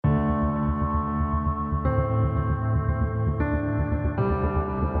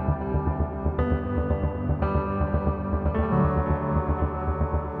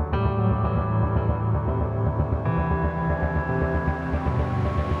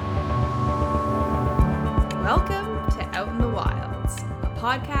Welcome to Out in the Wilds, a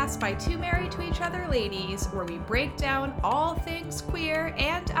podcast by two married to each other ladies where we break down all things queer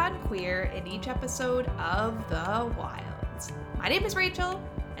and unqueer in each episode of The Wilds. My name is Rachel,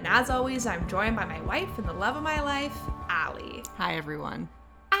 and as always, I'm joined by my wife and the love of my life, Allie. Hi, everyone.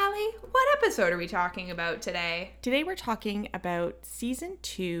 Allie, what episode are we talking about today? Today we're talking about Season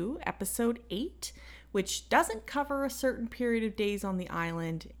 2, Episode 8, which doesn't cover a certain period of days on the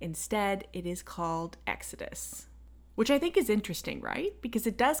island. Instead, it is called Exodus, which I think is interesting, right? Because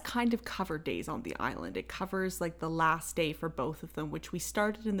it does kind of cover days on the island. It covers like the last day for both of them, which we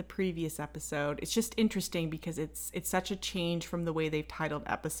started in the previous episode. It's just interesting because it's such a change from the way they've titled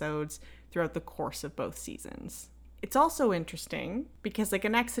episodes throughout the course of both seasons. It's also interesting because like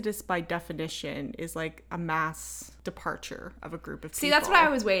an exodus by definition is like a mass departure of a group of people. See, that's what I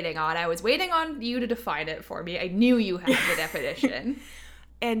was waiting on. I was waiting on you to define it for me. I knew you had the definition.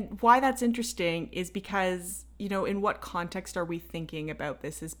 And why that's interesting is because, you know, in what context are we thinking about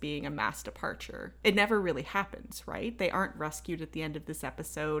this as being a mass departure? It never really happens, right? They aren't rescued at the end of this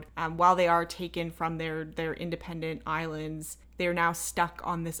episode. While they are taken from their independent islands, they're now stuck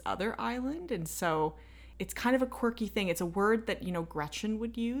on this other island. And so it's kind of a quirky thing. It's a word that, you know, Gretchen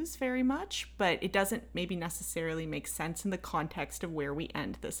would use very much, but it doesn't maybe necessarily make sense in the context of where we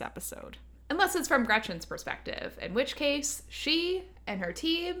end this episode. Unless it's from Gretchen's perspective, in which case she and her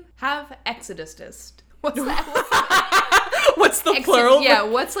team have exodused. What's that? What's the plural? Yeah,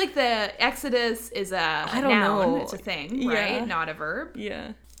 what's like the exodus is a I don't noun. know. It's a thing, right? Yeah. Not a verb.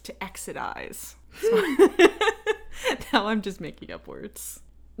 Yeah. To exodize. Now I'm just making up words.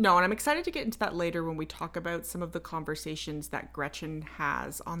 No, and I'm excited to get into that later when we talk about some of the conversations that Gretchen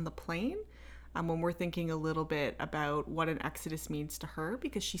has on the plane. When we're thinking a little bit about what an exodus means to her,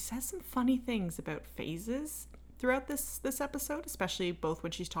 because she says some funny things about phases throughout this episode, especially both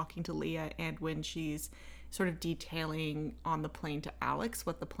when she's talking to Leah and when she's sort of detailing on the plane to Alex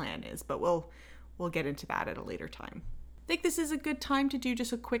what the plan is. But we'll get into that at a later time. I think this is a good time to do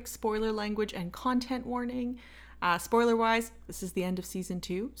just a quick spoiler language and content warning. Spoiler-wise, this is the end of Season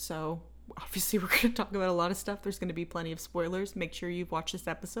 2, so obviously we're going to talk about a lot of stuff. There's going to be plenty of spoilers. Make sure you've watched this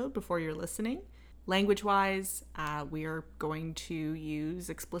episode before you're listening. Language-wise, we are going to use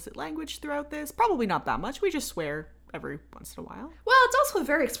explicit language throughout this. Probably not that much. We just swear every once in a while. Well, it's also a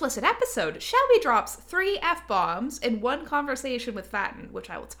very explicit episode. Shelby drops 3 F-bombs in one conversation with Fatten, which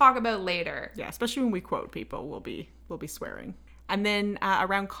I will talk about later. Yeah, especially when we quote people, we'll be swearing. And then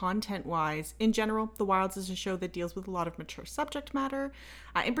around content-wise, in general, The Wilds is a show that deals with a lot of mature subject matter.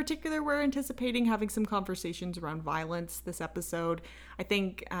 In particular, we're anticipating having some conversations around violence this episode. I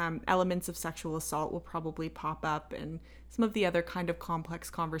think elements of sexual assault will probably pop up, and some of the other kind of complex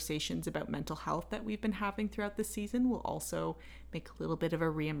conversations about mental health that we've been having throughout this season will also make a little bit of a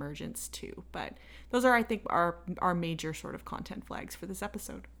reemergence too. But those are, I think, our major sort of content flags for this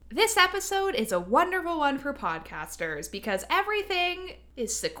episode. This episode is a wonderful one for podcasters because everything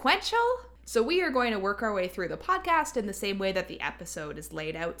is sequential. So we are going to work our way through the podcast in the same way that the episode is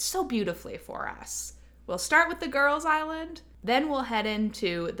laid out so beautifully for us. We'll start with the girls' island, then we'll head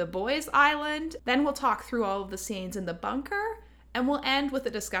into the boys' island, then we'll talk through all of the scenes in the bunker, and we'll end with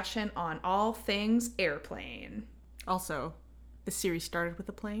a discussion on all things airplane. Also, the series started with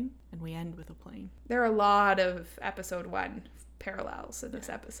a plane, and we end with a plane. There are a lot of episode 1 parallels in this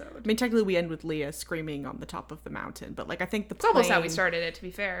episode. I mean, technically we end with Leah screaming on the top of the mountain, but like I think the plane... It's almost how we started it, to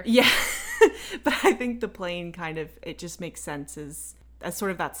be fair. Yeah. But I think the plane kind of, it just makes sense as sort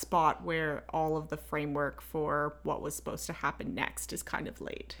of that spot where all of the framework for what was supposed to happen next is kind of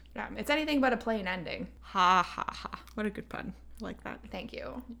laid. Yeah, it's anything but a plane ending. Ha ha ha. What a good pun. I like that. Thank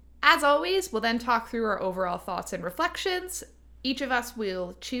you. As always, we'll then talk through our overall thoughts and reflections. Each of us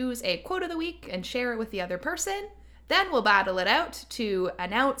will choose a quote of the week and share it with the other person. Then we'll battle it out to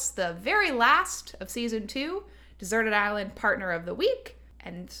announce the very last of Season 2, Deserted Island Partner of the Week,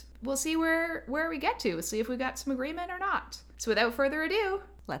 and we'll see where we get to, see if we got some agreement or not. So without further ado,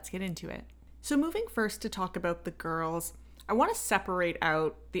 let's get into it. So moving first to talk about the girls, I want to separate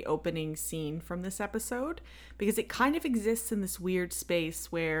out the opening scene from this episode because it kind of exists in this weird space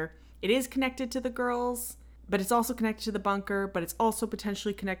where it is connected to the girls, but it's also connected to the bunker, but it's also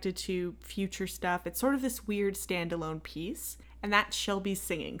potentially connected to future stuff. It's sort of this weird standalone piece, and that's Shelby's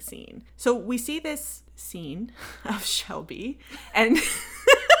singing scene. So we see this scene of Shelby, and...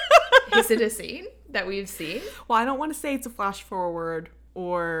 Is it a scene that we've seen? Well, I don't want to say it's a flash forward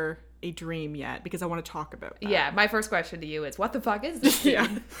or a dream yet, because I want to talk about that. Yeah, my first question to you is, what the fuck is this scene?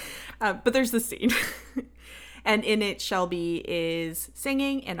 Yeah. But there's the scene. And in it, Shelby is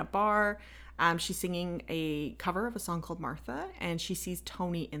singing in a bar. She's singing a cover of a song called Martha, and she sees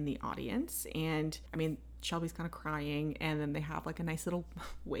Tony in the audience. And I mean, Shelby's kind of crying, and then they have like a nice little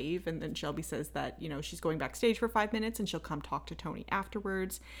wave, and then Shelby says that, you know, she's going backstage for 5 minutes and she'll come talk to Tony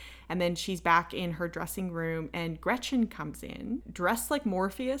afterwards. And then she's back in her dressing room, and Gretchen comes in dressed like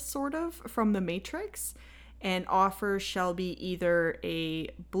Morpheus, sort of, from the Matrix, and offers Shelby either a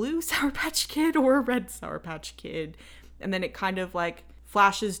blue Sour Patch Kid or a red Sour Patch Kid. And then it kind of like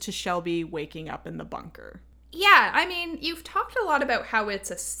flashes to Shelby waking up in the bunker. Yeah, I mean, you've talked a lot about how it's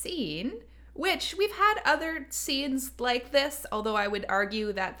a scene, which we've had other scenes like this, although I would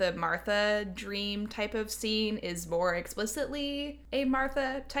argue that the Martha dream type of scene is more explicitly a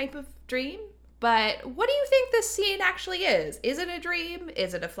Martha type of dream. But what do you think this scene actually is? Is it a dream?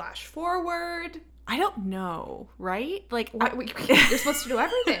 Is it a flash forward? I don't know, right? Like, you're supposed to know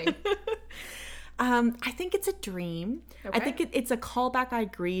everything. I think it's a dream. Okay. I think it's a callback, I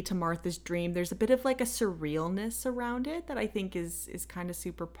agree, to Martha's dream. There's a bit of like a surrealness around it that I think is kind of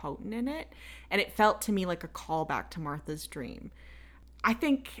super potent in it. And it felt to me like a callback to Martha's dream. I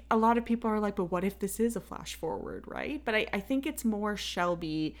think a lot of people are like, but what if this is a flash forward, right? But I think it's more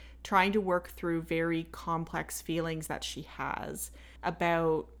Shelby trying to work through very complex feelings that she has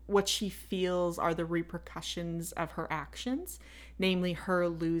about what she feels are the repercussions of her actions, namely her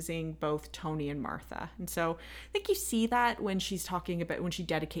losing both Tony and Martha. And so I think you see that when she's talking about, when she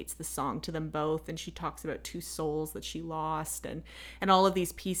dedicates the song to them both, and she talks about two souls that she lost and all of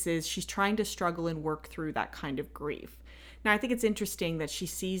these pieces. She's trying to struggle and work through that kind of grief. Now, I think it's interesting that she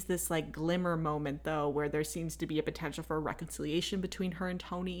sees this like glimmer moment, though, where there seems to be a potential for a reconciliation between her and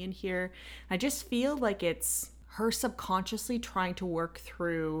Tony in here. I just feel like it's her subconsciously trying to work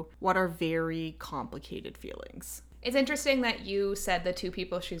through what are very complicated feelings. It's interesting that you said the two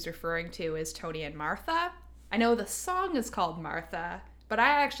people she's referring to is Tony and Martha. I know the song is called Martha, but I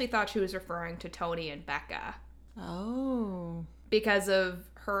actually thought she was referring to Tony and Becca. Oh. Because of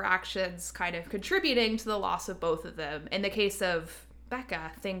her actions kind of contributing to the loss of both of them. In the case of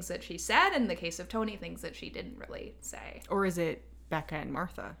Becca, things that she said. In the case of Tony, things that she didn't really say. Or is it Becca and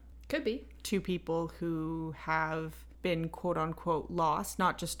Martha? Could be. Two people who have been quote unquote lost,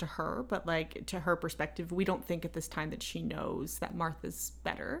 not just to her, but like to her perspective. We don't think at this time that she knows that Martha's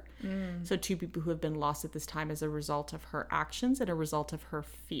better. So two people who have been lost at this time as a result of her actions and a result of her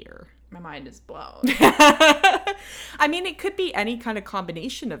fear. My mind is blown. I mean, it could be any kind of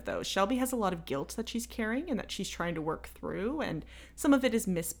combination of those. Shelby has a lot of guilt that she's carrying and that she's trying to work through, and some of it is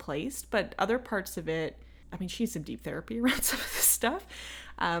misplaced, but other parts of it, I mean, she needs some deep therapy around some of this stuff.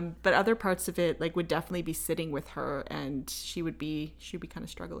 But other parts of it, like, would definitely be sitting with her, and she'd be kind of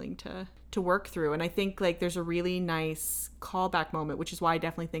struggling to work through. And I think, like, there's a really nice callback moment, which is why I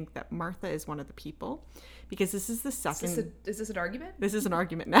definitely think that Martha is one of the people, because this is the second. Is this an argument? This is an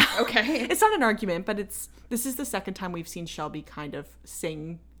argument now. Okay. It's not an argument, but this is the second time we've seen Shelby kind of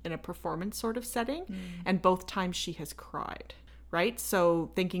sing in a performance sort of setting, and both times she has cried. Right?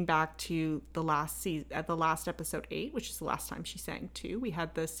 So thinking back to the last season, at the last episode 8, which is the last time she sang too, we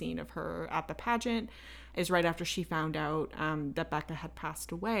had the scene of her at the pageant, is right after she found out that Becca had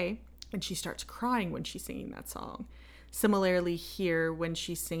passed away, and she starts crying when she's singing that song. Similarly here, when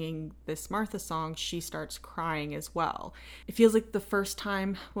she's singing this Martha song, she starts crying as well. It feels like the first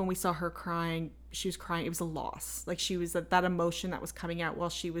time when we saw her crying, she was crying, it was a loss. Like, she was, that emotion that was coming out while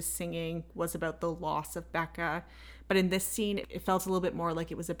she was singing was about the loss of Becca. But in this scene, it felt a little bit more like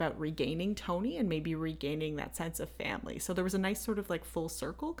it was about regaining Tony and maybe regaining that sense of family. So there was a nice sort of like full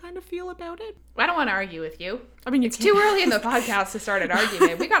circle kind of feel about it. I don't want to argue with you. I mean, it's too early in the podcast to start an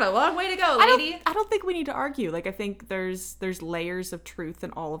argument. We got a long way to go, lady. I don't think we need to argue. Like, I think there's layers of truth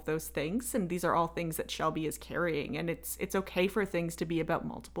in all of those things. And these are all things that Shelby is carrying. And it's okay for things to be about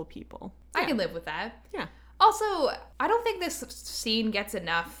multiple people. I can live with that. Yeah. Also, I don't think this scene gets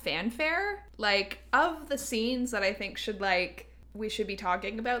enough fanfare. Like, of the scenes that I think we should be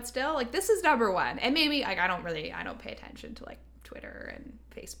talking about still, like, this is number one. And maybe, like, I don't pay attention to, like, Twitter and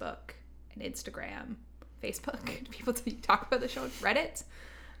Facebook and Instagram. Facebook, people talk about the show. Reddit.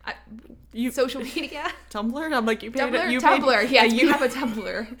 Social media. Tumblr? I'm like, Tumblr. Yes, you have a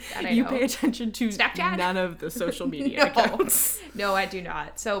Tumblr. You pay attention to Snapchat? None of the social media accounts. No, I do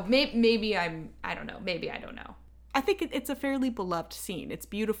not. So maybe I don't know. Maybe I don't know. I think it's a fairly beloved scene. It's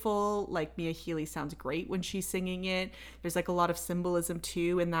beautiful. Like, Mia Healy sounds great when she's singing it. There's like a lot of symbolism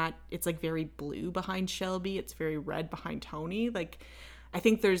too, in that it's like very blue behind Shelby. It's very red behind Tony. Like, I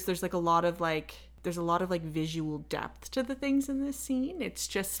think there's like a lot of like, there's a lot of like visual depth to the things in this scene. It's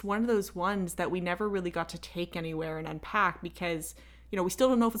just one of those ones that we never really got to take anywhere and unpack because, you know, we still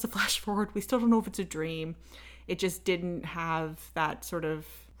don't know if it's a flash forward. We still don't know if it's a dream. It just didn't have that sort of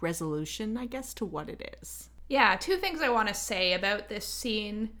resolution, I guess, to what it is. Yeah, two things I want to say about this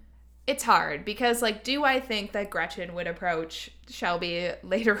scene. It's hard because, like, do I think that Gretchen would approach Shelby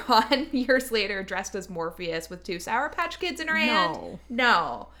later on, years later, dressed as Morpheus with two Sour Patch Kids in her hand?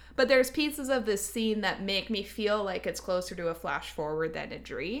 No. But there's pieces of this scene that make me feel like it's closer to a flash forward than a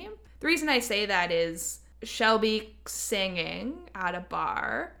dream. The reason I say that is Shelby singing at a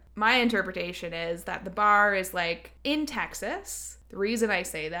bar. My interpretation is that the bar is, like, in Texas. The reason I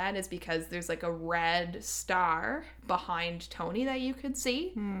say that is because there's, like, a red star behind Tony that you could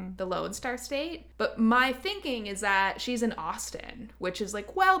see, the Lone Star State. But my thinking is that she's in Austin, which is,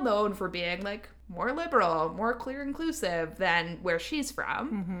 like, well known for being, like, more liberal, more queer inclusive than where she's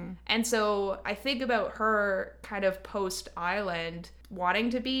from. And so I think about her kind of post-Island wanting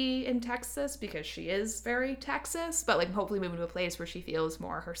to be in Texas because she is very Texas, but, like, hopefully moving to a place where she feels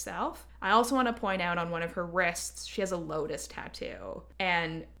more herself. I also want to point out on one of her wrists, she has a lotus tattoo,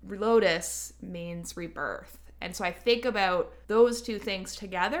 and lotus means rebirth. And so I think about those two things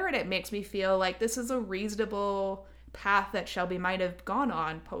together, and it makes me feel like this is a reasonable path that Shelby might have gone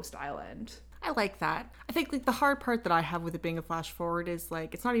on post-Island. I like that. I think, like, the hard part that I have with it being a flash forward is,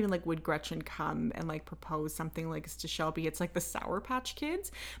 like, it's not even like would Gretchen come and, like, propose something like this to Shelby. It's like the Sour Patch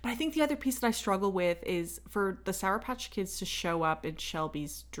Kids. But I think the other piece that I struggle with is for the Sour Patch Kids to show up in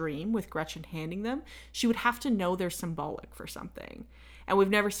Shelby's dream with Gretchen handing them, she would have to know they're symbolic for something. And we've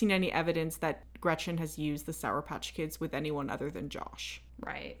never seen any evidence that Gretchen has used the Sour Patch Kids with anyone other than Josh.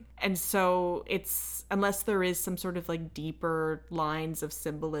 Right. And so it's, unless there is some sort of, like, deeper lines of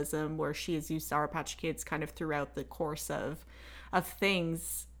symbolism where she has used Sour Patch Kids kind of throughout the course of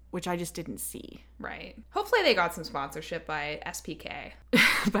things, which I just didn't see. Right. Hopefully they got some sponsorship by SPK.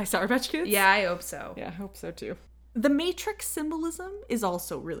 By Sour Patch Kids? Yeah, I hope so. Yeah, I hope so too. The Matrix symbolism is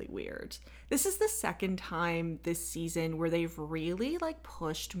also really weird. This is the second time this season where they've really, like,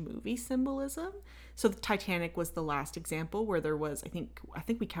 pushed movie symbolism. So the Titanic was the last example where there was, I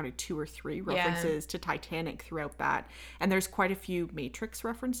think we counted 2 or 3 references to Titanic throughout that. And there's quite a few Matrix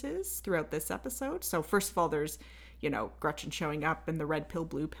references throughout this episode. So first of all, there's, you know, Gretchen showing up in the red pill,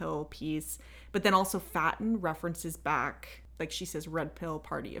 blue pill piece. But then also Fatin references back, like, she says red pill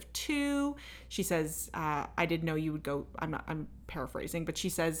party of 2. She says, I didn't know you would go, I'm paraphrasing, but she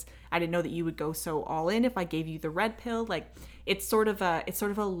says, I didn't know that you would go so all in if I gave you the red pill. Like, it's sort of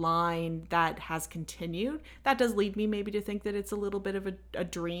a line that has continued. That does lead me maybe to think that it's a little bit of a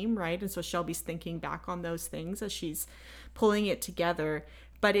dream, right? And so Shelby's thinking back on those things as she's pulling it together.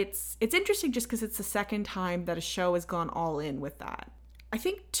 But it's interesting just because it's the second time that a show has gone all in with that. I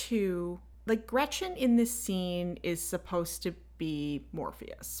think too, like, Gretchen in this scene is supposed to be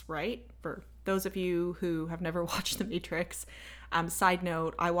Morpheus, right? For those of you who have never watched The Matrix, side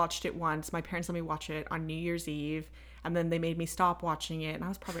note, I watched it once. My parents let me watch it on New Year's Eve, and then they made me stop watching it, and I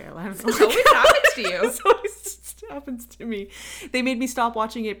was probably 11. This always happens to you. This always happens to me. They made me stop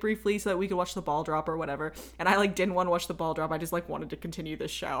watching it briefly so that we could watch the ball drop or whatever, and I, like, didn't want to watch the ball drop. I just, like, wanted to continue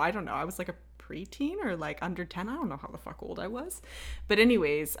this show. I don't know. I was, like, a preteen or, like, under 10. I don't know how the fuck old I was. But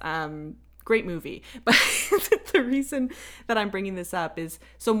anyways, great movie. But the reason that I'm bringing this up is,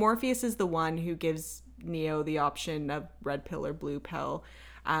 so Morpheus is the one who gives Neo the option of red pill or blue pill.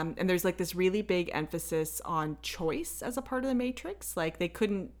 And there's, like, this really big emphasis on choice as a part of the Matrix. Like, they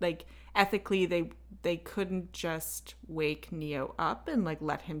couldn't, like, ethically, they couldn't just wake Neo up and, like,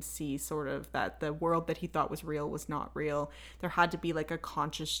 let him see sort of that the world that he thought was real was not real. There had to be, like, a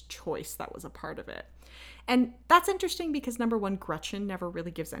conscious choice that was a part of it. And that's interesting because, number one, Gretchen never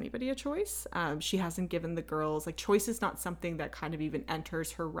really gives anybody a choice. She hasn't given the girls, like, choice is not something that kind of even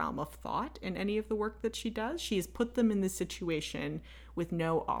enters her realm of thought in any of the work that she does. She has put them in this situation with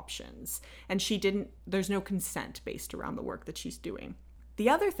no options. And there's no consent based around the work that she's doing. The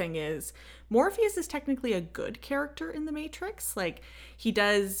other thing is, Morpheus is technically a good character in The Matrix. Like, he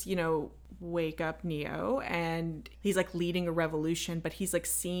does, you know, wake up Neo, and he's, like, leading a revolution, but he's, like,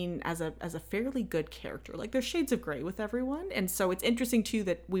 seen as a fairly good character. Like, there's shades of gray with everyone. And so it's interesting too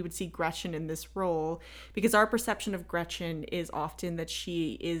that we would see Gretchen in this role, because our perception of Gretchen is often that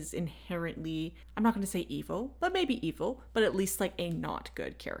she is inherently, I'm not going to say evil, but maybe evil, but at least, like, a not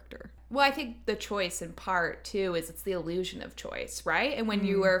good character. Well, I think the choice in part, too, is it's the illusion of choice, right? And when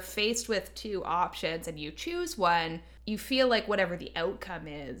you are faced with 2 options and you choose one, you feel like whatever the outcome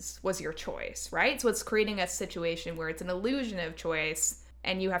is was your choice, right? So it's creating a situation where it's an illusion of choice,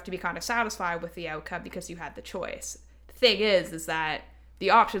 and you have to be kind of satisfied with the outcome because you had the choice. The thing is that the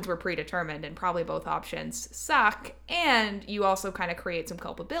options were predetermined, and probably both options suck, and you also kind of create some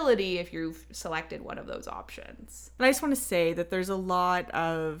culpability if you've selected one of those options. And I just want to say that there's a lot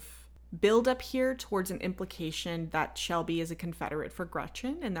of build up here towards an implication that Shelby is a Confederate for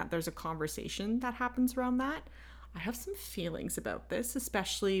Gretchen and that there's a conversation that happens around that. I have some feelings about this,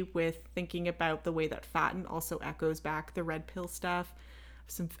 especially with thinking about the way that Fatten also echoes back the red pill stuff.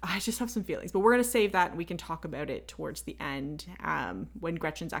 I just have some feelings, but we're going to save that and we can talk about it towards the end when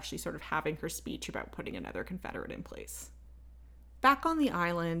Gretchen's actually sort of having her speech about putting another Confederate in place. Back on the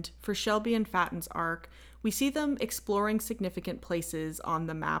island, for Shelby and Fatten's arc, we see them exploring significant places on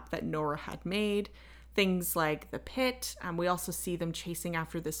the map that Nora had made, things like the pit. We also see them chasing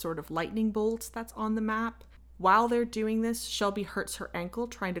after this sort of lightning bolt that's on the map. While they're doing this, Shelby hurts her ankle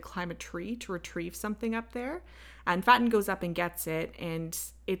trying to climb a tree to retrieve something up there. And Fatten goes up and gets it, and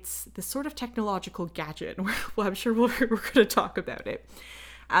it's this sort of technological gadget. Well, I'm sure we're going to talk about it.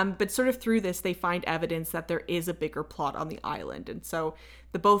 But sort of through this, they find evidence that there is a bigger plot on the island. And so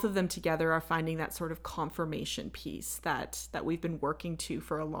the both of them together are finding that sort of confirmation piece that we've been working to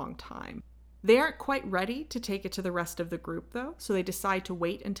for a long time. They aren't quite ready to take it to the rest of the group, though, so they decide to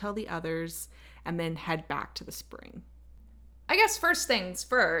wait until the others and then head back to the spring. I guess first things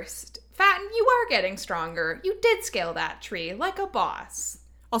first, Fatten, you are getting stronger. You did scale that tree like a boss.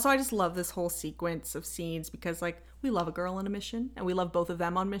 Also, I just love this whole sequence of scenes because, like, we love a girl on a mission, and we love both of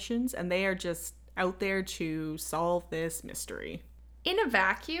them on missions, and they are just out there to solve this mystery. In a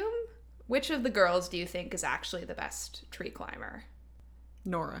vacuum, which of the girls do you think is actually the best tree climber?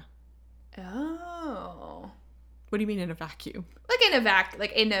 Nora. Oh. What do you mean in a vacuum?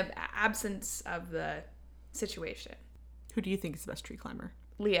 Like in a absence of the situation. Who do you think is the best tree climber?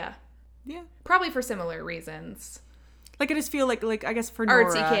 Leah. Yeah. Probably for similar reasons. Like, I just feel like I guess for Nora.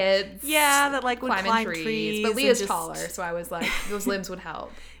 Artsy kids. Yeah, that like would climb trees. But Leah's taller, so I was like, those limbs would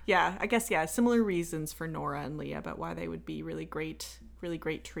help. Yeah, I guess, yeah, similar reasons for Nora and Leah about why they would be really great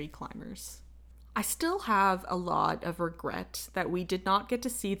tree climbers. I still have a lot of regret that we did not get to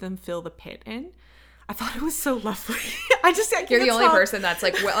see them fill the pit in. I thought it was so lovely. You're the only person that's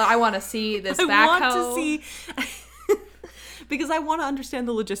like, well, I want to see this backhoe. I want to see... because I want to understand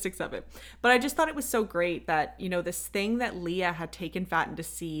the logistics of it. But I just thought it was so great that, you know, this thing that Leah had taken Fatten to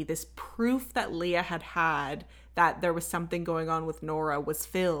see, this proof that Leah had that there was something going on with Nora was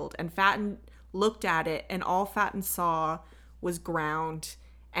filled. And Fatten looked at it and all Fatten saw was ground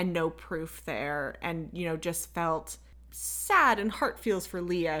and no proof there. And, you know, just felt sad and heart feels for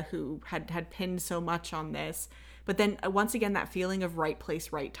Leah who had pinned so much on this. But then once again, that feeling of right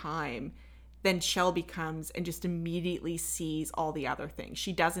place, right time. Then Shelby comes and just immediately sees all the other things.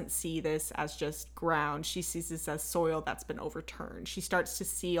 She doesn't see this as just ground. She sees this as soil that's been overturned. She starts to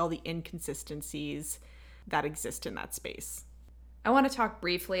see all the inconsistencies that exist in that space. I want to talk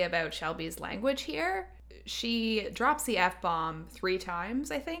briefly about Shelby's language here. She drops the F-bomb 3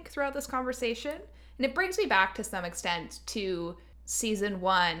 times, I think, throughout this conversation. And it brings me back to some extent to season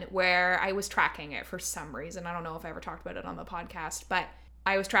 1, where I was tracking it for some reason. I don't know if I ever talked about it on the podcast, but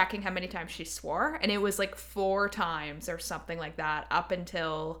I was tracking how many times she swore, and it was like 4 times or something like that up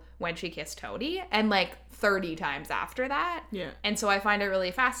until when she kissed Tony, and like 30 times after that. Yeah. And so I find it really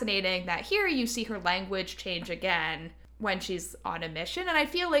fascinating that here you see her language change again when she's on a mission, and I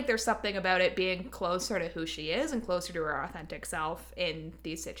feel like there's something about it being closer to who she is and closer to her authentic self in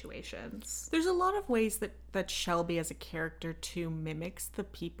these situations. There's a lot of ways that Shelby as a character too mimics the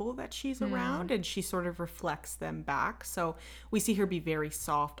people that she's around, and she sort of reflects them back. So we see her be very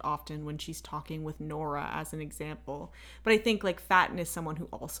soft often when she's talking with Nora as an example. But I think like Fatten is someone who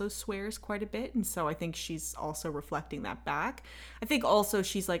also swears quite a bit, and so I think she's also reflecting that back. I think also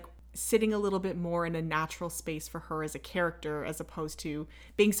she's like sitting a little bit more in a natural space for her as a character, as opposed to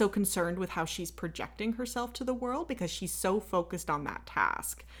being so concerned with how she's projecting herself to the world, because she's so focused on that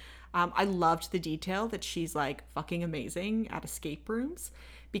task. I loved the detail that she's like fucking amazing at escape rooms,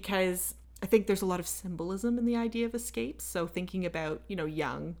 because I think there's a lot of symbolism in the idea of escapes. So thinking about, you know,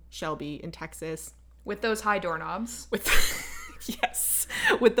 young Shelby in Texas. With those high doorknobs. Yes,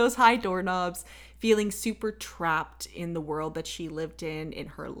 with those high doorknobs, feeling super trapped in the world that she lived in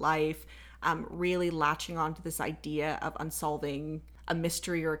her life, really latching on to this idea of unsolving a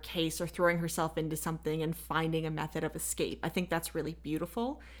mystery or a case, or throwing herself into something and finding a method of escape. I think that's really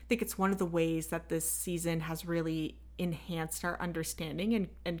beautiful. I think it's one of the ways that this season has really enhanced our understanding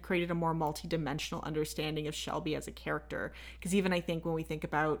and created a more multi-dimensional understanding of Shelby as a character. Because even I think when we think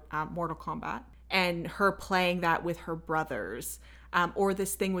about Mortal Kombat, and her playing that with her brothers, or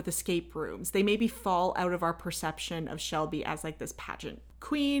this thing with escape rooms, they maybe fall out of our perception of Shelby as like this pageant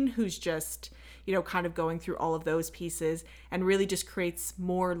queen who's just, you know, kind of going through all of those pieces, and really just creates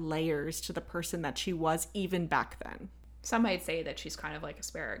more layers to the person that she was even back then. Some might say that she's kind of like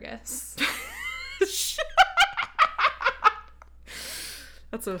asparagus.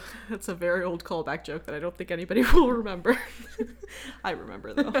 That's a very old callback joke that I don't think anybody will remember. I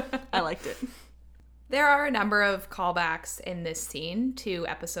remember though. I liked it. There are a number of callbacks in this scene to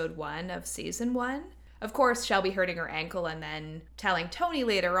episode 1 of season 1. Of course, Shelby hurting her ankle and then telling Tony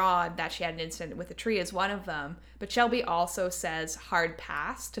later on that she had an incident with a tree is one of them. But Shelby also says hard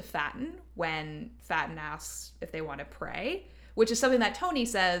pass to Fatten when Fatten asks if they want to pray, which is something that Tony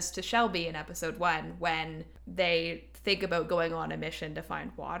says to Shelby in episode 1 when they think about going on a mission to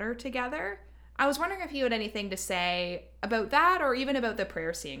find water together. I was wondering if you had anything to say about that or even about the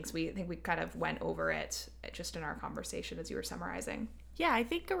prayer scene, because I think we kind of went over it just in our conversation as you were summarizing. Yeah, I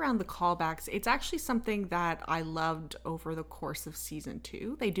think around the callbacks, it's actually something that I loved over the course of season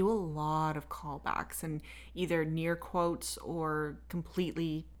 2. They do a lot of callbacks and either near quotes or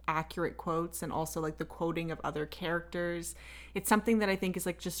completely accurate quotes, and also like the quoting of other characters. It's something that I think is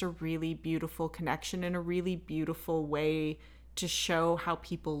like just a really beautiful connection and a really beautiful way to show how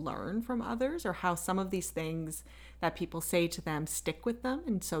people learn from others, or how some of these things that people say to them stick with them,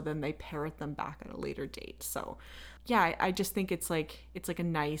 and so then they parrot them back at a later date. So yeah, I just think it's a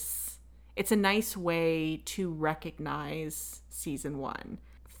nice way to recognize season 1.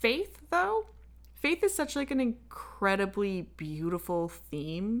 Faith is such like an incredibly beautiful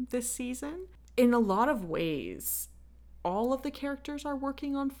theme this season. In a lot of ways, all of the characters are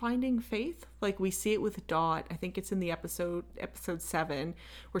working on finding faith. Like we see it with Dot. I think it's in the episode 7,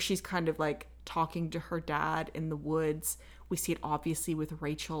 where she's kind of like talking to her dad in the woods. We see it obviously with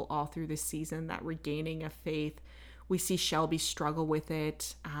Rachel all through this season, that regaining of faith. We see Shelby struggle with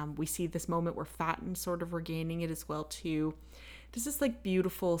it. We see this moment where Fatten's sort of regaining it as well too. There's this like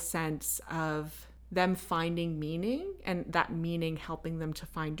beautiful sense of them finding meaning, and that meaning helping them to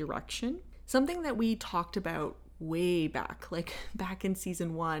find direction. Something that we talked about way back, like back in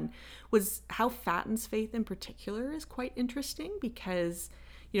season 1, was how Fatten's faith in particular is quite interesting, because,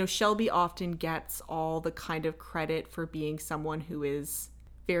 you know, Shelby often gets all the kind of credit for being someone who is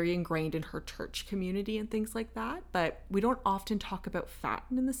very ingrained in her church community and things like that, but we don't often talk about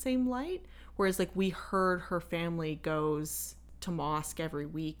Fatten in the same light. Whereas like we heard her family goes to mosque every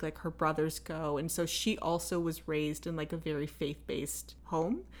week, like her brothers go, and so she also was raised in like a very faith-based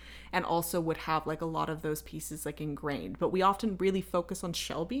home, and also would have like a lot of those pieces like ingrained. But we often really focus on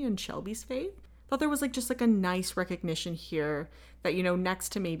Shelby and Shelby's faith. Thought there was like just like a nice recognition here that, you know, next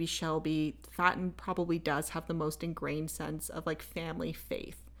to maybe Shelby, Fatten probably does have the most ingrained sense of like family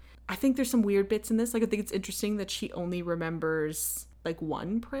faith. I think there's some weird bits in this. Like I think it's interesting that she only remembers like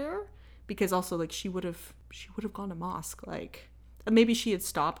one prayer, because also like she would have gone to mosque. Like maybe she had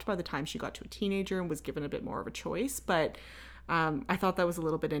stopped by the time she got to a teenager and was given a bit more of a choice. But I thought that was a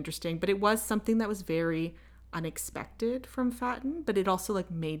little bit interesting. But it was something that was very unexpected from Fatten, but it also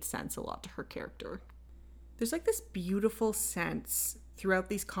like made sense a lot to her character. There's like this beautiful sense throughout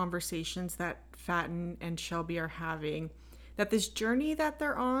these conversations that Fatten and Shelby are having, that this journey that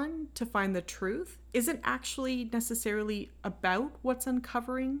they're on to find the truth isn't actually necessarily about what's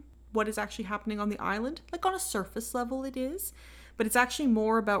uncovering what is actually happening on the island. Like on a surface level it is, but it's actually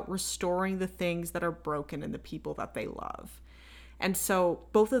more about restoring the things that are broken in the people that they love. And so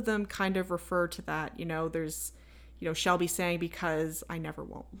both of them kind of refer to that. You know, there's, you know, Shelby saying, because I never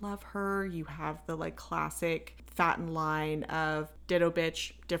won't love her. You have the like classic Fatten line of ditto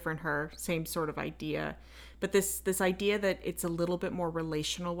bitch, different her, same sort of idea. But this idea that it's a little bit more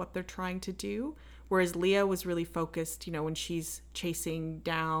relational what they're trying to do. Whereas Leah was really focused, you know, when she's chasing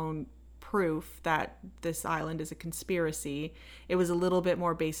down proof that this island is a conspiracy, it was a little bit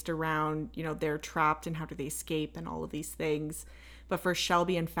more based around, you know, they're trapped and how do they escape and all of these things. But for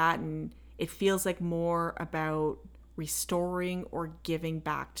Shelby and Fatten, it feels like more about restoring or giving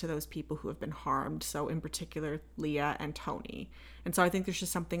back to those people who have been harmed. So in particular, Leah and Tony. And so I think there's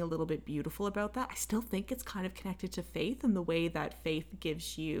just something a little bit beautiful about that. I still think it's kind of connected to faith, and the way that faith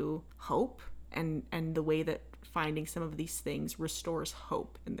gives you hope, and the way that finding some of these things restores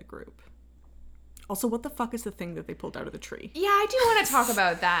hope in the group. Also, what the fuck is the thing that they pulled out of the tree? Yeah, I do want to talk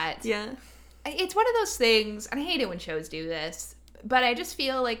about that. Yeah. It's one of those things, and I hate it when shows do this, but I just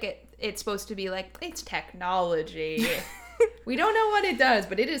feel like it's supposed to be like, it's technology. We don't know what it does,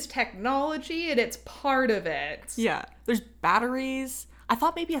 but it is technology and it's part of it. Yeah. There's batteries. I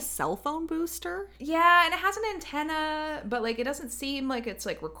thought maybe a cell phone booster. Yeah, and it has an antenna, but like it doesn't seem like it's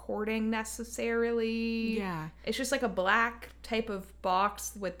like recording necessarily. Yeah. It's just like a black type of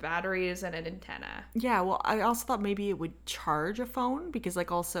box with batteries and an antenna. Yeah, well, I also thought maybe it would charge a phone, because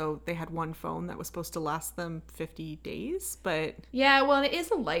like also they had one phone that was supposed to last them 50 days, but... Yeah, well, it is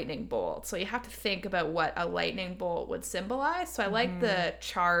a lightning bolt, so you have to think about what a lightning bolt would symbolize. So I like the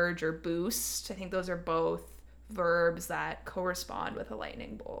charge or boost. I think those are both verbs that correspond with a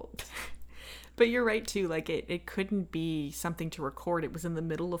lightning bolt. But you're right, too. Like, it couldn't be something to record. It was in the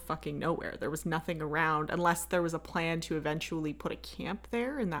middle of fucking nowhere. There was nothing around, unless there was a plan to eventually put a camp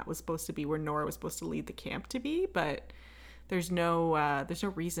there, and that was supposed to be where Nora was supposed to lead the camp to be. But there's no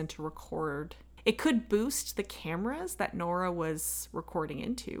reason to record. It could boost the cameras that Nora was recording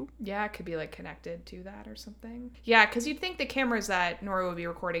into. Yeah, it could be, like, connected to that or something. Yeah, because you'd think the cameras that Nora would be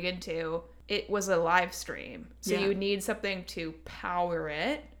recording into, it was a live stream. So you would need something to power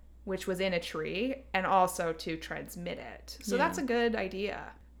it, which was in a tree, and also to transmit it. So that's a good idea.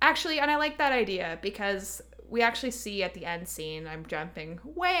 Actually, and I like that idea because we actually see at the end scene, I'm jumping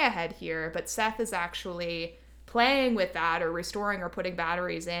way ahead here, but Seth is actually playing with that or restoring or putting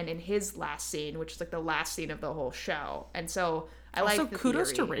batteries in his last scene, which is like the last scene of the whole show. And so I like the theory. Also,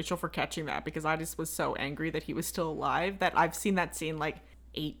 kudos to Rachel for catching that, because I just was so angry that he was still alive that I've seen that scene like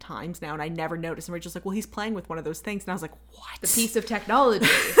 8 times now and I never noticed. And Rachel's like, well, he's playing with one of those things. And I was like, what? The piece of technology.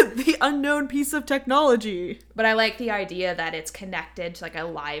 The unknown piece of technology. But I like the idea that it's connected to like a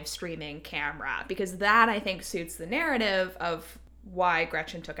live streaming camera, because that I think suits the narrative of why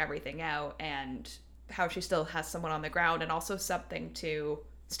Gretchen took everything out and how she still has someone on the ground, and also something to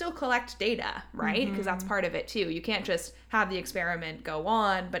still collect data, right? Because that's part of it too. You can't just have the experiment go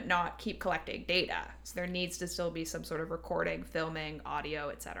on but not keep collecting data. So there needs to still be some sort of recording, filming, audio,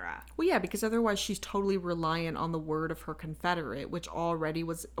 etc. Well, yeah, because otherwise she's totally reliant on the word of her confederate, which already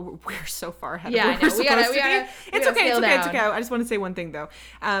was... We're so far ahead of where we're supposed to be. It's okay. I just want to say one thing though.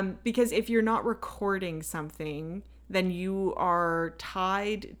 Because if you're not recording something, then you are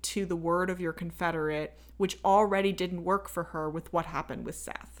tied to the word of your confederate, which already didn't work for her with what happened with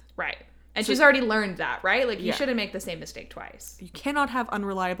Seth. Right. And so she's already learned that, right? Like, you shouldn't make the same mistake twice. You cannot have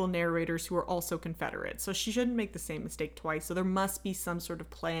unreliable narrators who are also confederate. So she shouldn't make the same mistake twice. So there must be some sort of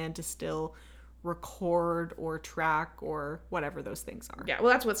plan to still record or track or whatever those things are. Yeah, well,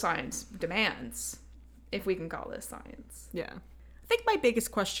 that's what science demands, if we can call this science. Yeah. I think my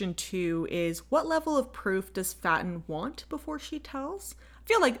biggest question, too, is what level of proof does Fatin want before she tells? I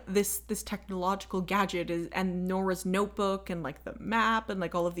feel like this technological gadget and Nora's notebook and like the map and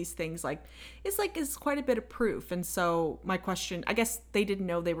like all of these things is quite a bit of proof. And so my question, I guess they didn't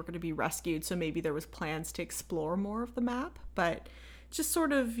know they were going to be rescued, so maybe there was plans to explore more of the map, but just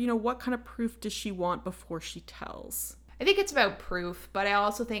sort of, what kind of proof does she want before she tells? I think it's about proof, but I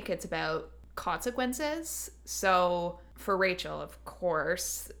also think it's about consequences. So for Rachel, of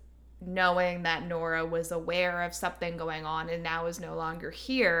course, knowing that Nora was aware of something going on and now is no longer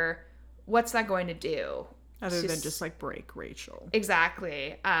here, what's that going to do? Other than just like break Rachel.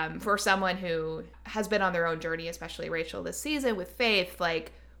 Exactly. For someone who has been on their own journey, especially Rachel this season with Faith,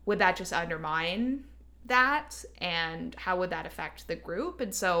 like, would that just undermine that? And how would that affect the group?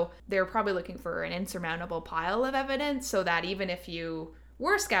 And so they're probably looking for an insurmountable pile of evidence so that even if you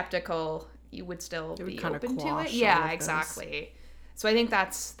were skeptical, you would still be open to it. Yeah, exactly. So I think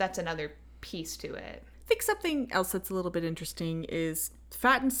that's another piece to it. I think something else that's a little bit interesting is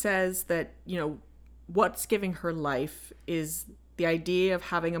Fatin says that, what's giving her life is the idea of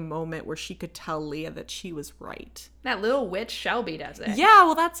having a moment where she could tell Leah that she was right. That little witch Shelby does it. Yeah,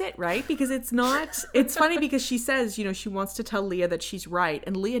 well, that's it, right? Because it's funny because she says, she wants to tell Leah that she's right.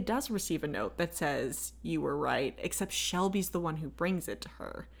 And Leah does receive a note that says, you were right, except Shelby's the one who brings it to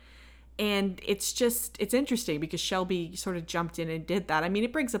her. And it's interesting because Shelby sort of jumped in and did that. I mean,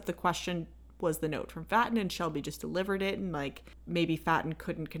 it brings up the question, was the note from Fatin and Shelby just delivered it? And like, maybe Fatin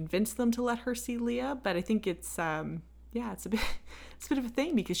couldn't convince them to let her see Leah. But I think it's a bit of a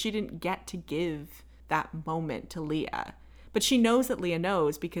thing because she didn't get to give that moment to Leah. But she knows that Leah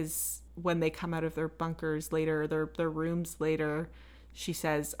knows because when they come out of their bunkers later, their rooms later, she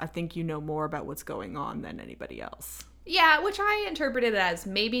says, I think you know more about what's going on than anybody else. Yeah, which I interpreted as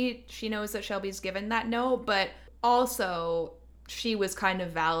maybe she knows that Shelby's given that note, but also she was kind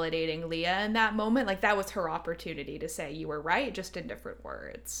of validating Leah in that moment. Like, that was her opportunity to say you were right, just in different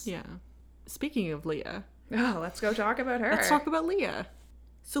words. Yeah. Speaking of Leah. Oh, let's go talk about her. Let's talk about Leah.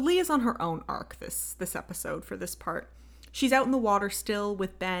 So Leah's on her own arc this episode for this part. She's out in the water still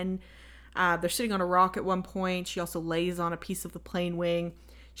with Ben. They're sitting on a rock at one point. She also lays on a piece of the plane wing.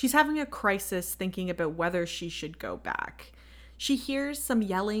 She's having a crisis thinking about whether she should go back. She hears some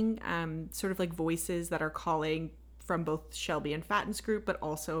yelling, sort of like voices that are calling from both Shelby and Fatin's group, but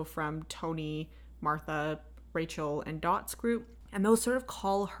also from Tony, Martha, Rachel, and Dot's group. And those sort of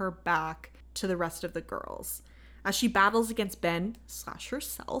call her back to the rest of the girls. As she battles against Ben /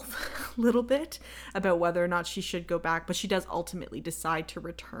 herself a little bit about whether or not she should go back, but she does ultimately decide to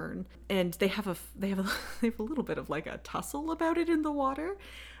return. And they have a little bit of like a tussle about it in the water.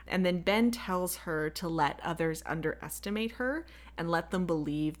 And then Ben tells her to let others underestimate her and let them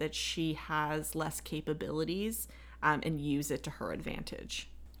believe that she has less capabilities and use it to her advantage.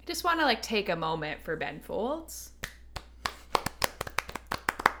 I just want to like take a moment for Ben Folds.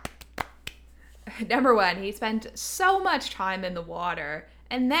 Number one, he spent so much time in the water,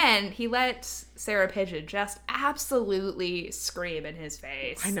 and then he lets Sarah Pigeon just absolutely scream in his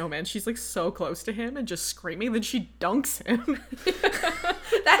face. I know, man. She's like so close to him and just screaming, then she dunks him.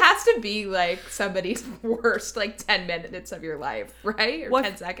 That has to be like somebody's worst like 10 minutes of your life, right? Or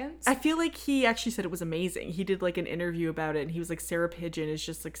 10 seconds. I feel like he actually said it was amazing. He did like an interview about it, and he was like, Sarah Pigeon is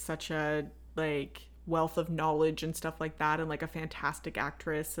just like such a like wealth of knowledge and stuff like that, and like a fantastic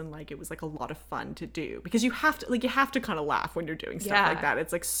actress, and like it was like a lot of fun to do because you have to kind of laugh when you're doing stuff like that.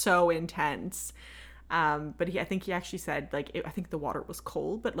 It's like so intense. But I think he actually said like I think the water was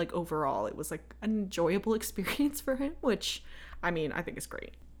cold, but like overall it was like an enjoyable experience for him, which I mean I think is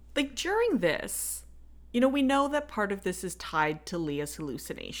great. Like during this, you know, we know that part of this is tied to Leah's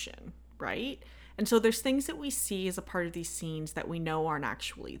hallucination, right? And so there's things that we see as a part of these scenes that we know aren't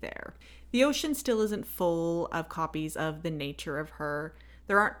actually there. The ocean still isn't full of copies of the nature of her.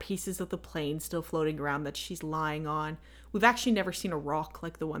 There aren't pieces of the plane still floating around that she's lying on. We've actually never seen a rock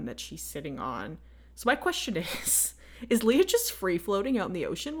like the one that she's sitting on. So my question is Leah just free floating out in the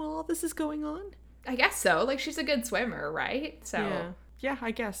ocean while all this is going on? I guess so. Like she's a good swimmer, right? So yeah,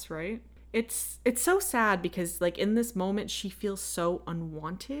 I guess, right? It's so sad because like in this moment she feels so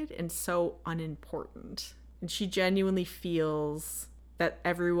unwanted and so unimportant. And she genuinely feels that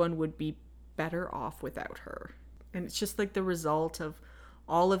everyone would be better off without her. And it's just like the result of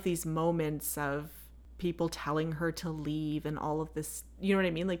all of these moments of people telling her to leave and all of this, you know what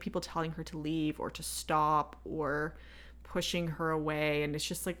I mean? Like people telling her to leave or to stop or pushing her away. And it's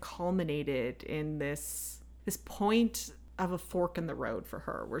just like culminated in this point of a fork in the road for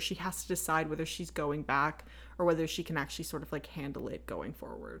her where she has to decide whether she's going back or whether she can actually sort of like handle it going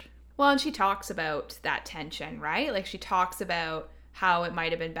forward. Well, and she talks about that tension, right? Like she talks about how it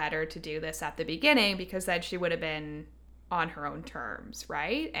might have been better to do this at the beginning because then she would have been on her own terms,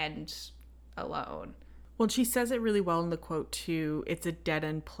 right? And alone. Well, she says it really well in the quote too. It's a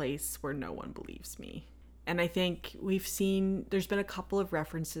dead-end place where no one believes me. And I think there's been a couple of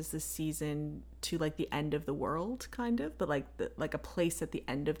references this season to like the end of the world kind of, but like a place at the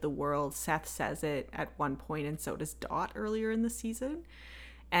end of the world. Seth says it at one point and so does Dot earlier in the season.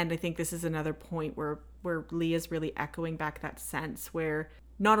 And I think this is another point where Leah's really echoing back that sense where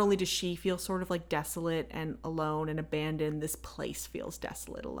not only does she feel sort of like desolate and alone and abandoned, this place feels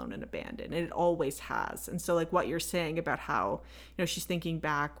desolate, alone, and abandoned. And it always has. And so like what you're saying about how, you know, she's thinking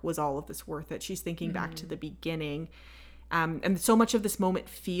back, was all of this worth it? She's thinking back to the beginning. And so much of this moment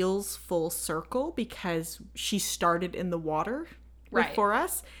feels full circle because she started in the water for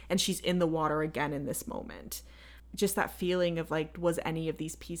us and she's in the water again in this moment. Just that feeling of like, was any of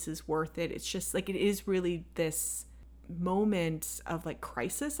these pieces worth it? It's just like, it is really this moment of like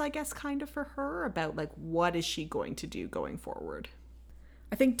crisis, I guess, kind of for her about like, what is she going to do going forward?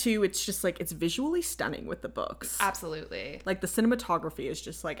 I think too, it's just like, it's visually stunning with the books. Absolutely. Like the cinematography is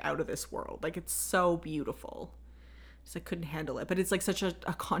just like out of this world. Like it's so beautiful. So I couldn't handle it. But it's like such a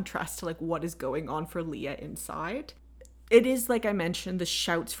contrast to like what is going on for Leah inside. It is, like I mentioned, the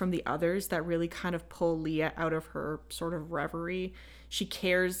shouts from the others that really kind of pull Leah out of her sort of reverie. She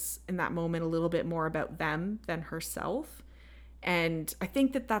cares in that moment a little bit more about them than herself. And I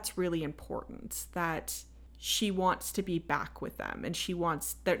think that that's really important, that she wants to be back with them. And she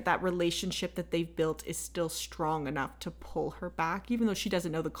wants that relationship that they've built is still strong enough to pull her back, even though she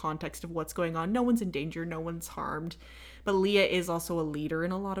doesn't know the context of what's going on. No one's in danger. No one's harmed. But Leah is also a leader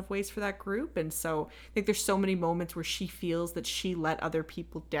in a lot of ways for that group. And so I think there's so many moments where she feels that she let other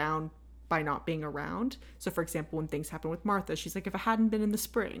people down by not being around. So for example, when things happen with Martha, she's like, if I hadn't been in the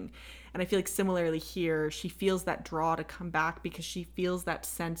spring. And I feel like similarly here, she feels that draw to come back because she feels that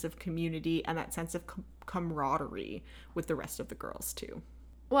sense of community and that sense of camaraderie with the rest of the girls too.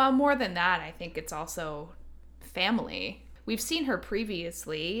 Well, more than that, I think it's also family. We've seen her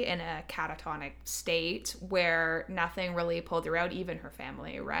previously in a catatonic state where nothing really pulled her out, even her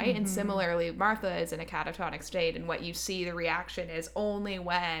family, right? Mm-hmm. And similarly, Martha is in a catatonic state, and what you see, the reaction is only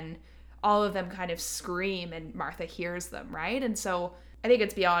when all of them kind of scream and Martha hears them, right? And so I think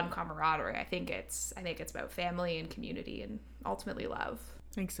it's beyond camaraderie. I think it's about family and community and ultimately love.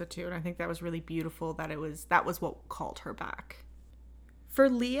 I think so too, and I think that was really beautiful that that was what called her back. For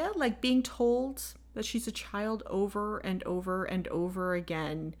Leah, like being told that she's a child over and over and over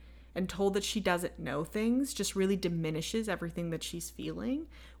again and told that she doesn't know things just really diminishes everything that she's feeling,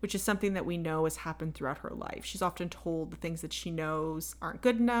 which is something that we know has happened throughout her life. She's often told the things that she knows aren't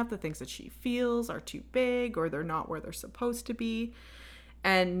good enough, the things that she feels are too big, or they're not where they're supposed to be.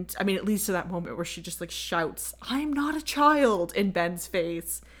 And I mean, it leads to that moment where she just like shouts, "I'm not a child," in Ben's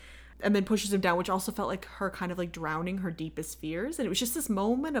face, and then pushes him down, which also felt like her kind of like drowning her deepest fears. And it was just this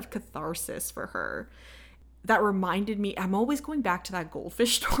moment of catharsis for her that reminded me, I'm always going back to that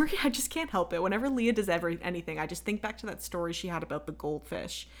goldfish story. I just can't help it. Whenever Leah does anything, I just think back to that story she had about the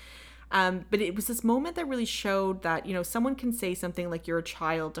goldfish. But it was this moment that really showed that, you know, someone can say something like you're a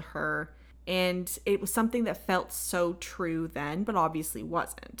child to her, and it was something that felt so true then, but obviously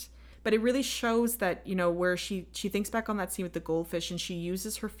wasn't. But it really shows that, you know, where she thinks back on that scene with the goldfish and she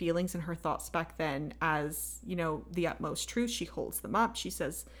uses her feelings and her thoughts back then as, you know, the utmost truth. She holds them up. She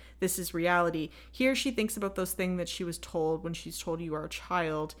says, this is reality. Here she thinks about those things that she was told when she's told you are a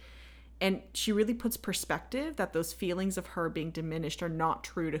child. And she really puts perspective that those feelings of her being diminished are not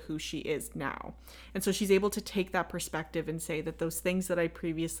true to who she is now. And so she's able to take that perspective and say that those things that I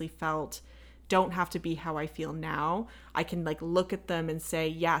previously felt don't have to be how I feel now. I can like look at them and say,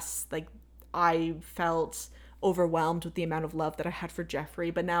 yes, like I felt overwhelmed with the amount of love that I had for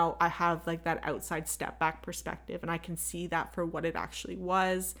Jeffrey, but now I have like that outside step back perspective and I can see that for what it actually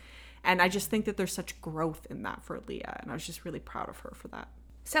was. And I just think that there's such growth in that for Leah, and I was just really proud of her for that.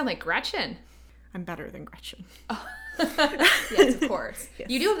 Sound like Gretchen. I'm better than Gretchen. Oh. Yes, of course. Yes.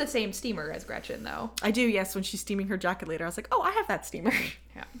 You do have the same steamer as Gretchen, though. I do, yes. When she's steaming her jacket later, I was like, oh, I have that steamer.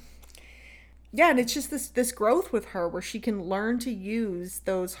 Yeah. Yeah, and it's just this growth with her where she can learn to use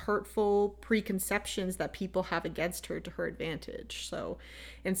those hurtful preconceptions that people have against her to her advantage. So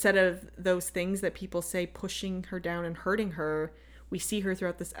instead of those things that people say pushing her down and hurting her, we see her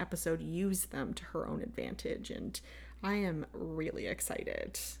throughout this episode use them to her own advantage. And I am really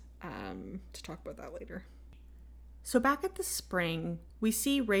excited to talk about that later. So back at the spring, we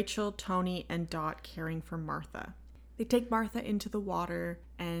see Rachel, Tony, and Dot caring for Martha. They take Martha into the water,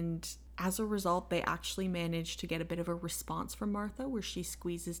 and as a result, they actually manage to get a bit of a response from Martha where she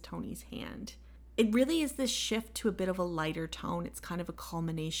squeezes Tony's hand. It really is this shift to a bit of a lighter tone. It's kind of a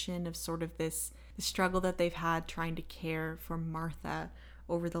culmination of sort of the struggle that they've had trying to care for Martha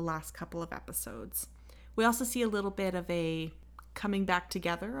over the last couple of episodes. We also see a little bit of a coming back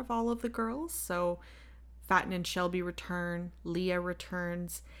together of all of the girls. So Fatin and Shelby return, Leah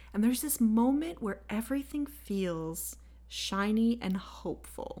returns, and there's this moment where everything feels shiny and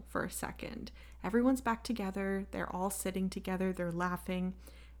hopeful for a second. Everyone's back together, they're all sitting together, they're laughing,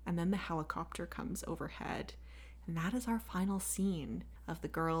 and then the helicopter comes overhead. And that is our final scene of the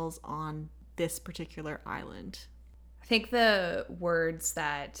girls on this particular island. I think the words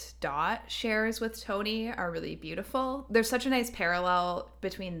that Dot shares with Tony are really beautiful. There's such a nice parallel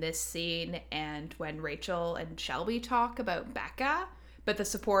between this scene and when Rachel and Shelby talk about Becca, but the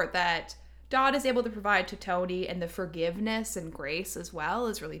support that Dot is able to provide to Tony and the forgiveness and grace as well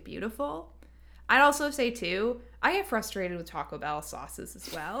is really beautiful. I'd also say too, I get frustrated with Taco Bell sauces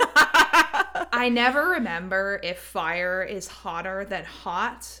as well. I never remember if fire is hotter than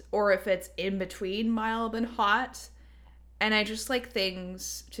hot or if it's in between mild and hot. And I just like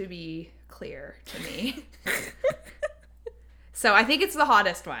things to be clear to me. So I think it's the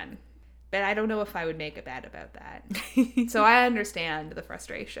hottest one. But I don't know if I would make a bet about that. So I understand the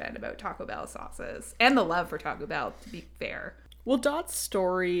frustration about Taco Bell sauces and the love for Taco Bell, to be fair. Well, Dot's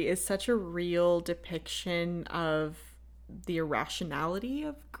story is such a real depiction of the irrationality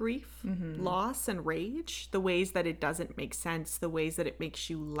of grief, loss, and rage, the ways that it doesn't make sense, the ways that it makes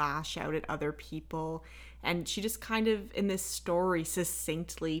you lash out at other people. And she just kind of, in this story,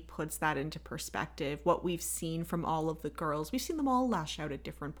 succinctly puts that into perspective. What we've seen from all of the girls, we've seen them all lash out at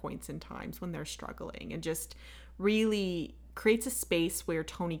different points in times when they're struggling, and just really creates a space where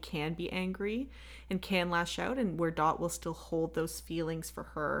Tony can be angry and can lash out, and where Dot will still hold those feelings for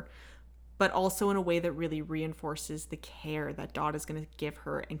her, but also in a way that really reinforces the care that Dot is going to give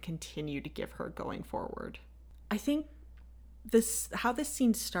her and continue to give her going forward. I think how this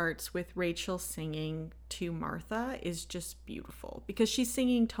scene starts with Rachel singing to Martha is just beautiful, because she's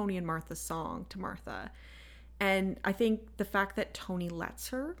singing Tony and Martha's song to Martha. And I think the fact that Tony lets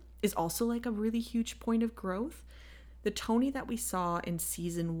her is also like a really huge point of growth. The Tony that we saw in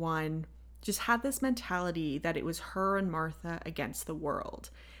season 1 just had this mentality that it was her and Martha against the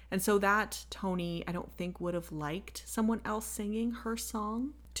world. And so that Tony, I don't think, would have liked someone else singing her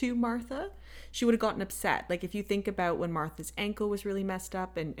song to Martha. She would have gotten upset. Like, if you think about when Martha's ankle was really messed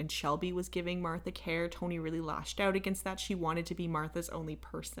up and Shelby was giving Martha care, Tony really lashed out against that. She wanted to be Martha's only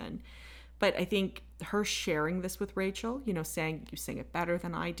person. But I think her sharing this with Rachel, saying you sing it better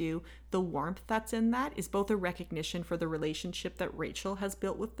than I do, the warmth that's in that is both a recognition for the relationship that Rachel has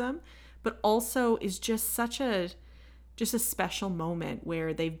built with them, but also is just just a special moment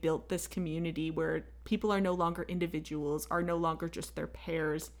where they've built this community where people are no longer individuals, are no longer just their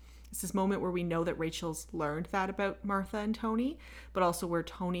pairs. It's this moment where we know that Rachel's learned that about Martha and Tony, but also where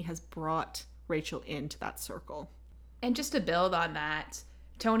Tony has brought Rachel into that circle. And just to build on that,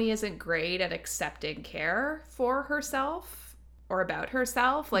 Tony isn't great at accepting care for herself or about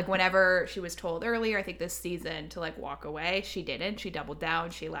herself. Like whenever she was told earlier, I think this season, to like walk away, she didn't. She doubled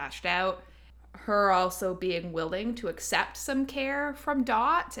down, she lashed out. Her also being willing to accept some care from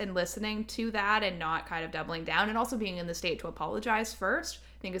Dot and listening to that and not kind of doubling down, and also being in the state to apologize first,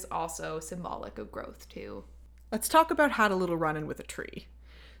 I think is also symbolic of growth too. Let's talk about Had a Little Run-In with a Tree.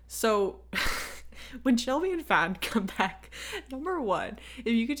 So when Shelby and Fan come back, number one,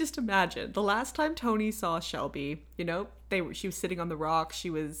 if you could just imagine, the last time Tony saw Shelby, she was sitting on the rock.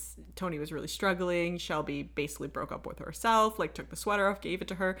 Tony was really struggling. Shelby basically broke up with herself, like took the sweater off, gave it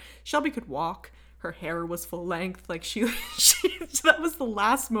to her. Shelby could walk. Her hair was full length. Like that was the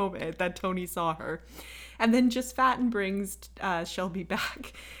last moment that Tony saw her. And then just Fatten brings Shelby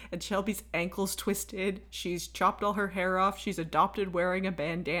back, and Shelby's ankle's twisted. She's chopped all her hair off. She's adopted wearing a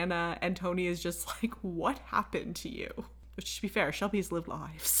bandana, and Tony is just like, what happened to you? Which, to be fair, Shelby's lived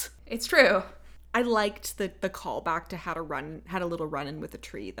lives. It's true. I liked the callback to Had a Little Run-In with a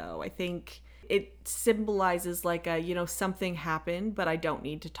Tree, though. I think it symbolizes like something happened, but I don't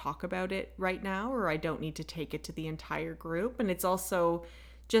need to talk about it right now, or I don't need to take it to the entire group. And it's also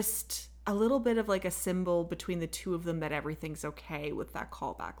just a little bit of like a symbol between the two of them that everything's okay with that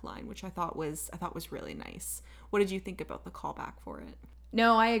callback line, which I thought was really nice. What did you think about the callback for it?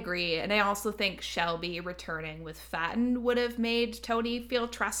 No, I agree. And I also think Shelby returning with Fatten would have made Tony feel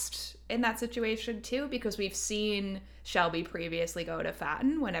trust in that situation too, because we've seen Shelby previously go to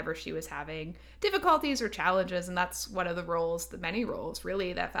Fatten whenever she was having difficulties or challenges. And that's one of the many roles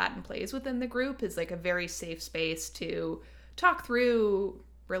really that Fatten plays within the group, is like a very safe space to talk through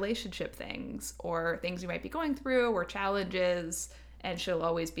relationship things or things you might be going through or challenges. And she'll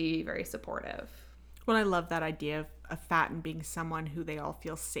always be very supportive. Well, I love that idea of Fatten being someone who they all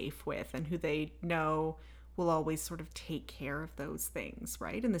feel safe with and who they know will always sort of take care of those things,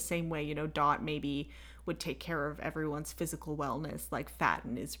 right? In the same way, Dot maybe would take care of everyone's physical wellness, like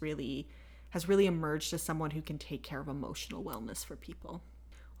Fatten has really emerged as someone who can take care of emotional wellness for people.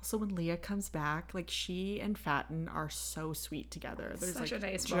 Also, when Leah comes back, like she and Fatten are so sweet together. There's such like a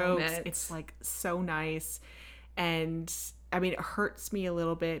nice jokes. moment. It's like so nice. And I mean, it hurts me a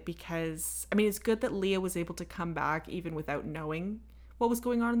little bit because, it's good that Leah was able to come back even without knowing what was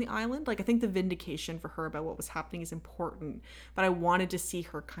going on the island. Like, I think the vindication for her about what was happening is important, but I wanted to see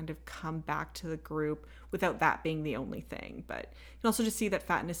her kind of come back to the group without that being the only thing. But you can also just see that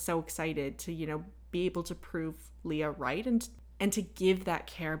Fatten is so excited to, be able to prove Leah right and to give that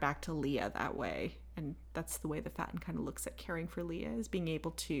care back to Leah that way. And that's the way that Fatten kind of looks at caring for Leah, is being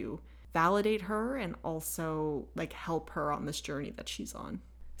able to validate her and also like help her on this journey that she's on.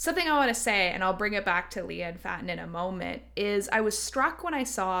 Something I want to say, and I'll bring it back to Leah and Fatten in a moment, is I was struck when I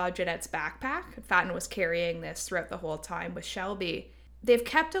saw Jeanette's backpack. Fatten was carrying this throughout the whole time with Shelby. They've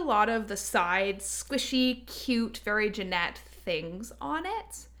kept a lot of the side, squishy, cute, very Jeanette things on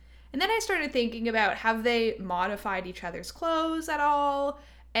it. And then I started thinking about, have they modified each other's clothes at all?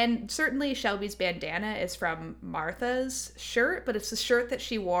 And certainly Shelby's bandana is from Martha's shirt, but it's the shirt that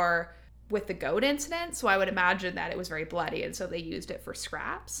she wore with the goat incident, so I would imagine that it was very bloody, and so they used it for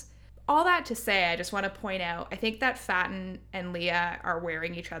scraps. All that to say, I just want to point out, I think that Fatten and Leah are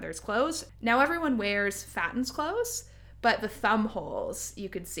wearing each other's clothes. Now everyone wears Fatten's clothes, but the thumb holes you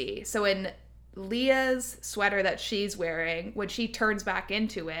could see. So in Leah's sweater that she's wearing, when she turns back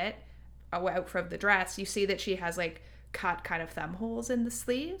into it, out from the dress, you see that she has like cut kind of thumb holes in the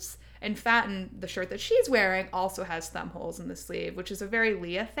sleeves. And Fatten, the shirt that she's wearing, also has thumb holes in the sleeve, which is a very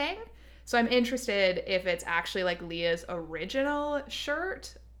Leah thing. So I'm interested if it's actually like Leah's original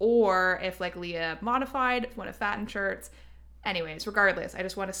shirt or if like Leah modified one of Fatten's shirts. Anyways, regardless, I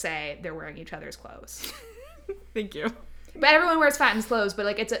just want to say they're wearing each other's clothes. Thank you. But everyone wears Fatten's clothes, but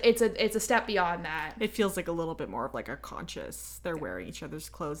like it's a step beyond that. It feels like a little bit more of like a conscious, they're wearing each other's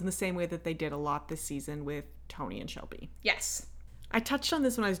clothes in the same way that they did a lot this season with Tony and Shelby. Yes. I touched on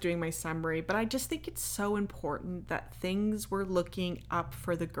this when I was doing my summary, but I just think it's so important that things were looking up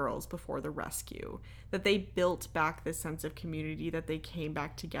for the girls before the rescue, that they built back this sense of community, that they came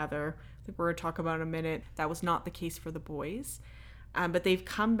back together. I think we're going to talk about in a minute. That was not the case for the boys, but they've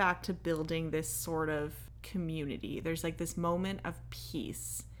come back to building this sort of community. There's like this moment of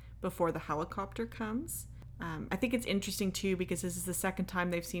peace before the helicopter comes. I think it's interesting too because this is the second time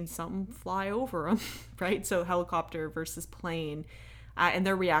they've seen something fly over them, right? So helicopter versus plane. And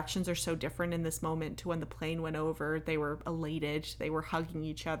their reactions are so different in this moment to when the plane went over. They were elated. They were hugging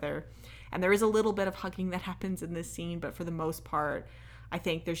each other. And there is a little bit of hugging that happens in this scene, but for the most part, I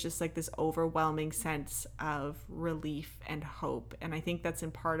think there's just like this overwhelming sense of relief and hope. And I think that's in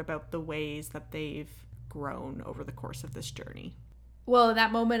part about the ways that they've grown over the course of this journey. Well,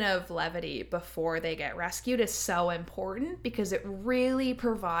 that moment of levity before they get rescued is so important because it really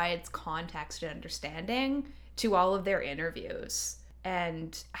provides context and understanding to all of their interviews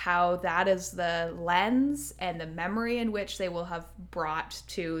and how that is the lens and the memory in which they will have brought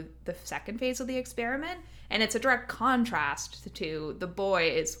to the second phase of the experiment. And it's a direct contrast to the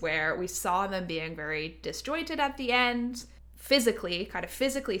boys where we saw them being very disjointed at the end, kind of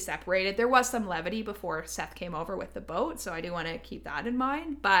physically separated. There was some levity before Seth came over with the boat, so I do want to keep that in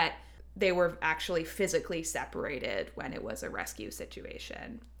mind, but they were actually physically separated when it was a rescue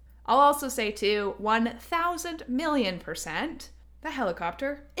situation. I'll also say too, 1,000,000,000%, the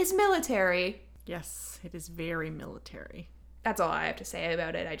helicopter is military. Yes, it is very military. That's all I have to say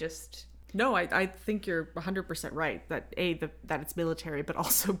about it. No, I think you're 100% right that A, that it's military, but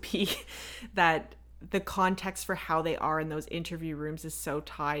also B, that the context for how they are in those interview rooms is so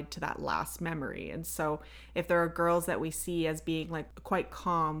tied to that last memory. And so if there are girls that we see as being like quite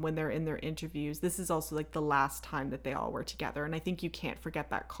calm when they're in their interviews, this is also like the last time that they all were together. And I think you can't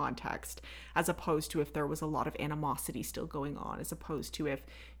forget that context, as opposed to if there was a lot of animosity still going on, as opposed to if,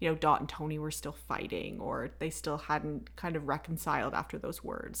 Dot and Tony were still fighting or they still hadn't kind of reconciled after those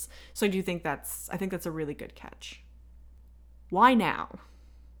words. So I think that's a really good catch. Why now?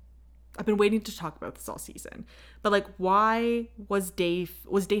 I've been waiting to talk about this all season, but like, why was day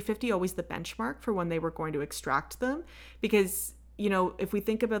 50 always the benchmark for when they were going to extract them? Because, if we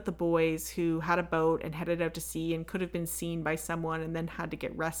think about the boys who had a boat and headed out to sea and could have been seen by someone and then had to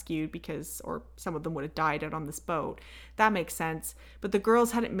get rescued or some of them would have died out on this boat, that makes sense. But the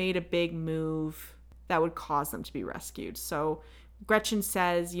girls hadn't made a big move that would cause them to be rescued. So Gretchen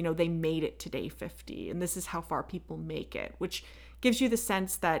says, they made it to day 50 and this is how far people make it, which gives you the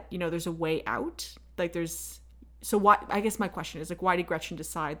sense that, there's a way out. I guess my question is like, why did Gretchen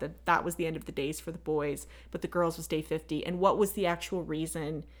decide that that was the end of the days for the boys, but the girls was day 50? And what was the actual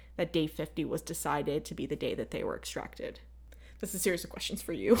reason that day 50 was decided to be the day that they were extracted? That's a series of questions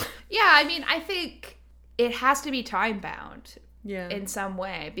for you. Yeah, I think it has to be time bound. Yeah. In some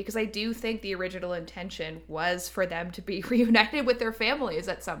way, because I do think the original intention was for them to be reunited with their families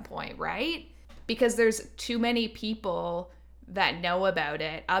at some point, right? Because there's too many people that know about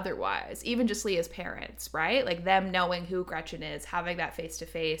it otherwise, even just Leah's parents, right? Like them knowing who Gretchen is, having that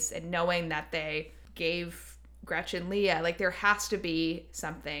face-to-face and knowing that they gave Gretchen Leah, like there has to be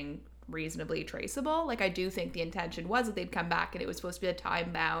something reasonably traceable. Like I do think the intention was that they'd come back and it was supposed to be a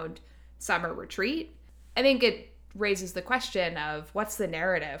time-bound summer retreat. I think it raises the question of what's the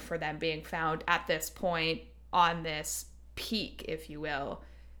narrative for them being found at this point on this peak, if you will.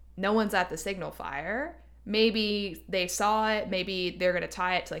 No one's at the signal fire. Maybe they saw it. Maybe they're going to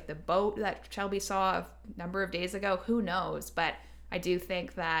tie it to like the boat that Shelby saw a number of days ago. Who knows? But I do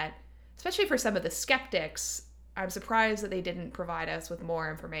think that, especially for some of the skeptics, I'm surprised that they didn't provide us with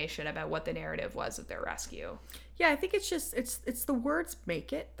more information about what the narrative was of their rescue. Yeah, I think it's the words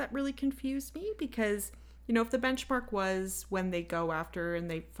make it that really confused me because, if the benchmark was when they go after and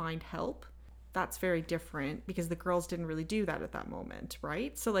they find help, that's very different because the girls didn't really do that at that moment,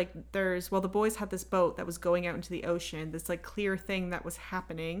 right? So like the boys had this boat that was going out into the ocean, this like clear thing that was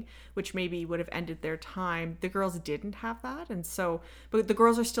happening, which maybe would have ended their time. The girls didn't have that. And so, but the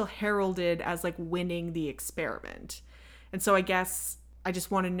girls are still heralded as like winning the experiment. And so I guess I just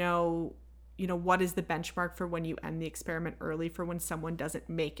want to know, what is the benchmark for when you end the experiment early for when someone doesn't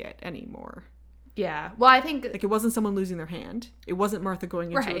make it anymore? Yeah. Well, I think like it wasn't someone losing their hand. It wasn't Martha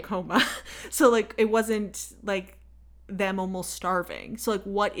going into a coma. So like it wasn't like them almost starving. So like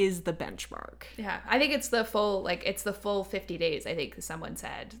what is the benchmark? Yeah. I think it's the full 50 days, I think someone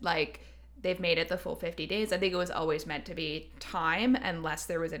said. Like they've made it the full 50 days. I think it was always meant to be time unless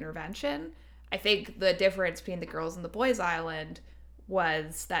there was intervention. I think the difference between the girls and the boys island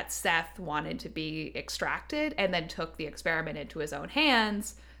was that Seth wanted to be extracted and then took the experiment into his own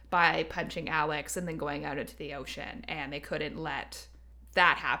hands by punching Alex and then going out into the ocean, and they couldn't let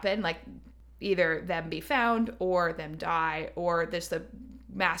that happen, like either them be found or them die or there's a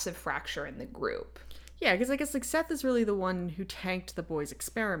massive fracture in the group. Yeah, because I guess like Seth is really the one who tanked the boys'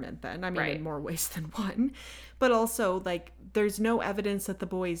 experiment then. I mean, in more ways than one. But also like there's no evidence that the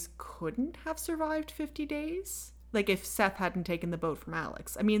boys couldn't have survived 50 days. Like if Seth hadn't taken the boat from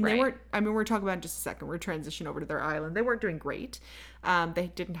Alex. I mean, they weren't, we're talking about in just a second. We're transition over to their island. They weren't doing great.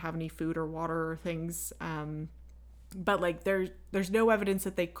 They didn't have any food or water or things. But like there's no evidence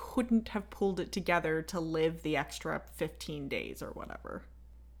that they couldn't have pulled it together to live the extra 15 days or whatever.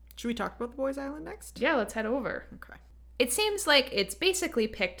 Should we talk about the boys' island next? Yeah, let's head over. Okay. It seems like it's basically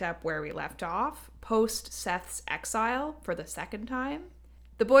picked up where we left off, post Seth's exile for the second time.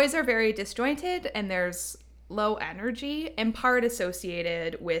 The boys are very disjointed and there's low energy, in part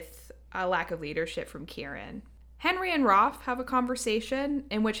associated with a lack of leadership from Kieran. Henry and Rolf have a conversation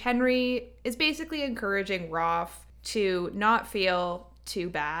in which Henry is basically encouraging Rolf to not feel too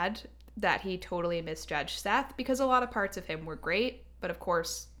bad that he totally misjudged Seth, because a lot of parts of him were great, but of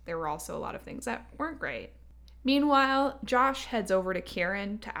course there were also a lot of things that weren't great. Meanwhile, Josh heads over to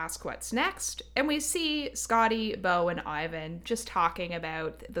Kieran to ask what's next, and we see Scotty, Bo, and Ivan just talking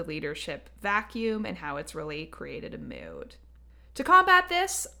about the leadership vacuum and how it's really created a mood. To combat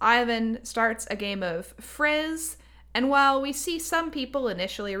this, Ivan starts a game of frizz, and while we see some people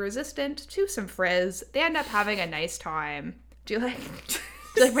initially resistant to some frizz, they end up having a nice time. Do you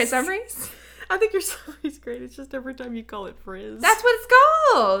like my summary? I think your summary's great. It's just every time you call it frizz. That's what it's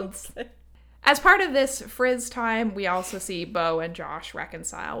called! As part of this frizz time, we also see Bo and Josh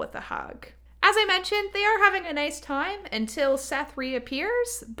reconcile with a hug. As I mentioned, they are having a nice time until Seth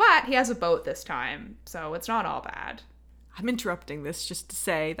reappears, but he has a boat this time, so it's not all bad. I'm interrupting this just to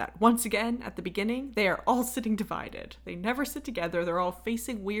say that once again, at the beginning, they are all sitting divided. They never sit together. They're all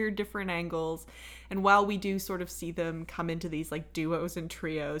facing weird different angles. And while we do sort of see them come into these like duos and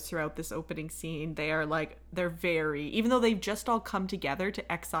trios throughout this opening scene, they're very, even though they've just all come together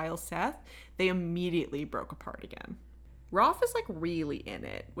to exile Seth, they immediately broke apart again. Rolf is like really in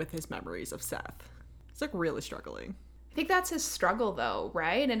it with his memories of Seth. He's like really struggling. I think that's his struggle, though,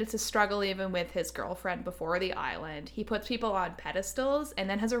 right? And it's a struggle even with his girlfriend before the island. He puts people on pedestals and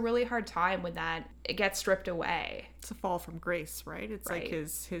then has a really hard time when it gets stripped away. It's a fall from grace, right? It's right. Like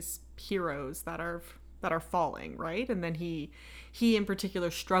his heroes that are falling, right? And then he in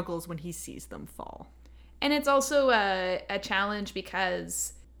particular struggles when he sees them fall. And it's also a challenge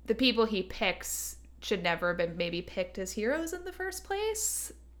because the people he picks should never have been maybe picked as heroes in the first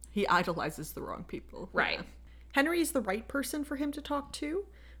place. He idolizes the wrong people. Right. Yeah. Henry is the right person for him to talk to.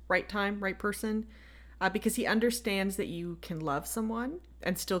 Right time, right person. Because he understands that you can love someone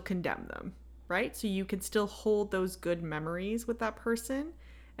and still condemn them, right? So you can still hold those good memories with that person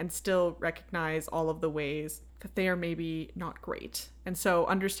and still recognize all of the ways that they are maybe not great. And so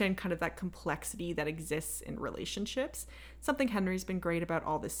understand kind of that complexity that exists in relationships. Something Henry's been great about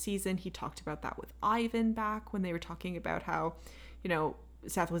all this season. He talked about that with Ivan back when they were talking about how,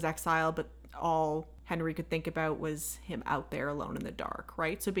 Seth was exiled, but all Henry could think about was him out there alone in the dark,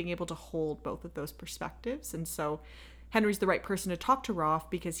 right? So being able to hold both of those perspectives. And so Henry's the right person to talk to Rolf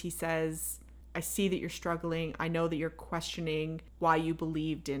because he says, I see that you're struggling. I know that you're questioning why you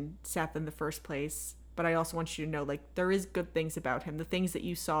believed in Seth in the first place. But I also want you to know, like, there is good things about him. The things that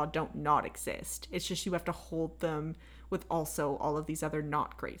you saw don't not exist. It's just you have to hold them with also all of these other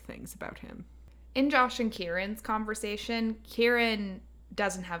not great things about him. In Josh and Kieran's conversation, Kieran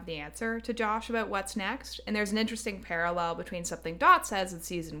doesn't have the answer to Josh about what's next. And there's an interesting parallel between something Dot says in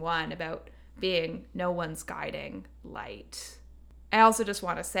season 1 about being no one's guiding light. I also just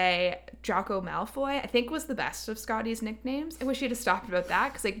want to say Draco Malfoy, I think, was the best of Scotty's nicknames. I wish he'd have stopped about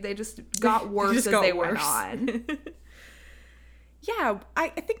that because they just got worse as they went on. Yeah, I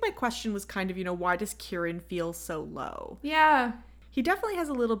think my question was kind of, why does Kieran feel so low? Yeah. He definitely has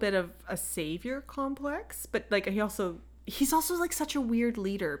a little bit of a savior complex, but like he's also like such a weird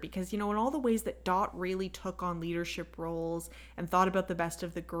leader because, in all the ways that Dot really took on leadership roles and thought about the best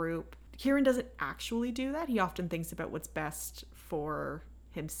of the group, Kieran doesn't actually do that. He often thinks about what's best for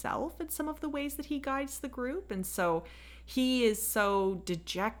himself in some of the ways that he guides the group. And so he is so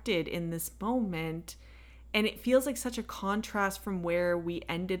dejected in this moment. And it feels like such a contrast from where we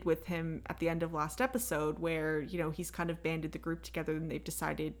ended with him at the end of last episode where, he's kind of banded the group together and they've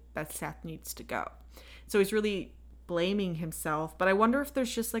decided that Seth needs to go. So he's really blaming himself. But I wonder if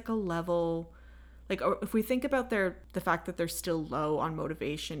there's just like a level, like if we think about the fact that they're still low on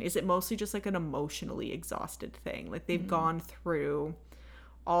motivation, is it mostly just like an emotionally exhausted thing? Like they've gone through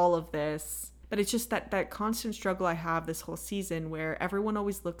all of this. But it's just that constant struggle I have this whole season where everyone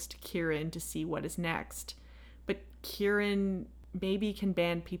always looks to Kieran to see what is next. But Kieran maybe can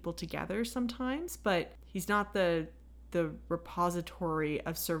band people together sometimes, but he's not the repository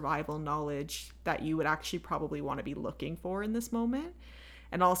of survival knowledge that you would actually probably want to be looking for in this moment.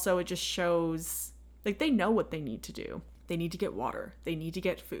 And also it just shows, like, they know what they need to do. They need to get water. They need to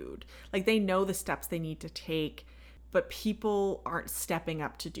get food. Like, they know the steps they need to take. but people aren't stepping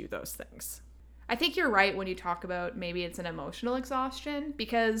up to do those things. I think you're right when you talk about maybe it's an emotional exhaustion,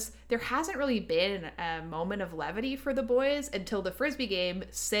 because there hasn't really been a moment of levity for the boys until the Frisbee game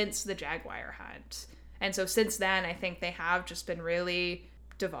since the Jaguar hunt. And so since then, I think they have just been really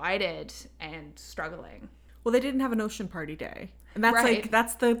divided and struggling. Well, they didn't have an ocean party day. And that's Right.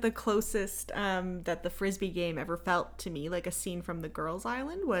 that's the closest that the Frisbee game ever felt to me. Like a scene from the Girls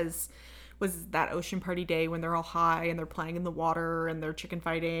Island was that ocean party day when they're all high and they're playing in the water and they're chicken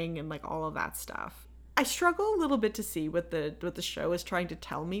fighting and like all of that stuff. I struggle a little bit to see what the show is trying to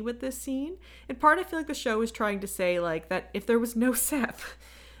tell me with this scene. In part, I feel like the show is trying to say like that if there was no Seth,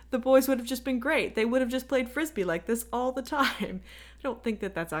 the boys would have just been great. They would have just played Frisbee like this all the time. I don't think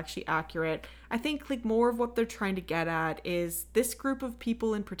that that's actually accurate. I think like more of what they're trying to get at is this group of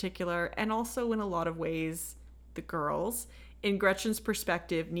people in particular, and also in a lot of ways, the girls, in Gretchen's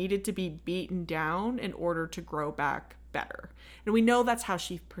perspective, needed to be beaten down in order to grow back better. And we know that's how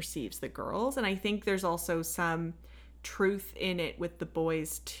she perceives the girls. And I think there's also some truth in it with the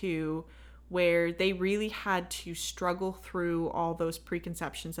boys too, where they really had to struggle through all those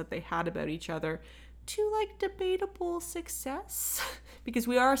preconceptions that they had about each other to like debatable success, because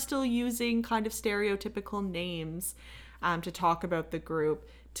we are still using kind of stereotypical names to talk about the group,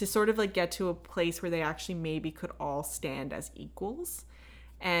 to sort of like get to a place where they actually maybe could all stand as equals.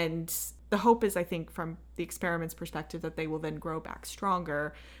 And the hope is, I think, from the experiment's perspective, that they will then grow back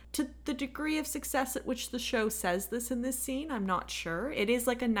stronger. To the degree of success at which the show says this in this scene, I'm not sure. It is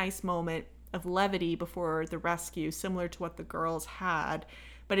like a nice moment of levity before the rescue, similar to what the girls had,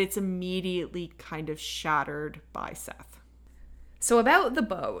 but it's immediately kind of shattered by Seth. So about the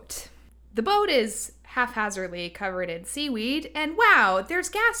boat. The boat is haphazardly covered in seaweed, and wow, there's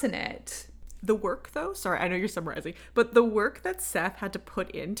gas in it. The work, though, sorry, I know you're summarizing, but the work that Seth had to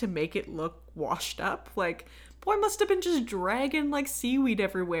put in to make it look washed up, like, boy must have been just dragging, like, seaweed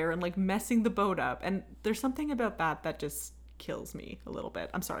everywhere and, like, messing the boat up. And there's something about that just kills me a little bit.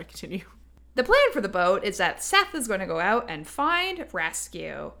 I'm sorry, continue. The plan for the boat is that Seth is going to go out and find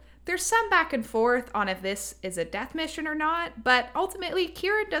rescue. There's some back and forth on if this is a death mission or not, but ultimately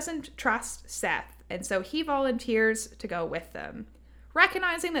Kieran doesn't trust Seth, and so he volunteers to go with them.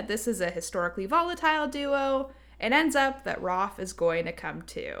 Recognizing that this is a historically volatile duo, it ends up that Rolf is going to come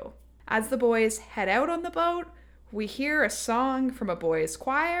too. As the boys head out on the boat, we hear a song from a boys'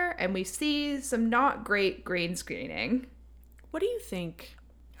 choir, and we see some not great green screening. What do you think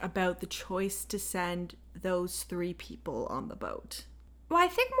about the choice to send those three people on the boat? Well, I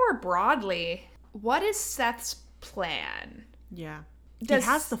think more broadly, what is Seth's plan? Yeah. He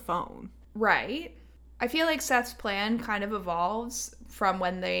has the phone. Right. I feel like Seth's plan kind of evolves from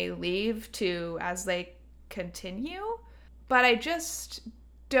when they leave to as they continue. But I just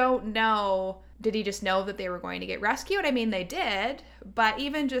don't know. Did he just know that they were going to get rescued? I mean, they did. But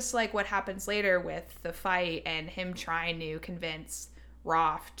even just like what happens later with the fight and him trying to convince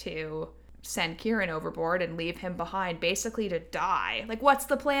Rolf to send Kieran overboard and leave him behind basically to die. Like, what's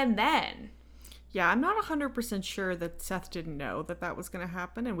the plan then? Yeah, I'm not 100% sure that Seth didn't know that that was going to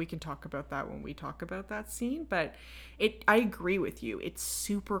happen, and we can talk about that when we talk about that scene, but I agree with you. It's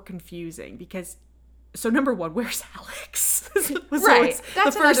super confusing because, so number one, where's Alex? Right.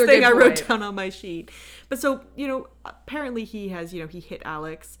 That's the first thing I wrote down on my sheet. But so, apparently he has, he hit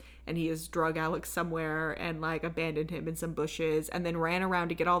Alex and he has drug Alex somewhere and like abandoned him in some bushes and then ran around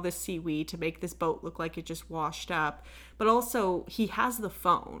to get all this seaweed to make this boat look like it just washed up. But also he has the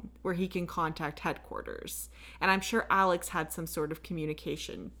phone where he can contact headquarters. And I'm sure Alex had some sort of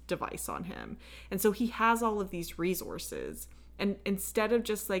communication device on him. And so he has all of these resources. And instead of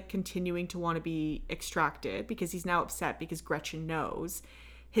just like continuing to want to be extracted because he's now upset because Gretchen knows,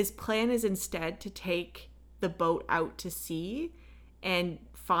 his plan is instead to take the boat out to sea and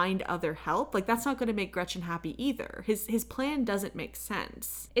find other help. Like, that's not going to make Gretchen happy either. His plan doesn't make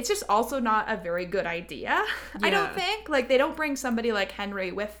sense. It's just also not a very good idea, yeah. I don't think. Like, they don't bring somebody like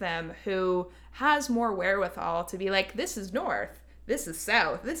Henry with them who has more wherewithal to be like, this is north, this is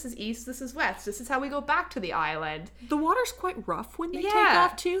south, this is east, this is west, this is how we go back to the island. The water's quite rough when they take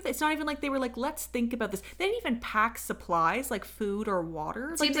off too. It's not even like they were like, let's think about this. They didn't even pack supplies like food or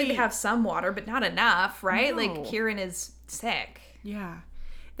water. Seems like they have some water, but not enough, right? No. Like, Kieran is sick. Yeah.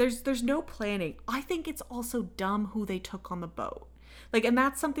 There's no planning. I think it's also dumb who they took on the boat. Like, and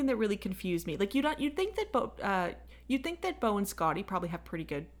that's something that really confused me. Like, you'd think that Bo and Scotty probably have pretty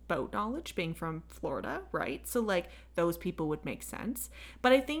good boat knowledge, being from Florida, right? So like those people would make sense.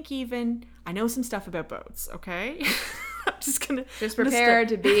 But I think I know some stuff about boats, okay? I'm just prepare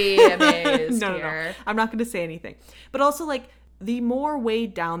to be amazed no. I'm not gonna say anything. But also, like, the more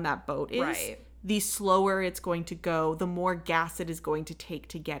weighed down that boat is, right, the slower it's going to go, the more gas it is going to take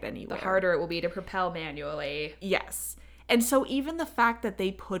to get anywhere. The harder it will be to propel manually. Yes. And so even the fact that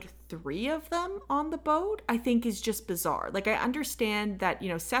they put 3 of them on the boat, I think is just bizarre. Like, I understand that,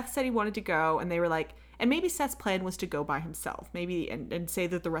 Seth said he wanted to go, and they were like, and maybe Seth's plan was to go by himself, maybe, and say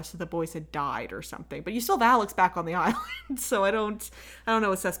that the rest of the boys had died or something. But you still have Alex back on the island, so I don't know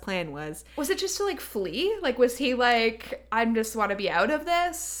what Seth's plan was. Was it just to, like, flee? Like, was he like, I just want to be out of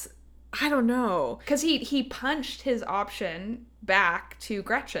this? I don't know. Because he punched his option back to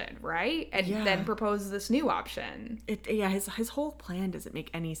Gretchen, right? And then proposed this new option. His whole plan doesn't make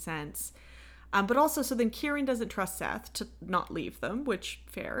any sense. But also, so then Kieran doesn't trust Seth to not leave them, which,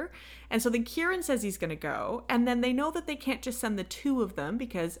 fair. And so then Kieran says he's going to go. And then they know that they can't just send the 2 of them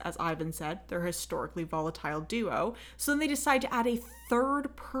because, as Ivan said, they're a historically volatile duo. So then they decide to add a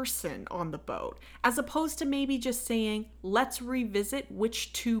 3rd person on the boat, as opposed to maybe just saying, let's revisit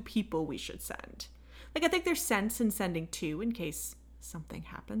which 2 people we should send. Like, I think there's sense in sending 2 in case something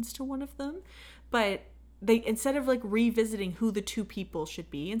happens to one of them. But they, instead of like revisiting who the 2 people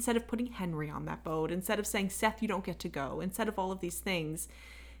should be, instead of putting Henry on that boat, instead of saying, Seth, you don't get to go, instead of all of these things,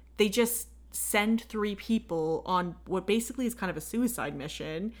 they just send 3 people on what basically is kind of a suicide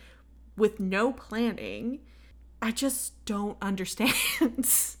mission with no planning. I just don't understand.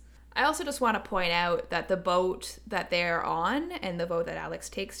 I also just want to point out that the boat that they're on and the boat that Alex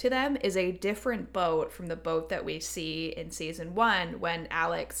takes to them is a different boat from the boat that we see in season 1 when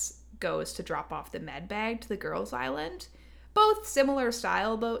Alex goes to drop off the med bag to the girls' island. Both similar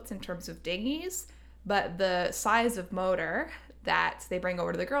style boats in terms of dinghies, but the size of motor that they bring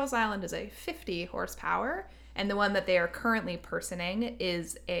over to the girls' island is a 50 horsepower, and the one that they are currently personing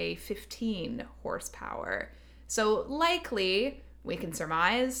is a 15 horsepower. So likely, we can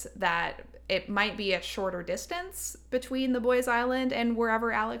surmise that it might be a shorter distance between the boys' island and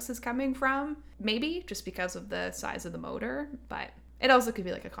wherever Alex is coming from. Maybe, just because of the size of the motor, but it also could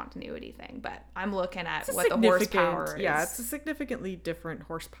be like a continuity thing, but I'm looking at what the horsepower is. Yeah, it's a significantly different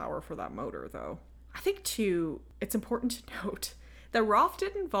horsepower for that motor, though. I think, too, it's important to note that Rolf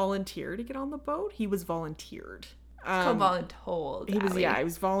didn't volunteer to get on the boat. He was volunteered. It's called voluntold. He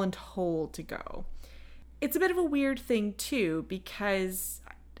was voluntold to go. It's a bit of a weird thing, too, because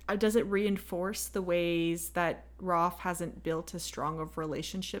does it reinforce the ways that Rolf hasn't built as strong of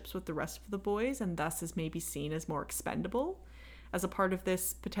relationships with the rest of the boys and thus is maybe seen as more expendable as a part of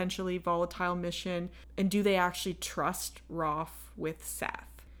this potentially volatile mission? And do they actually trust Rolf with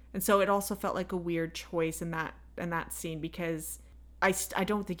Seth? And so it also felt like a weird choice in that scene because I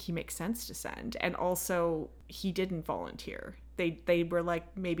don't think he makes sense to send. And also, he didn't volunteer. They were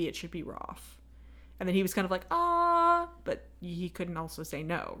like, maybe it should be Rolf. And then he was kind of like, but he couldn't also say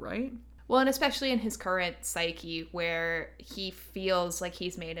no, right? Well, and especially in his current psyche where he feels like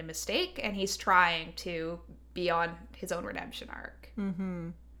he's made a mistake and he's trying to be on his own redemption arc. Mm-hmm.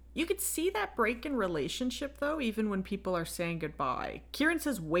 You could see that break in relationship, though, even when people are saying goodbye. Kieran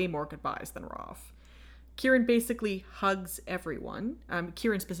says way more goodbyes than Rolf. Kieran basically hugs everyone.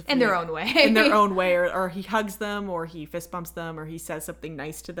 Kieran specifically. In their own way. In their own way. Or he hugs them, or he fist bumps them, or he says something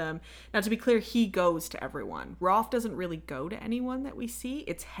nice to them. Now, to be clear, he goes to everyone. Rolf doesn't really go to anyone that we see.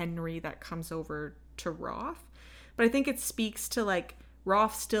 It's Henry that comes over to Rolf. But I think it speaks to, like,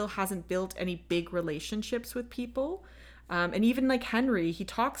 Rolf still hasn't built any big relationships with people. And even, like, Henry, he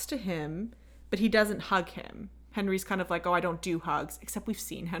talks to him, but he doesn't hug him. Henry's kind of like, I don't do hugs, except we've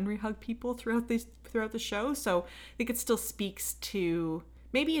seen Henry hug people throughout the show. So I think it still speaks to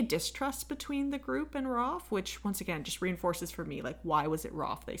maybe a distrust between the group and Rolf, which once again just reinforces for me, like, why was it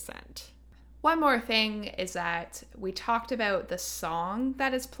Rolf they sent? One more thing is that we talked about the song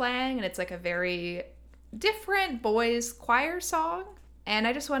that is playing, and it's like a very different boys' choir song. And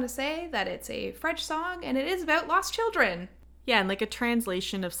I just want to say that it's a French song, and it is about lost children. Yeah, and like a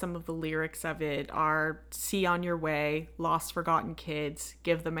translation of some of the lyrics of it are, see on your way, lost forgotten kids,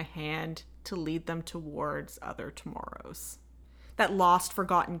 give them a hand to lead them towards other tomorrows. That lost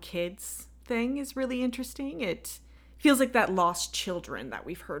forgotten kids thing is really interesting. It feels like that lost children that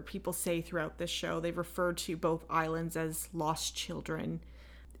we've heard people say throughout this show. They've referred to both islands as lost children.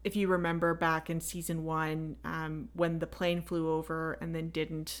 If you remember back in season 1, when the plane flew over and then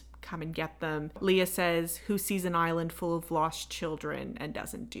didn't come and get them, Leah says, who sees an island full of lost children and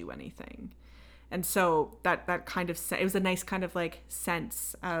doesn't do anything? And so that kind of, it was a nice kind of like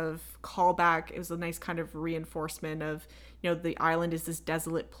sense of callback. It was a nice kind of reinforcement of, the island is this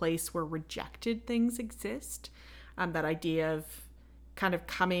desolate place where rejected things exist. That idea of kind of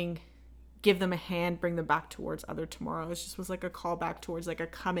coming, give them a hand, bring them back towards other tomorrows, just was like a callback towards like a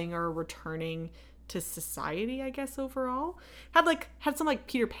coming or a returning to society, I guess, overall. Had some like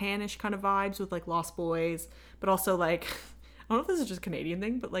Peter Pan-ish kind of vibes with like Lost Boys, but also like I don't know if this is just a Canadian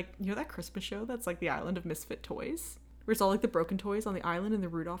thing, but like, you know that Christmas show that's like the Island of Misfit Toys, where it's all like the broken toys on the island and the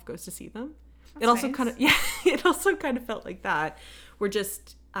Rudolph goes to see them. That's it also nice. It also kind of felt like that. We're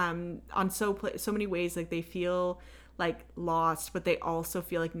just on so many ways, like they feel like lost, but they also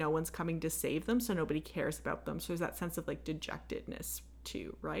feel like no one's coming to save them, so nobody cares about them. So there's that sense of like dejectedness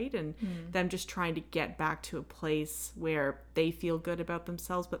too, right? And them just trying to get back to a place where they feel good about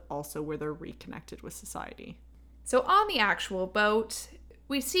themselves, but also where they're reconnected with society. So on the actual boat,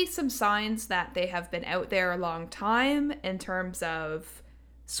 we see some signs that they have been out there a long time in terms of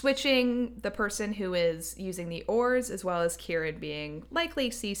switching the person who is using the oars, as well as Kieran being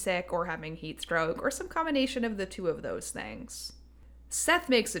likely seasick or having heat stroke or some combination of the two of those things. Seth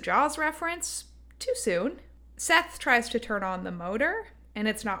makes a Jaws reference too soon. Seth tries to turn on the motor and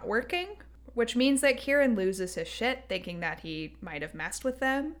it's not working, which means that Kieran loses his shit, thinking that he might have messed with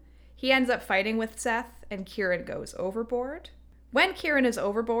them. He ends up fighting with Seth and Kieran goes overboard. When Kieran is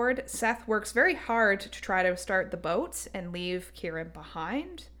overboard, Seth works very hard to try to start the boat and leave Kieran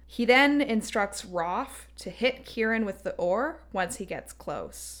behind. He then instructs Rolf to hit Kieran with the oar once he gets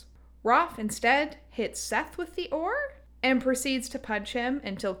close. Rolf instead hits Seth with the oar and proceeds to punch him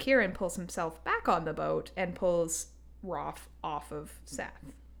until Kieran pulls himself back on the boat and pulls Rolf off of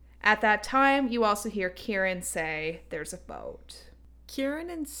Seth. At that time, you also hear Kieran say, "There's a boat." Kieran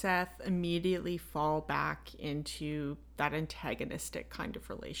and Seth immediately fall back into that antagonistic kind of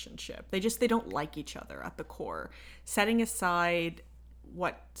relationship. They don't like each other at the core. Setting aside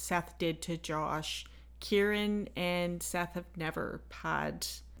what Seth did to Josh, Kieran and Seth have never had,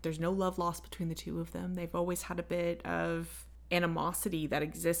 there's no love lost between the two of them. They've always had a bit of animosity that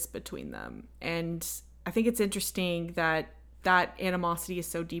exists between them. And I think it's interesting that animosity is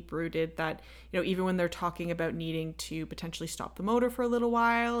so deep rooted that, you know, even when they're talking about needing to potentially stop the motor for a little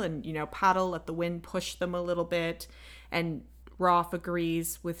while and, you know, paddle, let the wind push them a little bit, and Rolf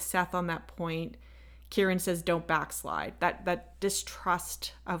agrees with Seth on that point, Kieran says don't backslide. That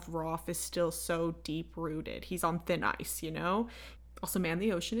distrust of Rolf is still so deep rooted. He's on thin ice, you know? Also, man,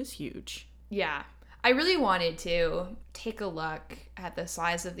 the ocean is huge. Yeah. I really wanted to take a look at the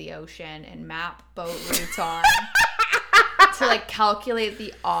size of the ocean and map boat routes on to like calculate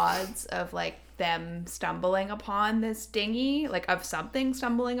the odds of like them stumbling upon this dinghy, like of something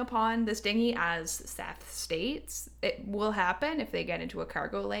stumbling upon this dinghy, as Seth states. It will happen if they get into a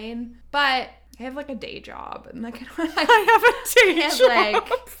cargo lane, but I have like a day job and like I have a day job.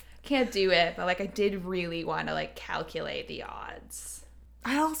 Can't do it, but like I did really want to like calculate the odds.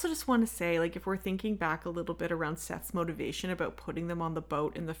 I also just want to say, like, if we're thinking back a little bit around Seth's motivation about putting them on the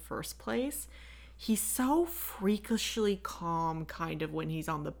boat in the first place, he's so freakishly calm kind of when he's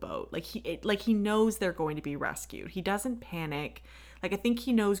on the boat. Like he knows they're going to be rescued. He doesn't panic. Like, I think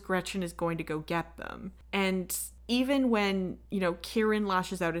he knows Gretchen is going to go get them. And even when, you know, Kieran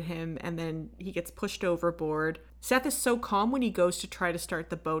lashes out at him and then he gets pushed overboard, Seth is so calm when he goes to try to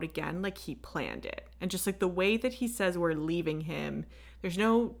start the boat again, like he planned it. And just like the way that he says we're leaving him, there's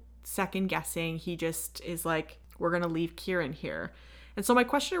no second guessing. He just is like, we're going to leave Kieran here. And so my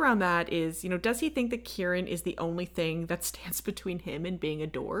question around that is, you know, does he think that Kieran is the only thing that stands between him and being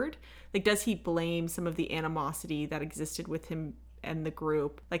adored? Like, does he blame some of the animosity that existed with him and the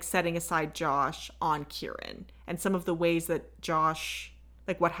group, like setting aside Josh, on Kieran? And some of the ways that Josh,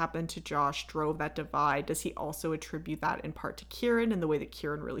 like what happened to Josh, drove that divide, does he also attribute that in part to Kieran and the way that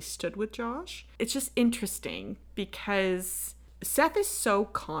Kieran really stood with Josh? It's just interesting because Seth is so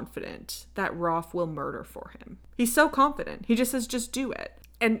confident that Rolf will murder for him. He's so confident. He just says, just do it.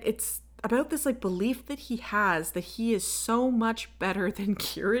 And it's about this like belief that he has that he is so much better than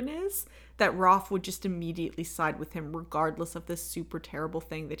Kieran is, that Rolf would just immediately side with him regardless of this super terrible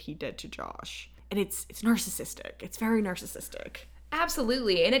thing that he did to Josh. And it's narcissistic. It's very narcissistic.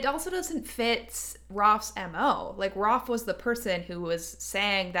 Absolutely. And it also doesn't fit Rolf's MO. Like, Rolf was the person who was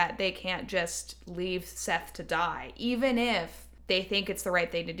saying that they can't just leave Seth to die, even if they think it's the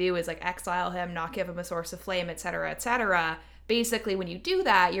right thing to do is like exile him, not give him a source of flame, etc., etc. Basically, when you do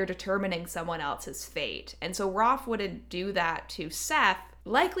that, you're determining someone else's fate. And so Rolf wouldn't do that to Seth.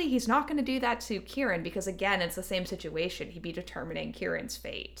 Likely he's not going to do that to Kieran because, again, it's the same situation. He'd be determining Kieran's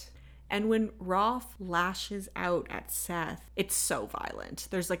fate. And when Rolf lashes out at Seth, it's so violent.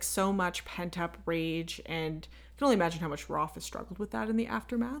 There's like so much pent up rage, and I can only imagine how much Rolf has struggled with that in the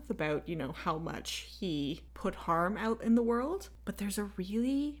aftermath about, you know, how much he put harm out in the world. But there's a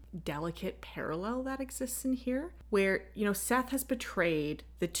really delicate parallel that exists in here where, you know, Seth has betrayed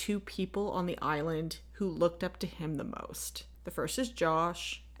the two people on the island who looked up to him the most. The first is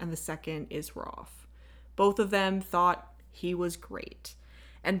Josh and the second is Rolf. Both of them thought he was great.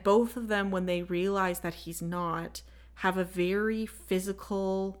 And both of them, when they realize that he's not, have a very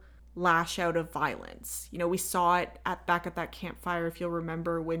physical lash out of violence. You know, we saw it back at that campfire, if you'll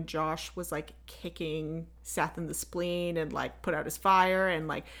remember, when Josh was like kicking Seth in the spleen and like put out his fire and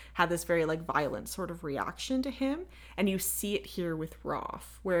like had this very like violent sort of reaction to him. And you see it here with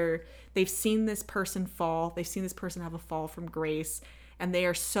Rolf, where they've seen this person fall, they've seen this person have a fall from grace, and they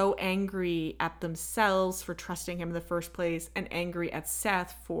are so angry at themselves for trusting him in the first place and angry at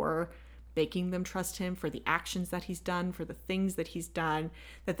Seth for making them trust him, for the actions that he's done, for the things that he's done,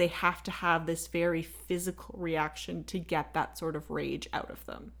 that they have to have this very physical reaction to get that sort of rage out of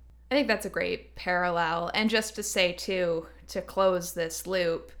them. I think that's a great parallel. And just to say, too, to close this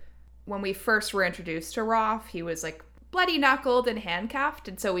loop, when we first were introduced to Rolf, he was like bloody-knuckled and handcuffed,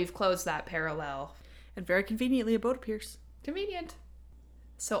 and so we've closed that parallel. And very conveniently, a boat appears. Convenient.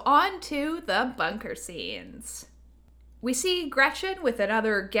 So on to the bunker scenes. We see Gretchen with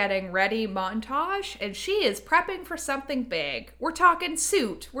another getting ready montage, and she is prepping for something big. We're talking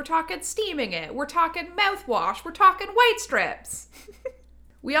suit, we're talking steaming it, we're talking mouthwash, we're talking white strips.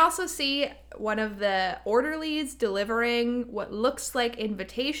 We also see one of the orderlies delivering what looks like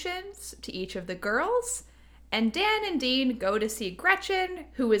invitations to each of the girls, and Dan and Dean go to see Gretchen,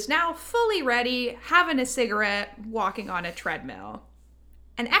 who is now fully ready, having a cigarette, walking on a treadmill.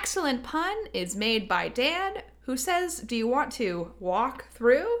 An excellent pun is made by Dan, who says, "Do you want to walk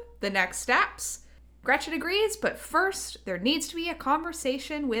through the next steps?" Gretchen agrees, but first there needs to be a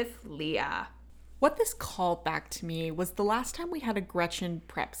conversation with Leah. What this called back to me was the last time we had a Gretchen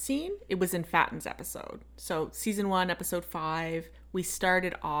prep scene. It was in Fatten's episode. So season 1, episode 5, we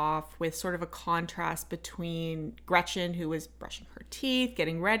started off with sort of a contrast between Gretchen, who was brushing her teeth,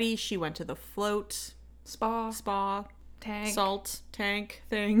 getting ready. She went to the float spa Tank. Salt tank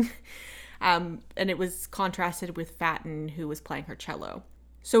thing. And it was contrasted with Fatten, who was playing her cello.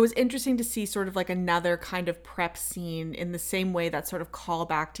 So it was interesting to see sort of like another kind of prep scene in the same way, that sort of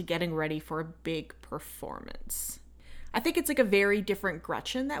callback to getting ready for a big performance. I think it's like a very different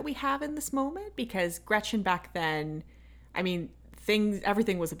Gretchen that we have in this moment, because Gretchen back then, I mean,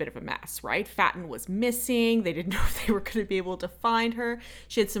 everything was a bit of a mess, right? Fatten was missing. They didn't know if they were going to be able to find her.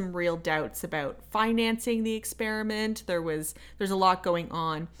 She had some real doubts about financing the experiment. There's a lot going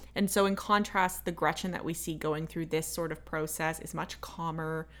on. And so in contrast, the Gretchen that we see going through this sort of process is much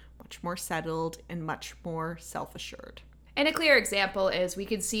calmer, much more settled, and much more self-assured. And a clear example is we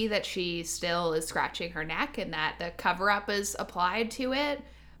can see that she still is scratching her neck and that the cover-up is applied to it,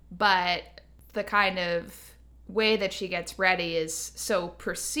 but the kind of way that she gets ready is so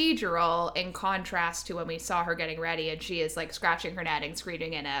procedural in contrast to when we saw her getting ready and she is like scratching her neck and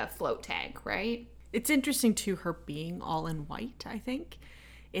screaming in a float tank, right? It's interesting too, her being all in white, I think.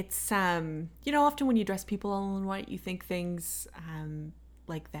 It's, often when you dress people all in white, you think things,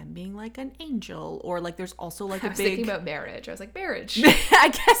 like them being like an angel, or like there's also like I was thinking about marriage. I was like, marriage. I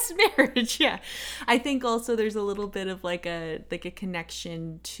guess marriage, yeah. I think also there's a little bit of like a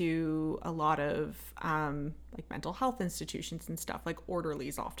connection to a lot of like mental health institutions and stuff. Like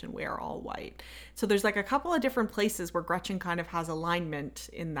orderlies often wear all white. So there's like a couple of different places where Gretchen kind of has alignment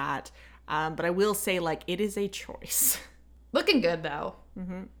in that. But I will say, like, it is a choice. Looking good though.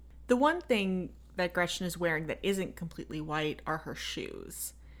 Mm-hmm. The one thing that Gretchen is wearing that isn't completely white are her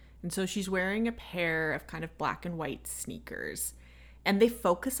shoes. And so she's wearing a pair of kind of black and white sneakers. And they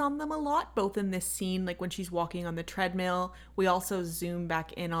focus on them a lot, both in this scene, like when she's walking on the treadmill. We also zoom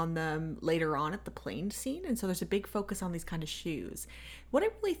back in on them later on at the plane scene. And so there's a big focus on these kind of shoes. What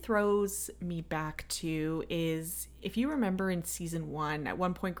it really throws me back to is, if you remember in season 1, at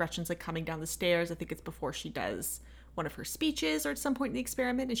one point Gretchen's like coming down the stairs. I think it's before she does one of her speeches or at some point in the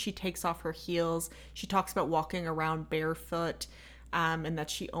experiment, and she takes off her heels. She talks about walking around barefoot, and that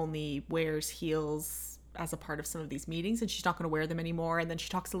she only wears heels as a part of some of these meetings, and she's not going to wear them anymore. And then she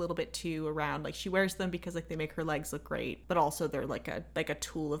talks a little bit too around like she wears them because like they make her legs look great, but also they're like a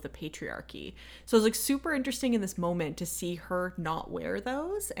tool of the patriarchy. So it's like super interesting in this moment to see her not wear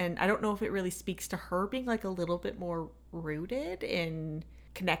those, and I don't know if it really speaks to her being like a little bit more rooted in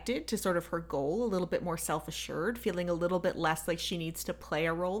connected to sort of her goal, a little bit more self-assured, feeling a little bit less like she needs to play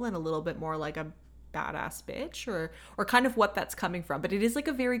a role and a little bit more like a badass bitch, or kind of what that's coming from. But it is like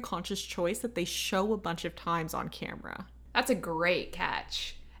a very conscious choice that they show a bunch of times on camera. That's a great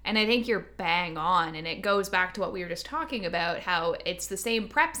catch. And I think you're bang on, and it goes back to what we were just talking about, how it's the same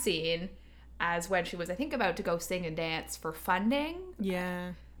prep scene as when she was, I think, about to go sing and dance for funding.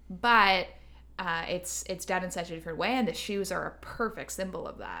 Yeah. But it's done in such a different way, and the shoes are a perfect symbol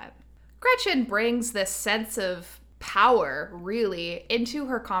of that. Gretchen brings this sense of power, really, into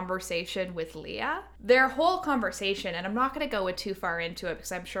her conversation with Leah. Their whole conversation, and I'm not going to go too far into it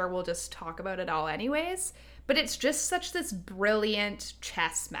because I'm sure we'll just talk about it all anyways, but it's just such this brilliant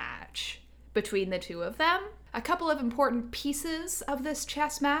chess match between the two of them. A couple of important pieces of this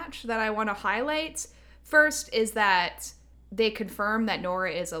chess match that I want to highlight. First is that they confirm that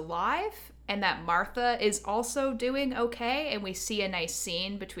Nora is alive and that Martha is also doing okay, and we see a nice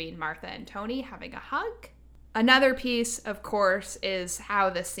scene between Martha and Tony having a hug. Another piece, of course, is how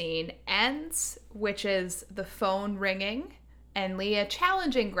the scene ends, which is the phone ringing and Leah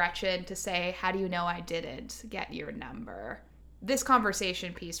challenging Gretchen to say, "How do you know I didn't get your number?" This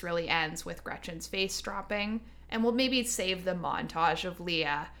conversation piece really ends with Gretchen's face dropping, and we'll maybe save the montage of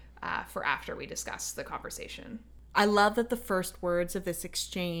Leah for after we discuss the conversation. I love that the first words of this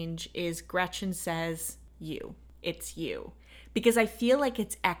exchange is Gretchen says, "You. It's you." Because I feel like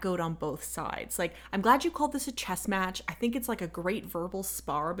it's echoed on both sides. Like, I'm glad you called this a chess match. I think it's like a great verbal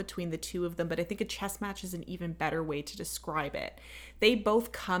spar between the two of them, but I think a chess match is an even better way to describe it. They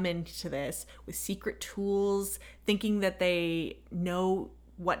both come into this with secret tools, thinking that they know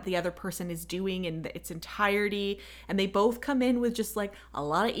what the other person is doing in its entirety, and they both come in with just like a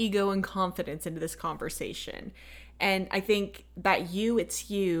lot of ego and confidence into this conversation. And I think that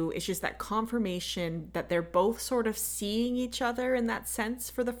it's you is just that confirmation that they're both sort of seeing each other in that sense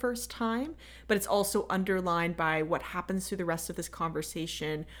for the first time, but it's also underlined by what happens through the rest of this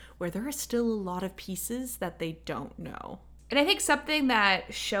conversation where there are still a lot of pieces that they don't know. And I think something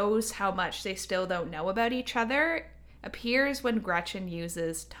that shows how much they still don't know about each other appears when Gretchen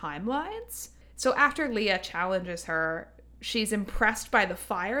uses timelines. So after Leah challenges her, she's impressed by the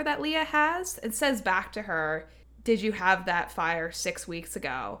fire that Leah has and says back to her, "Did you have that fire 6 weeks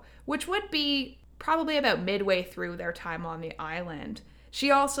ago?" Which would be probably about midway through their time on the island.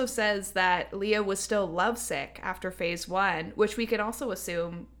 She also says that Leah was still lovesick after phase 1, which we can also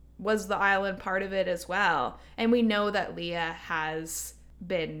assume was the island part of it as well. And we know that Leah has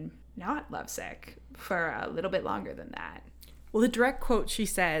been not lovesick for a little bit longer than that. Well, the direct quote she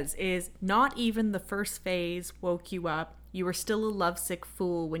says is, "Not even the first phase woke you up. You were still a lovesick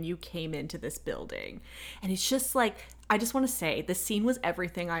fool when you came into this building." And it's just like, I just want to say, the scene was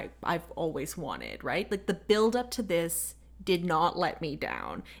everything I've always wanted, right? Like, the build up to this did not let me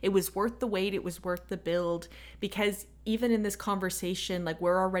down. It was worth the wait. It was worth the build, because even in this conversation, like,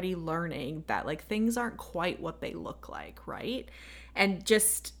 we're already learning that like things aren't quite what they look like, right? And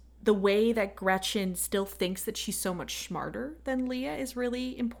just the way that Gretchen still thinks that she's so much smarter than Leah is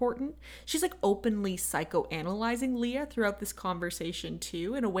really important. She's like openly psychoanalyzing Leah throughout this conversation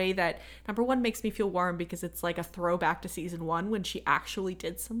too, in a way that, number one, makes me feel warm because it's like a throwback to season 1 when she actually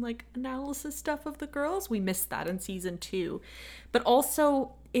did some like analysis stuff of the girls. We missed that in season 2. But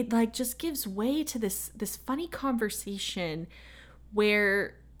also it like just gives way to this funny conversation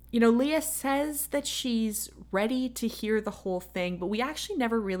where, you know, Leah says that she's ready to hear the whole thing, but we actually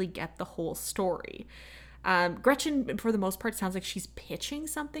never really get the whole story. Gretchen, for the most part, sounds like she's pitching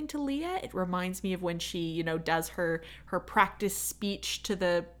something to Leah. It reminds me of when she, you know, does her practice speech to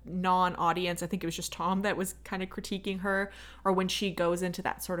the non-audience. I think it was just Tom that was kind of critiquing her, or when she goes into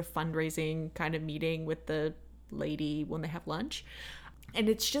that sort of fundraising kind of meeting with the lady when they have lunch. And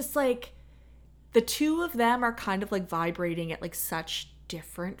it's just like the two of them are kind of like vibrating at like such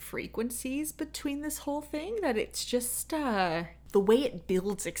different frequencies between this whole thing that it's just the way it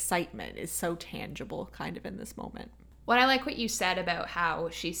builds excitement is so tangible kind of in this moment. Well, I like what you said about how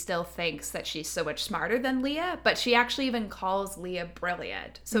she still thinks that she's so much smarter than Leah, but she actually even calls Leah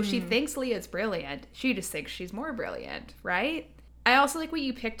brilliant. So she thinks Leah's brilliant. She just thinks she's more brilliant, right? I also like what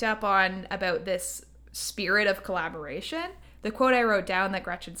you picked up on about this spirit of collaboration. The quote I wrote down that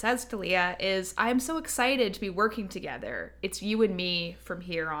Gretchen says to Leah is, "I'm so excited to be working together. It's you and me from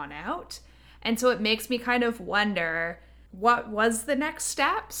here on out." And so it makes me kind of wonder, what was the next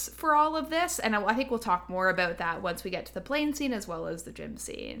steps for all of this? And I think we'll talk more about that once we get to the plane scene as well as the gym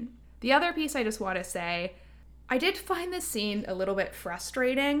scene. The other piece I just want to say, I did find this scene a little bit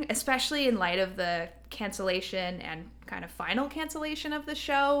frustrating, especially in light of the cancellation and kind of final cancellation of the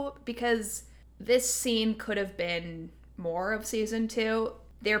show, because this scene could have been more of season 2.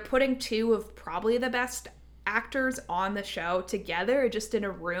 They're putting 2 of probably the best actors on the show together just in a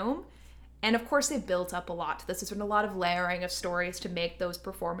room. And of course they've built up a lot to this. There's been a lot of layering of stories to make those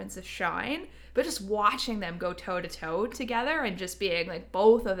performances shine. But just watching them go toe to toe together and just being like,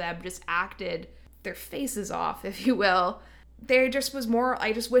 both of them just acted their faces off, if you will. There just was more,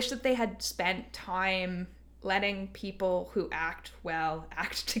 I just wish that they had spent time letting people who act well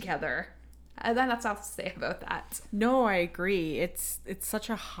act together. And then that's all to say about that. No, I agree. It's such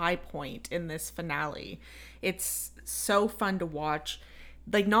a high point in this finale. It's so fun to watch.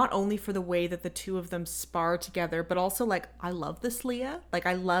 Like, not only for the way that the two of them spar together, but also, like, I love this Leah. Like,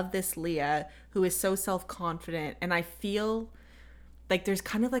 I love this Leah who is so self-confident. And I feel like there's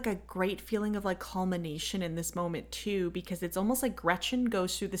kind of like a great feeling of like culmination in this moment too, because it's almost like Gretchen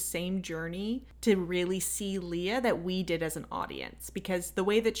goes through the same journey to really see Leah that we did as an audience, because the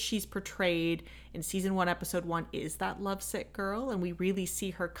way that she's portrayed in season 1 episode 1 is that lovesick girl, and we really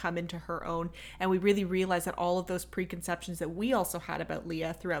see her come into her own, and we really realize that all of those preconceptions that we also had about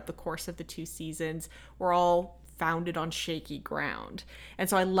Leah throughout the course of the 2 seasons were all founded on shaky ground. And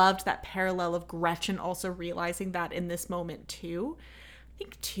so I loved that parallel of Gretchen also realizing that in this moment too. I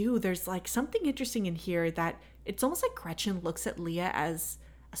think too, there's like something interesting in here that it's almost like Gretchen looks at Leah as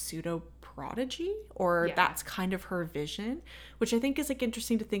a pseudo prodigy, or that's kind of her vision, which I think is like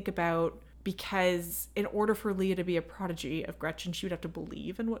interesting to think about, because in order for Leah to be a prodigy of Gretchen, she would have to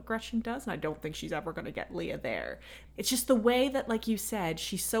believe in what Gretchen does, and I don't think she's ever going to get Leah there. It's just the way that, like you said,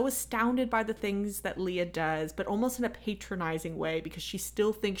 she's so astounded by the things that Leah does, but almost in a patronizing way, because she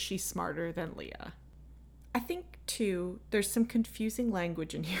still thinks she's smarter than Leah. I think, too, there's some confusing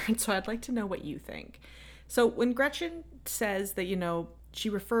language in here, and so I'd like to know what you think. So when Gretchen says that, you know, she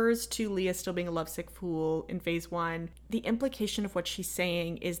refers to Leah still being a lovesick fool in phase 1, the implication of what she's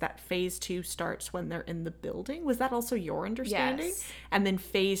saying is that phase 2 starts when they're in the building. Was that also your understanding? Yes. And then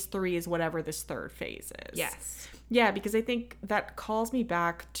phase 3 is whatever this third phase is. Yes. Yeah, because I think that calls me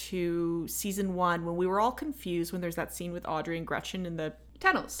back to season 1 when we were all confused when there's that scene with Audrey and Gretchen in the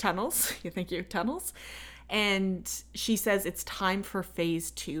tunnels. Yeah, thank you. Tunnels. And she says it's time for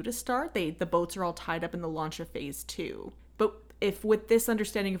phase 2 to start. The boats are all tied up in the launch of phase 2. But if with this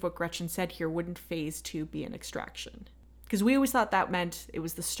understanding of what Gretchen said here, wouldn't phase 2 be an extraction? Because we always thought that meant it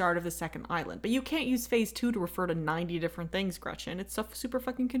was the start of the second island. But you can't use phase 2 to refer to 90 different things, Gretchen. It's super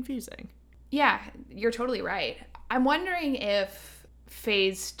fucking confusing. Yeah, you're totally right. I'm wondering if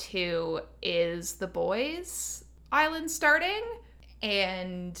phase 2 is the boys' island starting,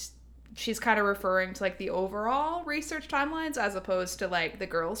 and she's kind of referring to like the overall research timelines as opposed to like the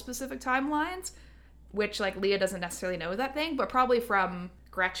girls' specific timelines, which like Leah doesn't necessarily know that thing, but probably from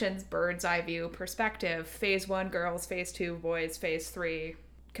Gretchen's bird's eye view perspective, phase 1 girls, phase 2 boys, phase 3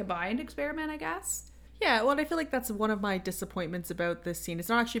 combined experiment, I guess. Yeah, well, I feel like that's one of my disappointments about this scene. It's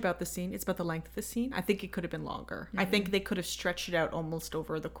not actually about the scene, it's about the length of the scene. I think it could have been longer. Mm-hmm. I think they could have stretched it out almost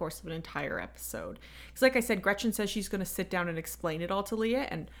over the course of an entire episode. Because like I said, Gretchen says she's going to sit down and explain it all to Leah,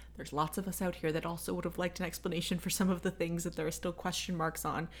 and there's lots of us out here that also would have liked an explanation for some of the things that there are still question marks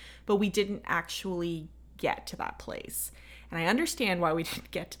on, but we didn't actually get to that place. And I understand why we didn't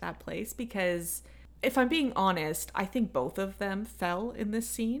get to that place, because if I'm being honest, I think both of them fell in this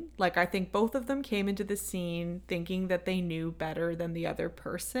scene. Like, I think both of them came into the scene thinking that they knew better than the other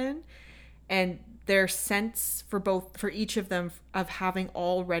person. And their sense for each of them of having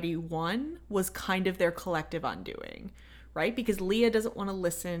already won was kind of their collective undoing, right? Because Leah doesn't want to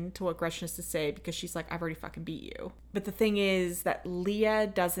listen to what Gretchen has to say because she's like, I've already fucking beat you. But the thing is that Leah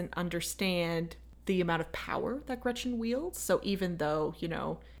doesn't understand the amount of power that Gretchen wields. So even though, you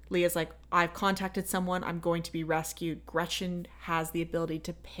know, Leah's like, I've contacted someone, I'm going to be rescued, Gretchen has the ability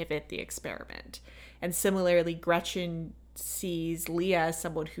to pivot the experiment. And similarly, Gretchen sees Leah as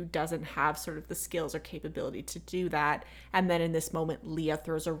someone who doesn't have sort of the skills or capability to do that. And then in this moment, Leah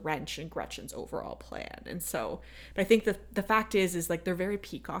throws a wrench in Gretchen's overall plan. And so, but I think the fact is like they're very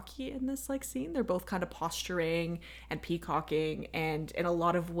peacocky in this like scene. They're both kind of posturing and peacocking, and in a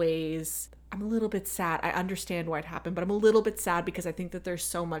lot of ways, I'm a little bit sad. I understand why it happened, but I'm a little bit sad because I think that there's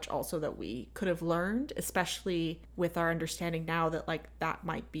so much also that we could have learned, especially with our understanding now that like that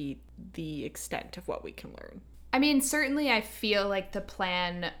might be the extent of what we can learn. I mean, certainly I feel like the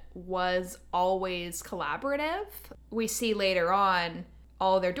plan was always collaborative. We see later on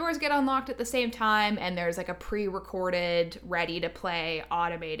all their doors get unlocked at the same time, and there's like a pre-recorded, ready-to-play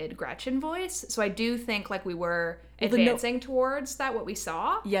automated Gretchen voice. So I do think like we were advancing towards that, what we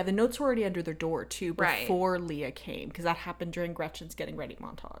saw. Yeah, the notes were already under their door too before Leah came, because that happened during Gretchen's getting ready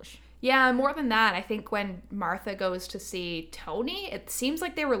montage. Yeah, and more than that, I think when Martha goes to see Tony, it seems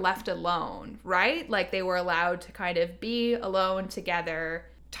like they were left alone, right? Like they were allowed to kind of be alone together,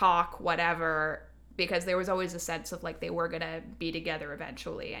 talk, whatever, because there was always a sense of like they were going to be together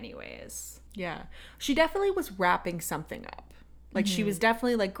eventually anyways. Yeah. She definitely was wrapping something up. Like she was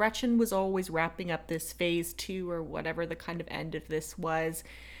definitely like, Gretchen was always wrapping up this phase 2 or whatever the kind of end of this was.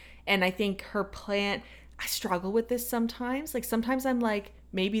 And I think her plan, I struggle with this sometimes. Like, sometimes I'm like,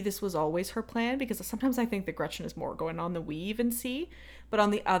 maybe this was always her plan, because sometimes I think that Gretchen is more going on than we even see. But on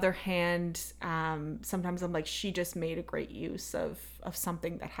the other hand, sometimes I'm like, she just made a great use of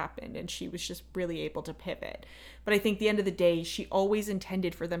something that happened, and she was just really able to pivot. But I think at the end of the day, she always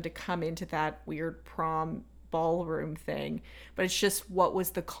intended for them to come into that weird prom ballroom thing, but it's just, what was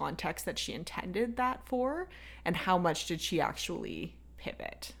the context that she intended that for, and how much did she actually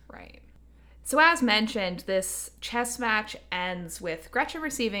pivot? Right. So as mentioned, this chess match ends with Gretchen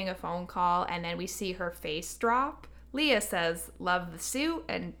receiving a phone call, and then we see her face drop. Leah says, "Love the suit,"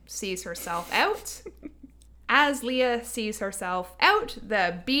 and sees herself out. As Leah sees herself out,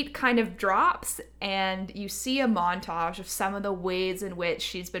 the beat kind of drops, and you see a montage of some of the ways in which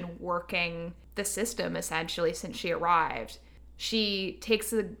she's been working the system, essentially, since she arrived. She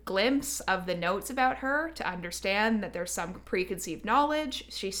takes a glimpse of the notes about her to understand that there's some preconceived knowledge.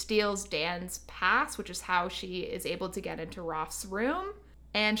 She steals Dan's pass, which is how she is able to get into Roth's room.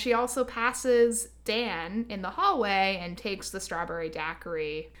 And she also passes Dan in the hallway and takes the strawberry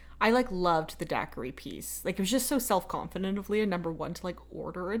daiquiri. I loved the daiquiri piece. It was just so self-confident of Leah, number one, to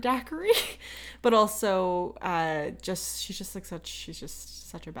order a daiquiri, but also she's just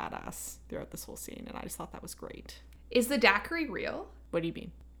such a badass throughout this whole scene, and I just thought that was great. Is the daiquiri real? What do you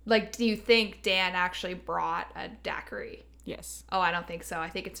mean? Do you think Dan actually brought a daiquiri? Yes. Oh, I don't think so.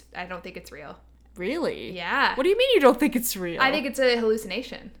 I don't think it's real. Really? Yeah. What do you mean you don't think it's real? I think it's a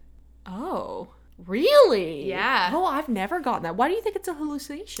hallucination. Oh, really? Yeah. Oh, I've never gotten that. Why do you think it's a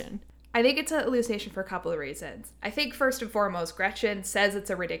hallucination? I think it's a hallucination for a couple of reasons. I think first and foremost, Gretchen says it's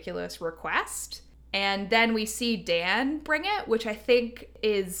a ridiculous request, and then we see Dan bring it, which I think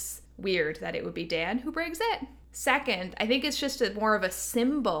is weird that it would be Dan who brings it. Second, I think it's just more of a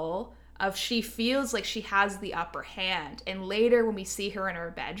symbol of she feels like she has the upper hand. And later when we see her in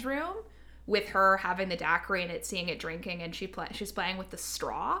her bedroom with her having the daiquiri and seeing it drinking, and she's playing with the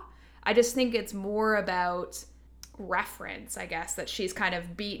straw, I just think it's more about reference, I guess, that she's kind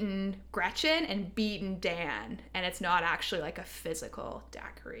of beaten Gretchen and beaten Dan, and it's not actually a physical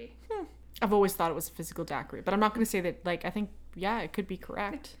daiquiri. I've always thought it was a physical daiquiri, but I'm not going to say that, I think, yeah, it could be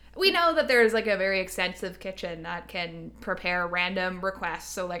correct. We know that there's a very extensive kitchen that can prepare random requests,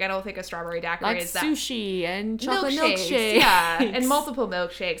 so I don't think a strawberry daiquiri is that. Sushi and chocolate milkshakes. Yeah, and multiple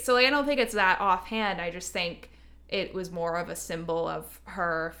milkshakes. So I don't think it's that offhand. I just think it was more of a symbol of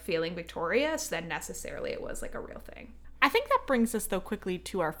her feeling victorious than necessarily it was a real thing. I think that brings us, though, quickly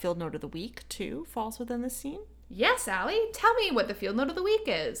to our field note of the week, too, falls within this scene. Yes, Allie, tell me what the field note of the week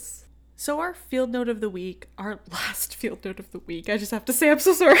is. So our field note of the week, our last field note of the week, I just have to say I'm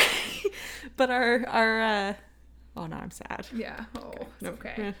so sorry, but our oh no, I'm sad. Yeah, it's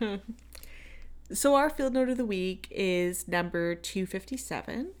okay. So our field note of the week is number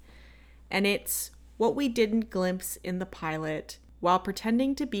 257, and it's what we didn't glimpse in the pilot. While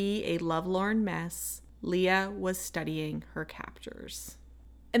pretending to be a lovelorn mess, Leah was studying her captors.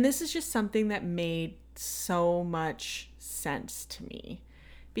 And this is just something that made so much sense to me.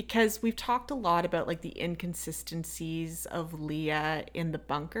 Because we've talked a lot about the inconsistencies of Leah in the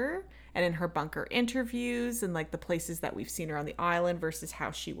bunker and in her bunker interviews and the places that we've seen her on the island versus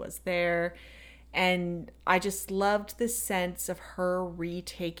how she was there. And I just loved this sense of her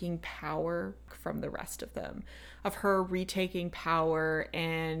retaking power from the rest of them, of her retaking power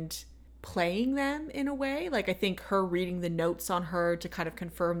and playing them in a way. I think her reading the notes on her to kind of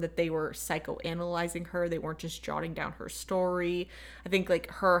confirm that they were psychoanalyzing her. They weren't just jotting down her story. I think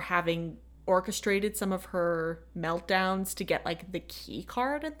her having orchestrated some of her meltdowns to get the key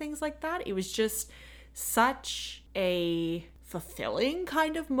card and things like that. It was just such a fulfilling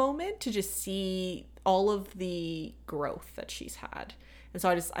kind of moment to just see all of the growth that she's had. And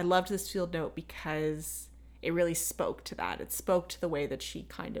so I loved this field note because it really spoke to that. It spoke to the way that she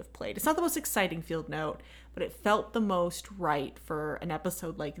kind of played. It's not the most exciting field note, but it felt the most right for an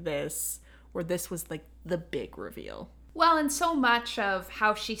episode like this, where this was the big reveal. Well, and so much of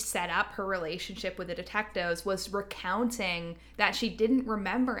how she set up her relationship with the detectives was recounting that she didn't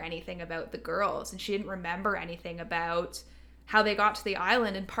remember anything about the girls, and she didn't remember anything about how they got to the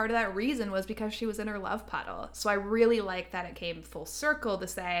island, and part of that reason was because she was in her love puddle. So I really like that it came full circle to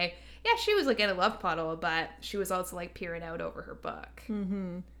say, yeah, she was in a love puddle, but she was also peering out over her book.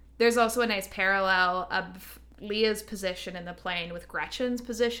 Mm-hmm. There's also a nice parallel of Leah's position in the plane with Gretchen's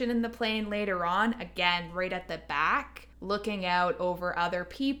position in the plane later on, again, right at the back, looking out over other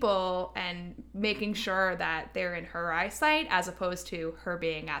people and making sure that they're in her eyesight, as opposed to her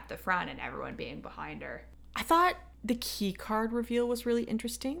being at the front and everyone being behind her. I thought the key card reveal was really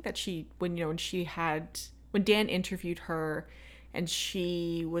interesting, that when Dan interviewed her and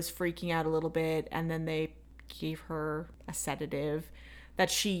she was freaking out a little bit, and then they gave her a sedative, that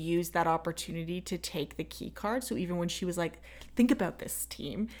she used that opportunity to take the key card. So even when she was like, think about this,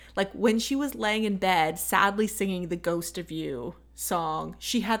 team, like when she was laying in bed sadly singing the Ghost of You song,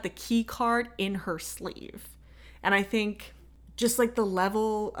 she had the key card in her sleeve. And I think just like the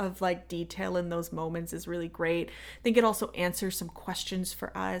level of like detail in those moments is really great. I think it also answers some questions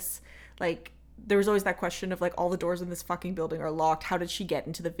for us. Like, there was always that question of like, all the doors in this fucking building are locked. How did she get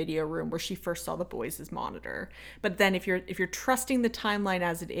into the video room where she first saw the boys' monitor? But then if you're trusting the timeline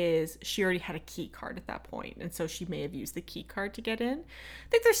as it is, she already had a key card at that point, and so she may have used the key card to get in. I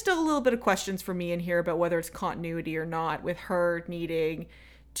think there's still a little bit of questions for me in here about whether it's continuity or not, with her needing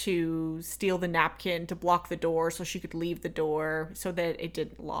to steal the napkin to block the door so she could leave the door so that it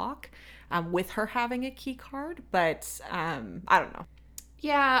didn't lock, with her having a key card. But I don't know.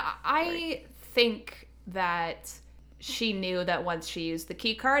 Yeah, I think that she knew that once she used the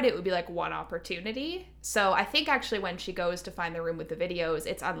key card, it would be like one opportunity. So I think actually when she goes to find the room with the videos,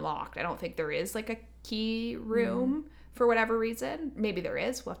 it's unlocked. I don't think there is like a key room for whatever reason. Maybe there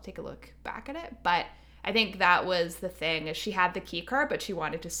is. We'll have to take a look back at it. But I think that was the thing, is she had the key card, but she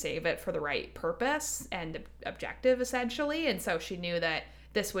wanted to save it for the right purpose and objective, essentially. And so she knew that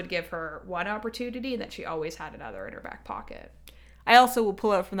this would give her one opportunity and that she always had another in her back pocket. I also will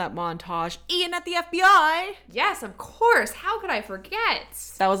pull out from that montage, Ian at the FBI. Yes, of course. How could I forget?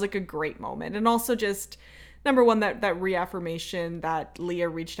 That was like a great moment. And also just, number one, that reaffirmation that Leah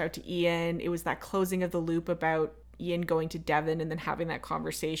reached out to Ian. It was that closing of the loop about Ian going to Devon and then having that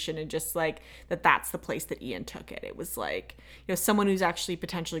conversation, and just like that's the place that Ian took it. It was like, you know, someone who's actually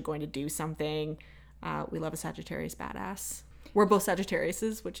potentially going to do something. We love a Sagittarius badass. We're both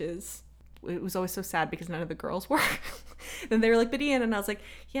Sagittariuses, which is... it was always so sad because none of the girls were. Then they were like, but Ian, and I was like,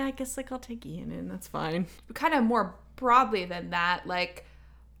 yeah, I guess like I'll take Ian in, that's fine. Kind of more broadly than that, like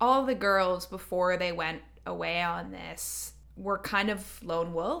all the girls before they went away on this were kind of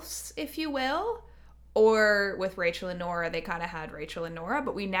lone wolves, if you will. Or with Rachel and Nora, they kind of had Rachel and Nora,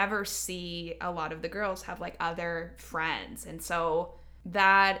 but we never see a lot of the girls have like other friends. And so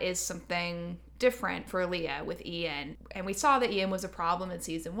that is something different for Leah with Ian. And we saw that Ian was a problem in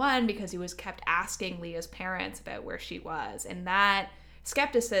season 1 because he was kept asking Leah's parents about where she was. And that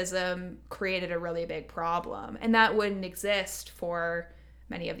skepticism created a really big problem. And that wouldn't exist for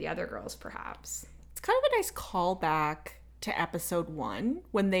many of the other girls, perhaps. It's kind of a nice callback to episode 1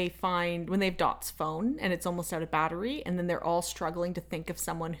 when they have Dot's phone and it's almost out of battery. And then they're all struggling to think of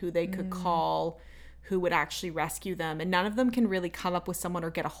someone who they could call who would actually rescue them, and none of them can really come up with someone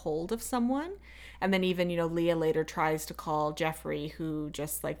or get a hold of someone. And then even, you know, Leah later tries to call Jeffrey, who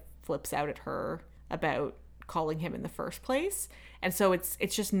just like flips out at her about calling him in the first place. And so it's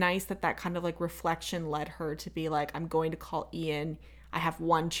just nice that kind of like reflection led her to be like, I'm going to call Ian. I have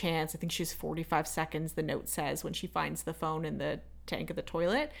one chance. I think she's 45 seconds, the note says, when she finds the phone in the tank of the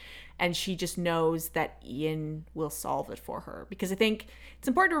toilet, and she just knows that Ian will solve it for her. Because I think it's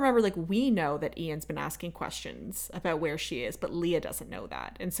important to remember, like, we know that Ian's been asking questions about where she is, but Leah doesn't know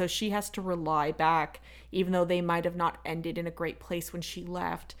that. And so she has to rely back, even though they might have not ended in a great place when she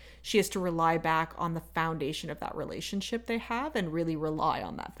left, she has to rely back on the foundation of that relationship they have and really rely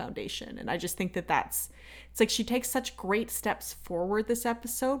on that foundation. And I just think it's like she takes such great steps forward this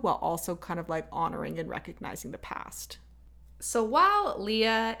episode while also kind of like honoring and recognizing the past. So while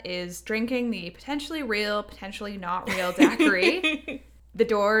Leah is drinking the potentially real, potentially not real daiquiri, the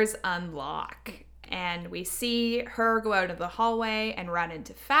doors unlock. And we see her go out of the hallway and run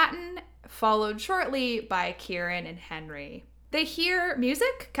into Fatten, followed shortly by Kieran and Henry. They hear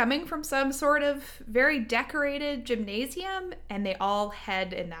music coming from some sort of very decorated gymnasium, and they all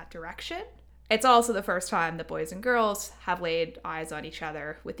head in that direction. It's also the first time the boys and girls have laid eyes on each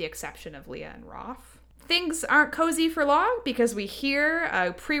other, with the exception of Leah and Rolf. Things aren't cozy for long because we hear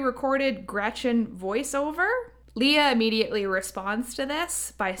a pre-recorded Gretchen voiceover. Leah immediately responds to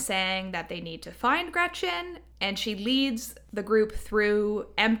this by saying that they need to find Gretchen, and she leads the group through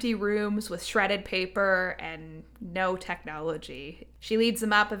empty rooms with shredded paper and no technology. She leads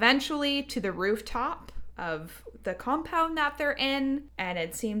them up eventually to the rooftop of the compound that they're in, and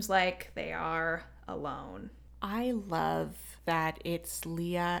it seems like they are alone. I love that it's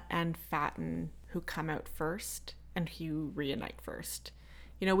Leah and Fatten who come out first and who reunite first.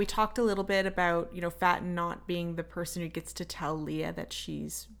 You know, we talked a little bit about, you know, Fatten not being the person who gets to tell Leah that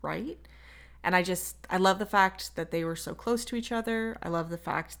she's right. And I love the fact that they were so close to each other. I love the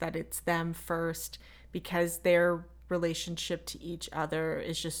fact that it's them first, because their relationship to each other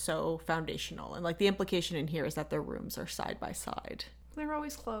is just so foundational. And like the implication in here is that their rooms are side by side. They're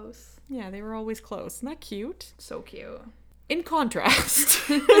always close. Yeah, they were always close. Isn't that cute? So cute. In contrast,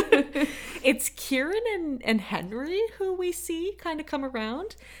 it's Kieran and Henry who we see kind of come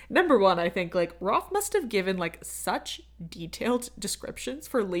around. Number one, I think, like, Roth must have given, like, such detailed descriptions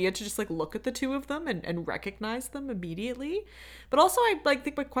for Leah to just, like, look at the two of them and recognize them immediately. But also, I, like,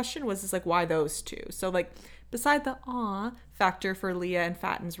 think my question was, like, why those two? So, like, beside the aw factor for Leah and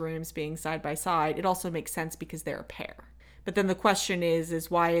Fatten's rooms being side by side, it also makes sense because they're a pair. But then the question is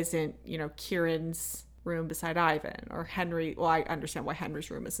why isn't, you know, Kieran's room beside Ivan, or Henry? Well, I understand why Henry's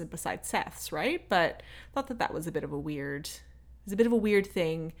room isn't beside Seth's, right? But I thought that was a bit of a weird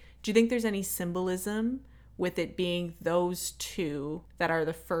thing. Do you think there's any symbolism with it being those two that are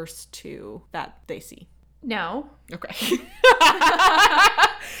the first two that they see? No. Okay.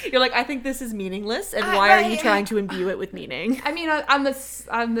 You're like, I think this is meaningless, and why are you trying to imbue it with meaning? I mean, at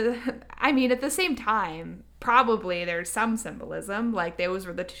the same time, probably there's some symbolism, like those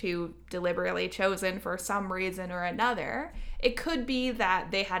were the two deliberately chosen for some reason or another. It could be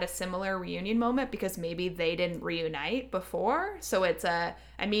that they had a similar reunion moment because maybe they didn't reunite before, so it's a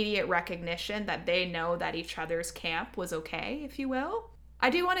immediate recognition that they know that each other's camp was okay, if you will.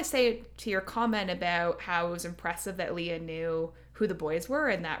 I do want to say to your comment about how it was impressive that Leah knew who the boys were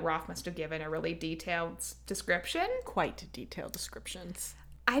and that Roth must have given a really detailed description. Quite detailed descriptions.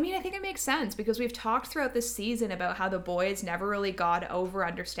 I mean, I think it makes sense because we've talked throughout this season about how the boys never really got over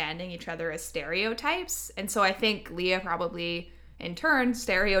understanding each other as stereotypes. And so I think Leah probably, in turn,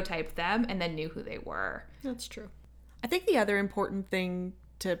 stereotyped them and then knew who they were. That's true. I think the other important thing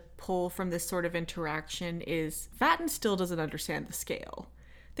to pull from this sort of interaction is Fatten still doesn't understand the scale.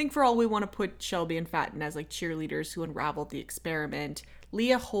 I think for all we want to put Shelby and Fatten as like cheerleaders who unraveled the experiment,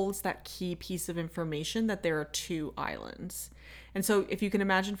 Leah holds that key piece of information that there are two islands. And so if you can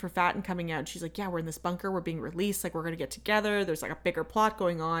imagine for Fatten coming out, she's like, yeah, we're in this bunker, we're being released, like we're going to get together, there's like a bigger plot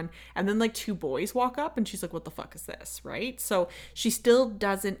going on. And then like two boys walk up and she's like, what the fuck is this, right? So she still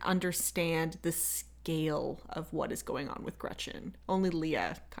doesn't understand the scale of what is going on with Gretchen. Only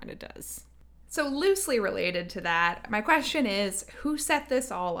Leah kind of does. So loosely related to that, my question is, who set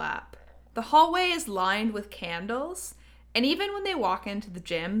this all up? The hallway is lined with candles, and even when they walk into the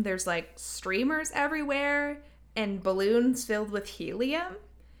gym, there's like streamers everywhere and balloons filled with helium.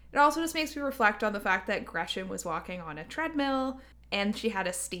 It also just makes me reflect on the fact that Gretchen was walking on a treadmill and she had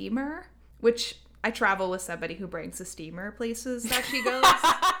a steamer, which I travel with somebody who brings a steamer places that she goes.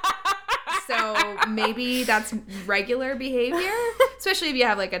 So maybe that's regular behavior, especially if you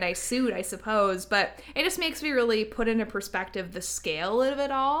have like a nice suit, I suppose. But it just makes me really put into perspective the scale of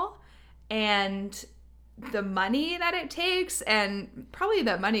it all and the money that it takes. And probably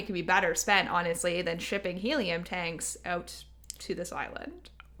that money could be better spent, honestly, than shipping helium tanks out to this island.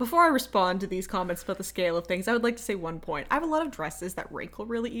 Before I respond to these comments about the scale of things, I would like to say one point. I have a lot of dresses that wrinkle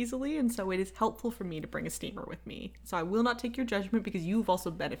really easily, and so it is helpful for me to bring a steamer with me. So I will not take your judgment because you've also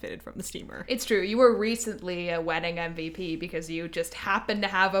benefited from the steamer. It's true. You were recently a wedding MVP because you just happened to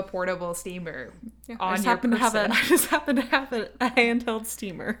have a portable steamer on your person. I just happen to have a handheld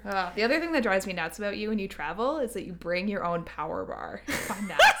steamer. The other thing that drives me nuts about you when you travel is that you bring your own power bar. I find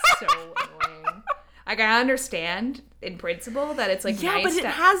that so annoying. Like, I understand in principle that it's like nice. Yeah, but it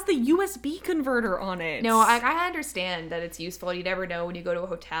has the USB converter on it. No, I understand that it's useful. You never know when you go to a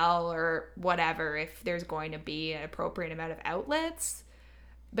hotel or whatever if there's going to be an appropriate amount of outlets.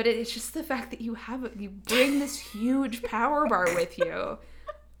 But it's just the fact that you bring this huge power bar with you.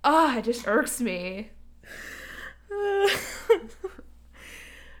 Oh, it just irks me.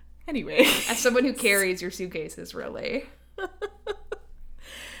 Anyway. As someone who carries your suitcases, really.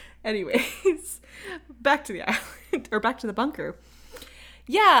 Anyways, back to the island, or back to the bunker.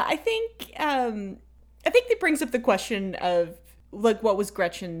 Yeah, I think that brings up the question of, like, what was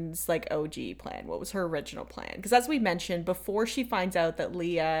Gretchen's, like, OG plan? What was her original plan? Because as we mentioned, before she finds out that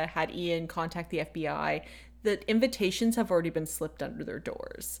Leah had Ian contact the FBI, the invitations have already been slipped under their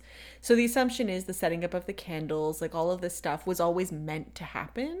doors. So the assumption is the setting up of the candles, like, all of this stuff was always meant to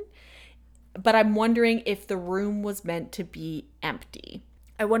happen. But I'm wondering if the room was meant to be empty.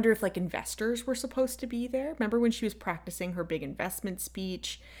 I wonder if, like, investors were supposed to be there. Remember when she was practicing her big investment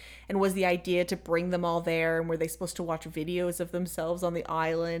speech? And was the idea to bring them all there? And were they supposed to watch videos of themselves on the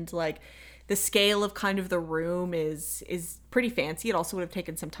island? Like, the scale of kind of the room is pretty fancy. It also would have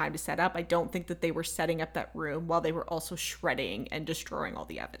taken some time to set up. I don't think that they were setting up that room while they were also shredding and destroying all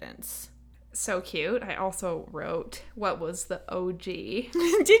the evidence. So cute. I also wrote, what was the OG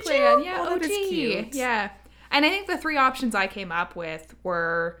Did plan? You? Yeah, Oh, OG. that is cute. Yeah. And I think the three options I came up with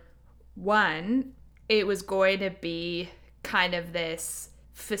were, one, it was going to be kind of this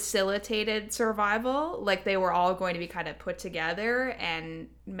facilitated survival. Like, they were all going to be kind of put together and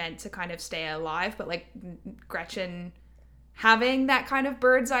meant to kind of stay alive. But, like, Gretchen having that kind of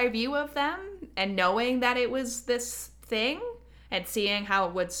bird's eye view of them and knowing that it was this thing and seeing how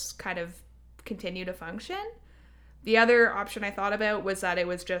it would kind of continue to function. The other option I thought about was that it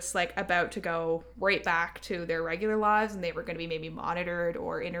was just like about to go right back to their regular lives and they were going to be maybe monitored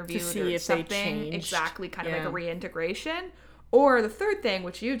or interviewed to see or if something. they changed. Exactly, kind of like a reintegration. Or the third thing,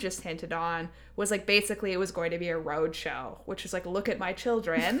 which you just hinted on, was like basically it was going to be a road show, which is like, look at my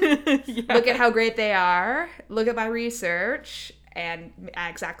children, look at how great they are, look at my research. And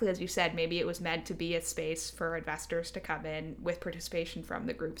exactly as you said, maybe it was meant to be a space for investors to come in with participation from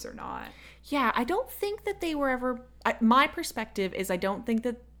the groups or not. Yeah, I don't think that they were ever... my perspective is I don't think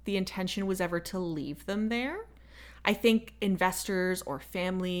that the intention was ever to leave them there. I think investors or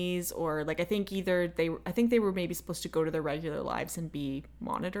families or like I think they were maybe supposed to go to their regular lives and be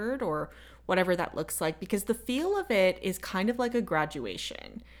monitored or whatever that looks like, because the feel of it is kind of like a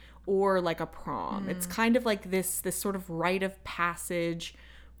graduation or like a prom. It's kind of like this sort of rite of passage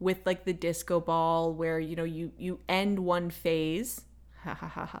with like the disco ball where, you know, you end one phase,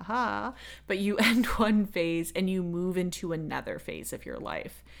 but you end one phase and you move into another phase of your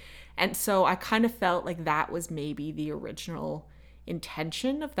life. And so I kind of felt like that was maybe the original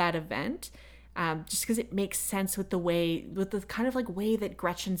intention of that event, just because it makes sense with the kind of like way that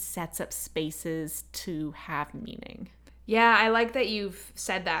Gretchen sets up spaces to have meaning. Yeah, I like that you've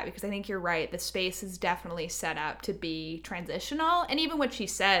said that because I think you're right. The space is definitely set up to be transitional. And even what she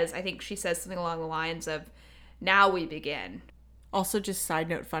says, I think she says something along the lines of, now we begin. Also, just side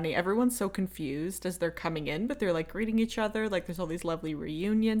note funny, everyone's so confused as they're coming in, but they're like greeting each other. Like there's all these lovely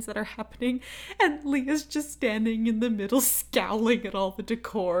reunions that are happening. And Leah's just standing in the middle, scowling at all the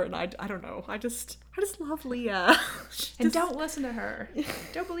decor. And I don't know. I just love Leah. And don't listen to her.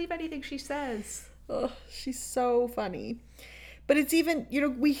 Don't believe anything she says. Oh, she's so funny. But it's even, you know,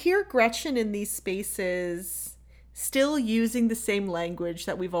 we hear Gretchen in these spaces still using the same language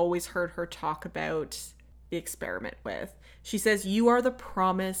that we've always heard her talk about the experiment with. She says, "You are the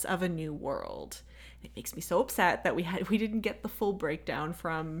promise of a new world." It makes me so upset that we didn't get the full breakdown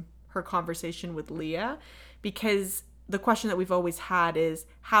from her conversation with Leah, because the question that we've always had is,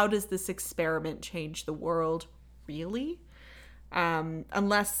 how does this experiment change the world, really?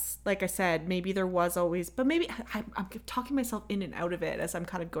 Unless, like I said, maybe there was always, but maybe I'm talking myself in and out of it as I'm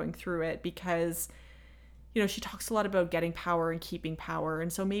kind of going through it, because, you know, she talks a lot about getting power and keeping power.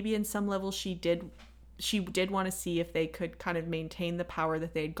 And so maybe in some level she did want to see if they could kind of maintain the power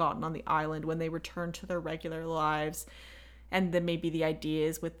that they had gotten on the island when they returned to their regular lives. And then maybe the idea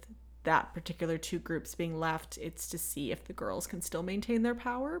is with that particular two groups being left, it's to see if the girls can still maintain their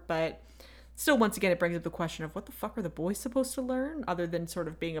power. But still, once again, it brings up the question of what the fuck are the boys supposed to learn other than sort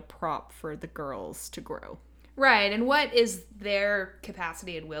of being a prop for the girls to grow? Right. And what is their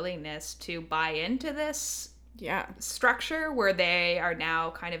capacity and willingness to buy into this structure where they are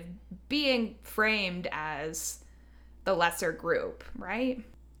now kind of being framed as the lesser group, right?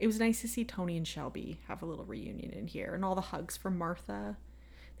 It was nice to see Tony and Shelby have a little reunion in here, and all the hugs from Martha.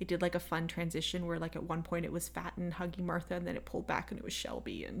 They did like a fun transition where like at one point it was Fatten hugging Martha and then it pulled back and it was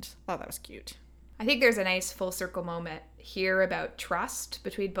Shelby, and I thought that was cute. I think there's a nice full circle moment here about trust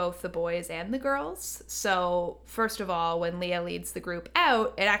between both the boys and the girls. So first of all, when Leah leads the group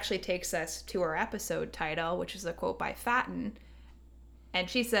out, it actually takes us to our episode title, which is a quote by Fatten. And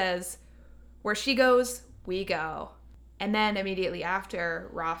she says, "Where she goes, we go." And then immediately after,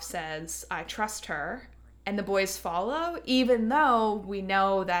 Rolf says, "I trust her." And the boys follow, even though we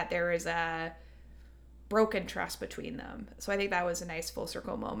know that there is a broken trust between them. So I think that was a nice full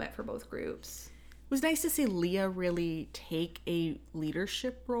circle moment for both groups. It was nice to see Leah really take a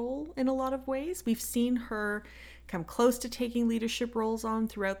leadership role in a lot of ways. We've seen her come close to taking leadership roles on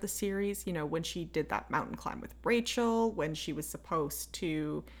throughout the series. You know, when she did that mountain climb with Rachel, when she was supposed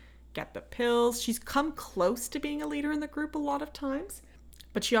to get the pills. She's come close to being a leader in the group a lot of times,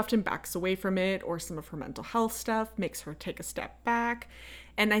 but she often backs away from it, or some of her mental health stuff makes her take a step back.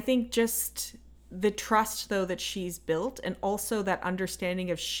 And I think just the trust, though, that she's built, and also that understanding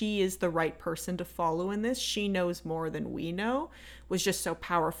of she is the right person to follow in this, she knows more than we know, was just so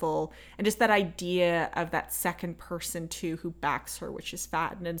powerful. And just that idea of that second person too who backs her, which is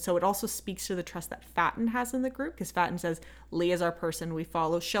Fatten. And so it also speaks to the trust that Fatten has in the group, because Fatten says, Leah's our person, we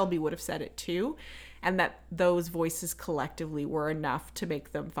follow. Shelby would have said it too. And that those voices collectively were enough to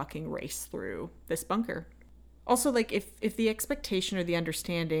make them fucking race through this bunker. Also, like, if the expectation or the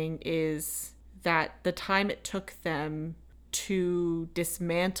understanding is that the time it took them to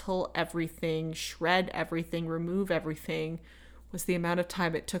dismantle everything, shred everything, remove everything, was the amount of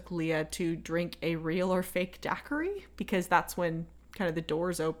time it took Leah to drink a real or fake daiquiri, because that's when kind of the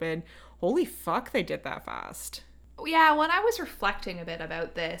doors open. Holy fuck, they did that fast. Yeah, when I was reflecting a bit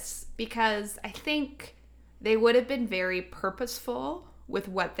about this, because I think they would have been very purposeful with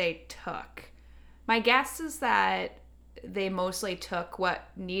what they took. My guess is that they mostly took what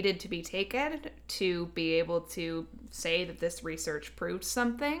needed to be taken to be able to say that this research proved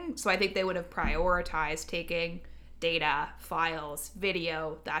something. So I think they would have prioritized taking data, files,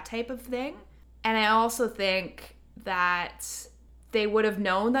 video, that type of thing. And I also think that they would have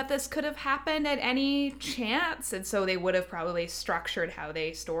known that this could have happened at any chance. And so they would have probably structured how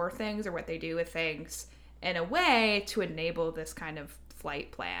they store things or what they do with things in a way to enable this kind of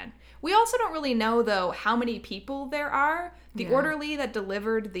flight plan. We also don't really know, though, how many people there are. The orderly that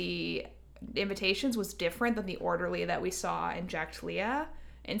delivered the invitations was different than the orderly that we saw inject Leah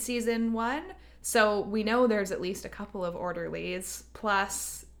in season 1. So we know there's at least a couple of orderlies,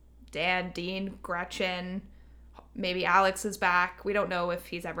 plus Dan, Dean, Gretchen, maybe Alex is back. We don't know if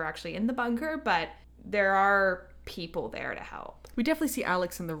he's ever actually in the bunker, but there are people there to help. We definitely see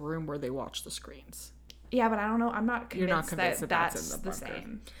Alex in the room where they watch the screens. Yeah, but I don't know. I'm not convinced, You're not convinced that that's in the the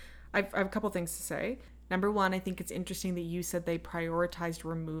same. I have a couple things to say. Number one, I think it's interesting that you said they prioritized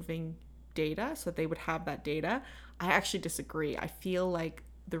removing data so that they would have that data. I actually disagree. I feel like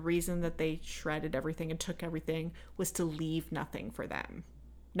the reason that they shredded everything and took everything was to leave nothing for them.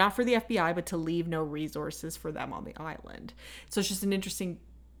 Not for the FBI, but to leave no resources for them on the island. So it's just an interesting,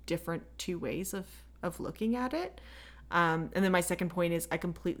 different two ways of looking at it. And then my second point is I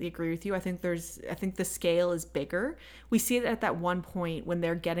completely agree with you. I think the scale is bigger. We see it at that one point when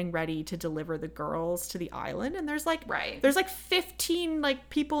they're getting ready to deliver the girls to the island, and there's like 15 like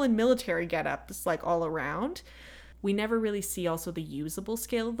people in military getups like all around. We never really see also the usable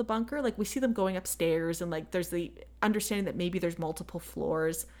scale of the bunker. Like we see them going upstairs and like there's the understanding that maybe there's multiple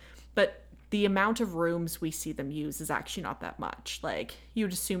floors, but the amount of rooms we see them use is actually not that much. Like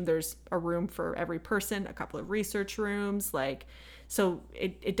you'd assume there's a room for every person, a couple of research rooms, like, so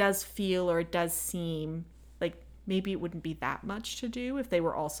it does feel, or it does seem like maybe it wouldn't be that much to do if they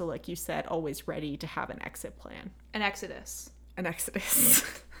were also, like you said, always ready to have an exit plan. An exodus.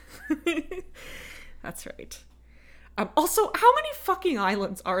 That's right. Also, how many fucking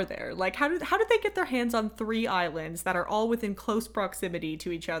islands are there? Like, how did they get their hands on 3 islands that are all within close proximity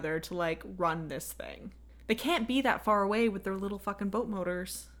to each other to, like, run this thing? They can't be that far away with their little fucking boat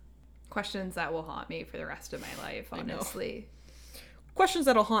motors. Questions that will haunt me for the rest of my life, honestly. Questions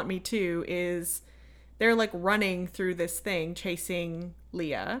that'll haunt me, too, is they're, like, running through this thing, chasing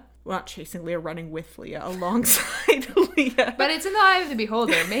Leah. Well, not chasing Leah, running with Leah, alongside Leah. But it's in the eye of the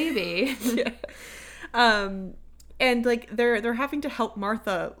beholder, maybe. Yeah. And, like, they're having to help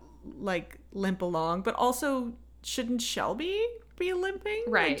Martha, like, limp along. But also, shouldn't Shelby be limping?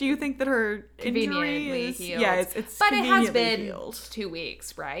 Right. Like, do you think that her injury is... healed. Yeah, it's but it has been healed. 2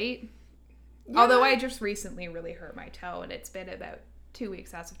 weeks, right? Yeah. Although I just recently really hurt my toe, and it's been about 2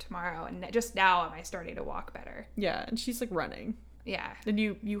 weeks as of tomorrow. And just now am I starting to walk better. Yeah, and she's, like, running. Yeah. And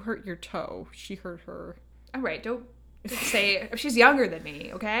you hurt your toe. She hurt her. All right, don't say she's younger than me,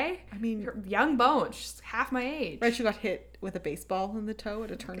 okay? I mean, her young bones, she's half my age. Right, she got hit with a baseball in the toe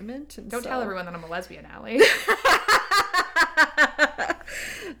at a tournament. And don't tell everyone that I'm a lesbian, Allie.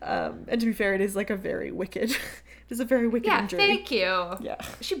 And to be fair, it is like a very wicked. It is a very wicked injury. Thank you. Yeah,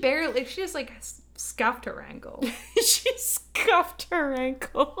 she just like scuffed her ankle. She scuffed her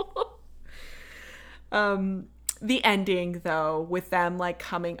ankle. The ending though, with them like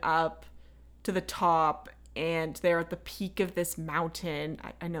coming up to the top. And they're at the peak of this mountain.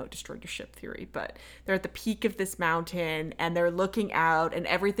 I know it destroyed your ship theory, but they're at the peak of this mountain and they're looking out and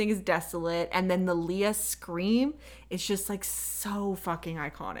everything is desolate. And then the Leah scream is just like so fucking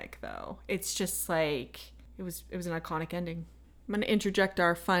iconic though. It's just like, it was an iconic ending. I'm going to interject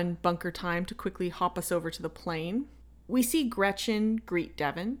our fun bunker time to quickly hop us over to the plane. We see Gretchen greet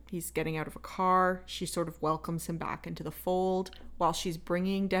Devin. He's getting out of a car. She sort of welcomes him back into the fold. While she's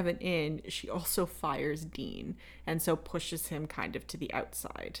bringing Devin in, she also fires Dean and so pushes him kind of to the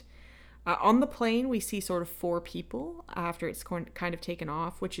outside. On the plane, we see sort of 4 people after it's kind of taken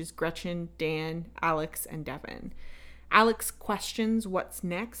off, which is Gretchen, Dan, Alex, and Devin. Alex questions what's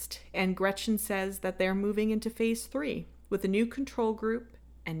next, and Gretchen says that they're moving into phase 3 with a new control group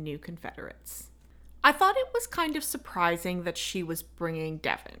and new Confederates. I thought it was kind of surprising that she was bringing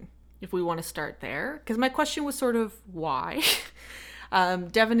Devin, if we want to start there, because my question was sort of why.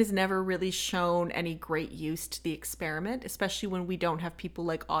 Devin has never really shown any great use to the experiment, especially when we don't have people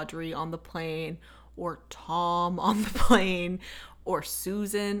like Audrey on the plane or Tom on the plane or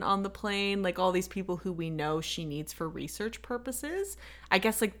Susan on the plane, like all these people who we know she needs for research purposes. I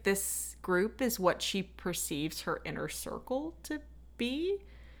guess like this group is what she perceives her inner circle to be.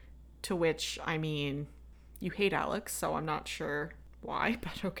 To which, I mean, You hate Alex, so I'm not sure why,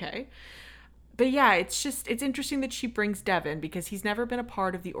 but okay. But yeah, it's interesting that she brings Devin because he's never been a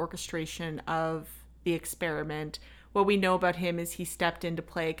part of the orchestration of the experiment. What we know about him is he stepped in to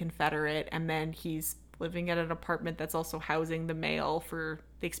play a Confederate, and then he's living at an apartment that's also housing the mail for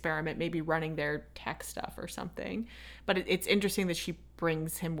the experiment, maybe running their tech stuff or something. But it's interesting that she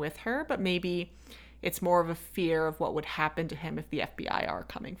brings him with her, but maybe it's more of a fear of what would happen to him if the FBI are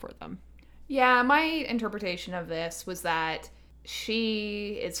coming for them. Yeah, my interpretation of this was that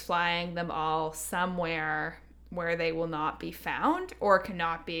she is flying them all somewhere where they will not be found or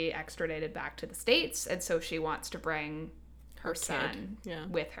cannot be extradited back to the States, and so she wants to bring her son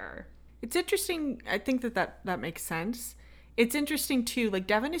with her. It's interesting. I think that makes sense. It's interesting too, like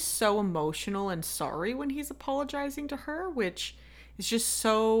Devin is so emotional and sorry when he's apologizing to her, which is just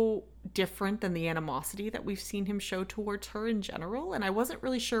so different than the animosity that we've seen him show towards her in general. And I wasn't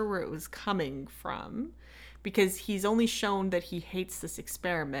really sure where it was coming from because he's only shown that he hates this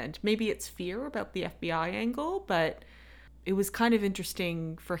experiment. Maybe it's fear about the FBI angle, but it was kind of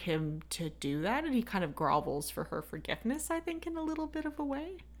interesting for him to do that. And he kind of grovels for her forgiveness, I think, in a little bit of a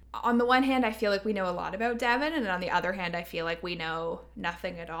way. On the one hand, I feel like we know a lot about Devin, and on the other hand, I feel like we know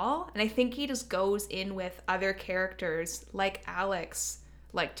nothing at all. And I think he just goes in with other characters like Alex,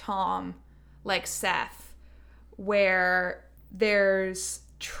 like Tom, like Seth, where there's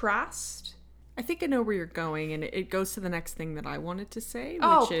trust. I think I know where you're going, and it goes to the next thing that I wanted to say,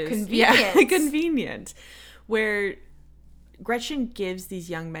 which is convenient. Convenient, where Gretchen gives these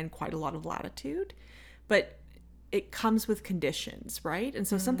young men quite a lot of latitude, but it comes with conditions, right? And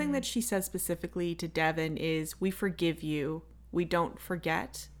so something that she says specifically to Devin is, we forgive you, we don't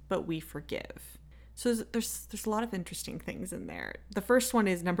forget, but we forgive. So there's a lot of interesting things in there. The first one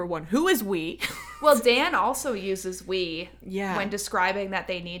is, number one, who is we? Well, Dan also uses we when describing that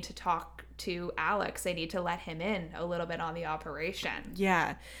they need to talk to Alex. They need to let him in a little bit on the operation.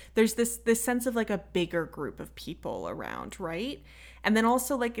 Yeah. There's this sense of like a bigger group of people around, right? And then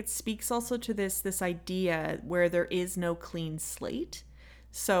also like it speaks also to this idea where there is no clean slate.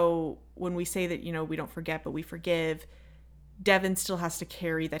 So when we say that, we don't forget, but we forgive, Devin still has to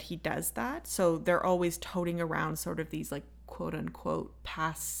carry that he does that. So they're always toting around sort of these like quote unquote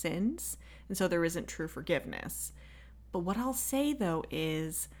past sins. And so there isn't true forgiveness. But what I'll say though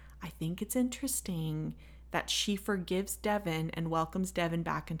is I think it's interesting that she forgives Devin and welcomes Devin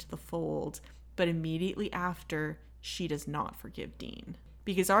back into the fold, but immediately after she does not forgive Dean.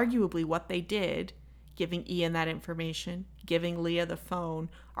 Because arguably what they did, giving Ian that information, giving Leah the phone,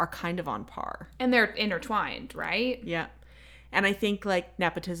 are kind of on par. And they're intertwined, right? Yeah. And I think like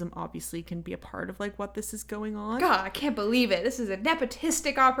nepotism obviously can be a part of like what this is going on. God, I can't believe it. This is a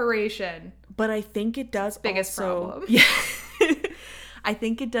nepotistic operation. But I think it does biggest problem. Yeah. I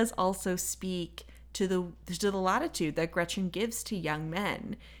think it does also speak to the latitude that Gretchen gives to young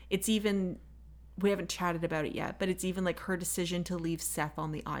men. It's even, we haven't chatted about it yet, but it's even like her decision to leave Seth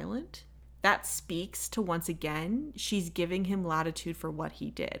on the island. That speaks to, once again, she's giving him latitude for what he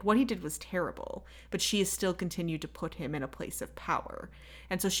did. What he did was terrible, but she has still continued to put him in a place of power.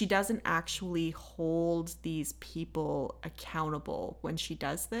 And so she doesn't actually hold these people accountable when she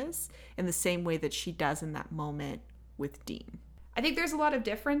does this in the same way that she does in that moment with Dean. I think there's a lot of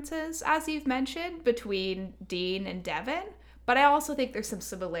differences, as you've mentioned, between Dean and Devin, but I also think there's some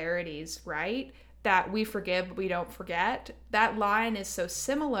similarities, right? That we forgive, but we don't forget. That line is so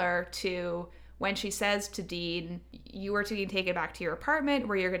similar to when she says to Dean, you are to be taken back to your apartment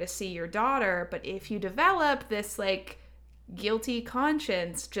where you're going to see your daughter, but if you develop this like guilty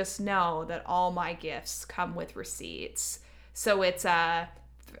conscience, just know that all my gifts come with receipts. So it's a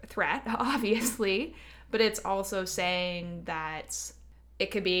threat, obviously, but it's also saying that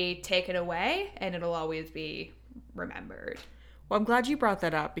it could be taken away and it'll always be remembered. Well, I'm glad you brought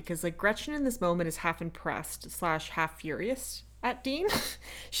that up because like Gretchen in this moment is half impressed / half furious at Dean.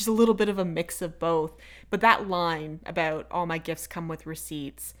 She's a little bit of a mix of both. But that line about all my gifts come with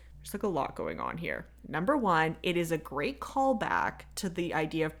receipts, there's like a lot going on here. Number one, it is a great callback to the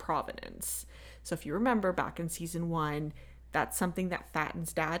idea of provenance. So if you remember back in season 1, that's something that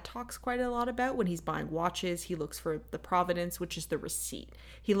Fatten's dad talks quite a lot about when he's buying watches. He looks for the provenance, which is the receipt.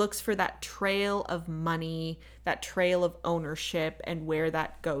 He looks for that trail of money, that trail of ownership, and where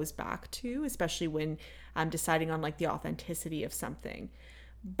that goes back to, especially when I'm deciding on like the authenticity of something.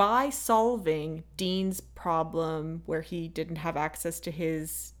 By solving Dean's problem where he didn't have access to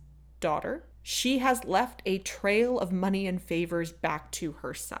his daughter, she has left a trail of money and favors back to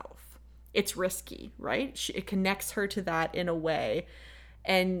herself. It's risky, right? It connects her to that in a way.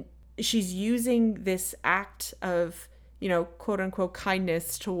 And she's using this act of quote unquote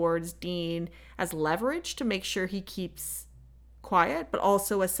kindness towards Dean as leverage to make sure he keeps quiet, but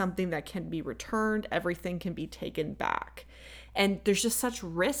also as something that can be returned. Everything can be taken back. And there's just such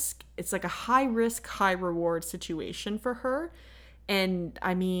risk. It's like a high risk, high reward situation for her. And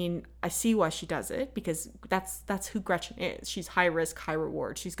I mean, I see why she does it, because that's who Gretchen is. She's high risk, high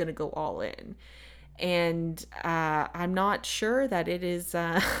reward. She's going to go all in. And I'm not sure that it is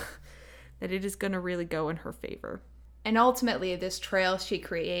that it is going to really go in her favor. And ultimately, this trail she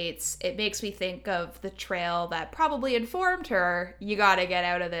creates, it makes me think of the trail that probably informed her, you got to get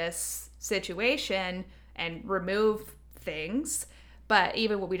out of this situation and remove things. But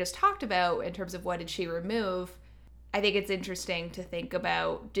even what we just talked about in terms of what did she remove, I think it's interesting to think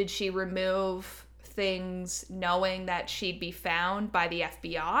about, did she remove things knowing that she'd be found by the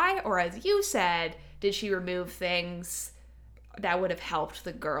FBI? Or as you said, did she remove things that would have helped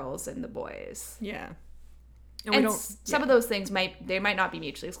the girls and the boys? Yeah. And some of those things might not be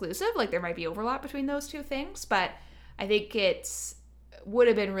mutually exclusive. Like, there might be overlap between those two things. But I think would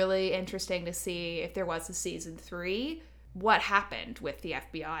have been really interesting to see, if there was a season 3, what happened with the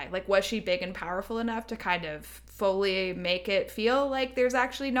FBI. Like, was she big and powerful enough to kind of fully make it feel like there's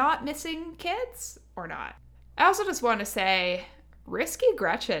actually not missing kids or not? I also just want to say, risky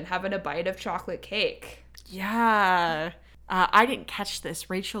Gretchen having a bite of chocolate cake. Yeah. I didn't catch this.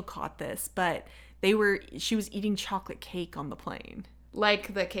 Rachel caught this, but she was eating chocolate cake on the plane.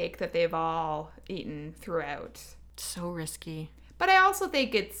 Like the cake that they've all eaten throughout. So risky. But I also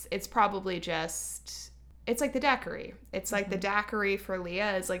think it's probably just, it's like the daiquiri. It's like the daiquiri for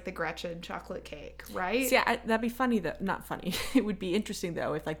Leah is like the Gretchen chocolate cake, right? So yeah, that'd be funny though. Not funny. It would be interesting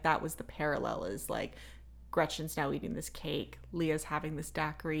though if like that was the parallel, is like Gretchen's now eating this cake, Leah's having this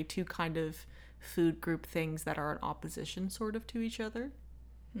daiquiri, two kind of food group things that are in opposition sort of to each other.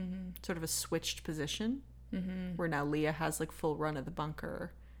 Mm-hmm. Sort of a switched position, where now Leah has like full run of the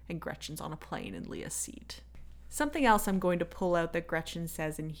bunker and Gretchen's on a plane in Leah's seat. Something else I'm going to pull out that Gretchen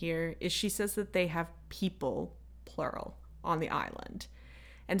says in here is she says that they have people, plural, on the island.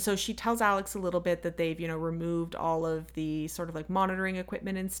 And so she tells Alex a little bit that they've, removed all of the sort of like monitoring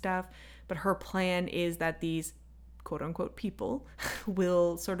equipment and stuff, but her plan is that these quote unquote people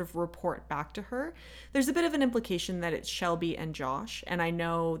will sort of report back to her. There's a bit of an implication that it's Shelby and Josh, and I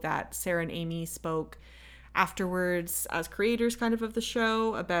know that Sarah and Amy spoke afterwards as creators kind of the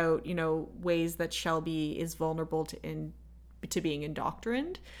show about, ways that Shelby is vulnerable to being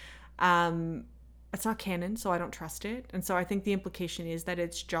indoctrined. It's not canon, so I don't trust it. And so I think the implication is that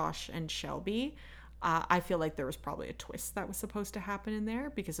it's Josh and Shelby. I feel like there was probably a twist that was supposed to happen in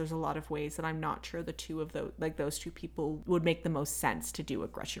there, because there's a lot of ways that I'm not sure the two of those two people would make the most sense to do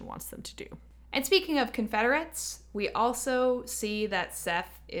what Gretchen wants them to do. And speaking of Confederates, we also see that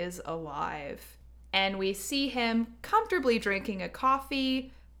Seth is alive. And we see him comfortably drinking a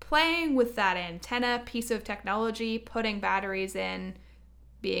coffee, playing with that antenna piece of technology, putting batteries in,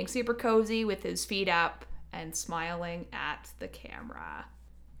 being super cozy with his feet up, and smiling at the camera.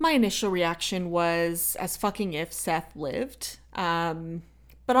 My initial reaction was as fucking if Seth lived. But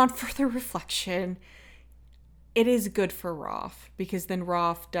on further reflection, it is good for Rolf, because then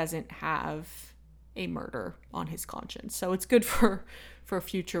Rolf doesn't have a murder on his conscience. So it's good for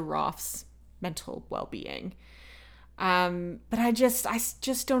future Rolf's mental well-being. But I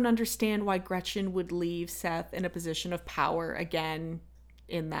just don't understand why Gretchen would leave Seth in a position of power again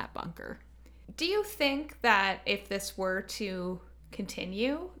in that bunker. Do you think that if this were to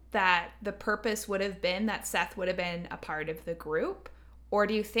continue, that the purpose would have been that Seth would have been a part of the group? Or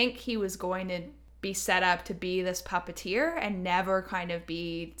do you think he was going to be set up to be this puppeteer and never kind of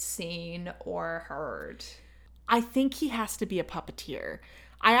be seen or heard? I think he has to be a puppeteer.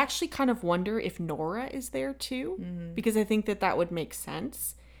 I actually kind of wonder if Nora is there too, because I think that would make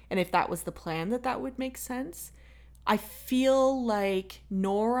sense. And if that was the plan, that would make sense. I feel like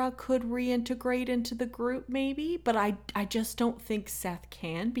Nora could reintegrate into the group maybe, but I just don't think Seth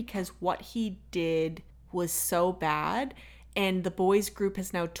can, because what he did was so bad, and the boys group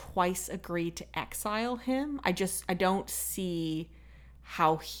has now twice agreed to exile him. I don't see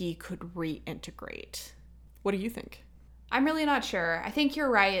how he could reintegrate. What do you think? I'm really not sure. I think you're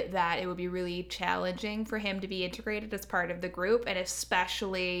right that it would be really challenging for him to be integrated as part of the group, and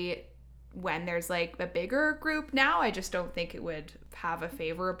especially when there's like a bigger group now, I just don't think it would have a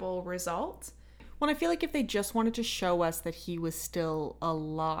favorable result. Well, I feel like if they just wanted to show us that he was still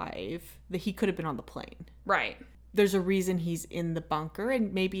alive, that he could have been on the plane. Right. There's a reason he's in the bunker,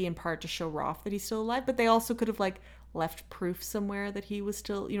 and maybe in part to show Rolf that he's still alive, but they also could have like left proof somewhere that he was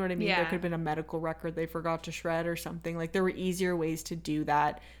still, you know what I mean? Yeah. There could have been a medical record they forgot to shred or something. Like, there were easier ways to do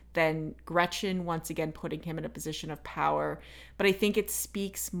that then Gretchen once again putting him in a position of power. But I think it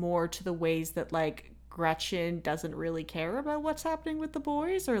speaks more to the ways that like Gretchen doesn't really care about what's happening with the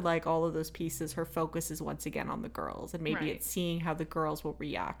boys or like all of those pieces. Her focus is once again on the girls, and maybe it's seeing how the girls will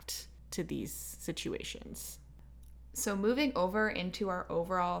react to these situations. So moving over into our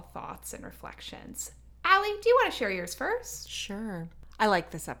overall thoughts and reflections. Allie, do you want to share yours first? Sure. I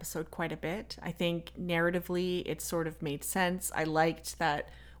like this episode quite a bit. I think narratively it sort of made sense. I liked that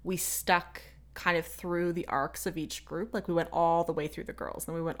we stuck kind of through the arcs of each group. Like we went all the way through the girls,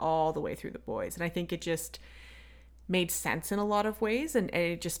 then we went all the way through the boys. And I think it just made sense in a lot of ways, and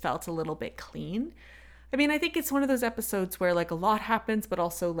it just felt a little bit clean. I mean, I think it's one of those episodes where like a lot happens, but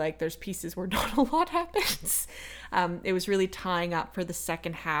also like there's pieces where not a lot happens. It was really tying up for the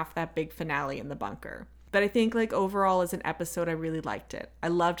second half, that big finale in the bunker. But I think like overall as an episode, I really liked it. I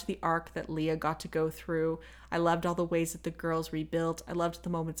loved the arc that Leah got to go through. I loved all the ways that the girls rebuilt. I loved the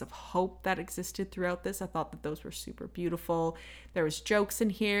moments of hope that existed throughout this. I thought that those were super beautiful. There was jokes in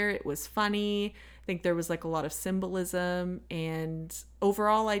here. It was funny. I think there was like a lot of symbolism. And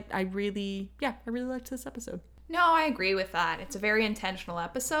overall, I really liked this episode. No, I agree with that. It's a very intentional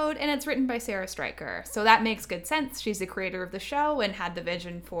episode, and it's written by Sarah Stryker. So that makes good sense. She's the creator of the show and had the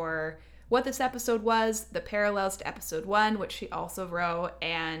vision for what this episode was, the parallels to episode 1, which she also wrote,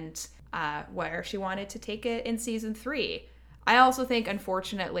 and where she wanted to take it in season 3. I also think,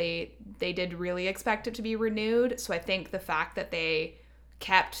 unfortunately, they did really expect it to be renewed. So I think the fact that they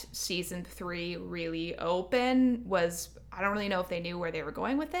kept season 3 really open was, I don't really know if they knew where they were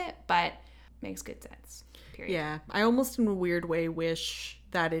going with it, but makes good sense. Period. Yeah, I almost in a weird way wish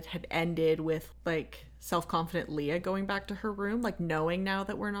that it had ended with like self-confident Leah going back to her room, like knowing now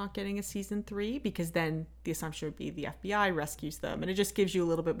that we're not getting a season 3, because then the assumption would be the FBI rescues them, and it just gives you a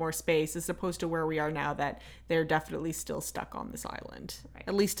little bit more space as opposed to where we are now that they're definitely still stuck on this island, right,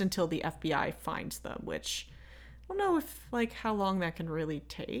 at least until the FBI finds them, which I don't know if like how long that can really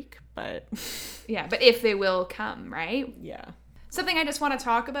take, but yeah, but if they will come, right? Yeah. Something I just want to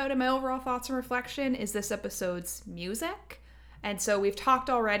talk about in my overall thoughts and reflection is this episode's music. And so we've talked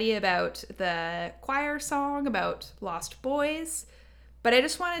already about the choir song about Lost Boys, but I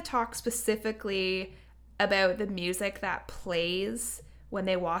just want to talk specifically about the music that plays when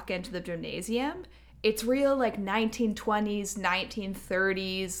they walk into the gymnasium. It's real like 1920s,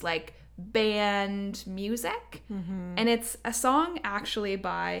 1930s, like band music. Mm-hmm. And it's a song actually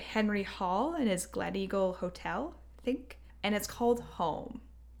by Henry Hall and his Gleneagle Hotel, I think. And it's called Home.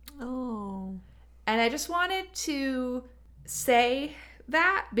 Oh. And I just wanted to say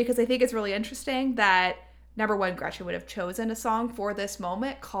that because I think it's really interesting that, number one, Gretchen would have chosen a song for this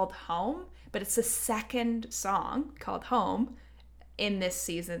moment called Home, but it's the second song called Home in this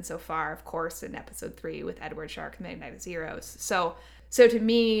season so far, of course, in episode 3 with Edward Shark and Midnight of Zeros. So to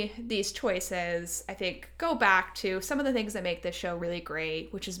me, these choices, I think, go back to some of the things that make this show really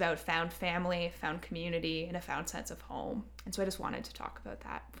great, which is about found family, found community, and a found sense of home. And so I just wanted to talk about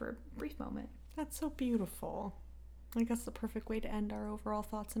that for a brief moment. That's so beautiful. I guess the perfect way to end our overall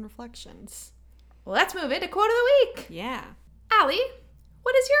thoughts and reflections. Well, let's move into quote of the week. Yeah. Allie,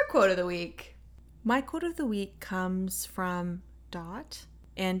 what is your quote of the week? My quote of the week comes from Dot,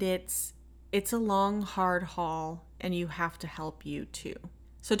 and it's a long, hard haul, and you have to help you too.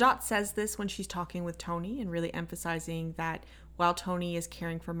 So Dot says this when she's talking with Tony and really emphasizing that while Tony is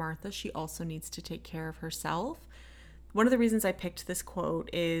caring for Martha, she also needs to take care of herself. One of the reasons I picked this quote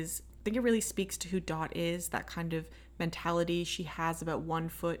is I think it really speaks to who Dot is, that kind of mentality she has about one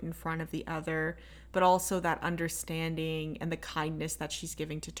foot in front of the other, but also that understanding and the kindness that she's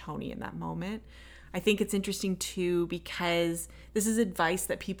giving to Tony in that moment. I think it's interesting too because this is advice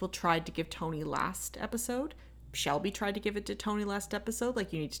that people tried to give Tony last episode. Shelby tried to give it to Tony last episode,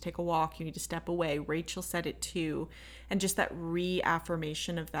 like you need to take a walk, you need to step away. Rachel said it too. And just that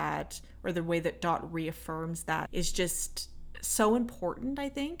reaffirmation of that, or the way that Dot reaffirms that, is just so important, I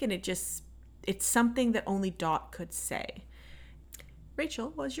think, and it's something that only Dot could say. Rachel,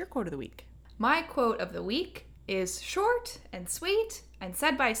 what was your quote of the week? My quote of the week is short and sweet and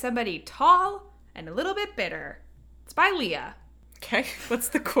said by somebody tall and a little bit bitter. It's by Leah. Okay, what's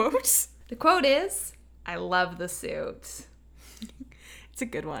the quote? The quote is, "I love the suit." It's a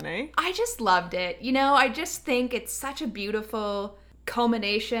good one, eh? I just loved it. You know, I just think it's such a beautiful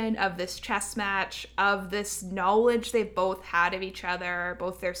culmination of this chess match, of this knowledge they've both had of each other,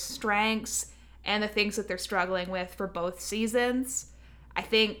 both their strengths and the things that they're struggling with for both seasons. I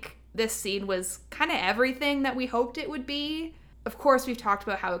think this scene was kind of everything that we hoped it would be. Of course, we've talked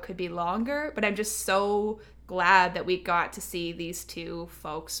about how it could be longer, but I'm just so glad that we got to see these two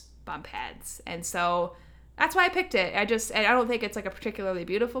folks bump heads. And so That's why I picked it. I don't think it's like a particularly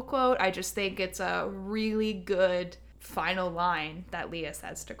beautiful quote. I just think it's a really good final line that Leah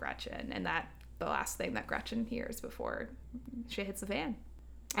says to Gretchen, and that the last thing that Gretchen hears before she hits the fan.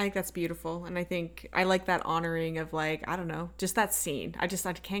 I think that's beautiful. And I think I like that honoring of like, I don't know, just that scene. I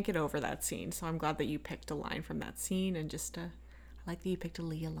can't get over that scene. So I'm glad that you picked a line from that scene, and just I like that you picked a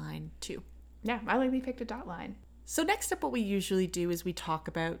Leah line too. Yeah, I like that you picked a dot line. So next up, what we usually do is we talk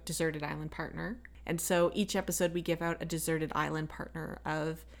about deserted island partner. And so each episode we give out a deserted island partner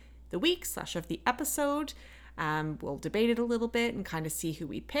of the week / of the episode. We'll debate it a little bit and kind of see who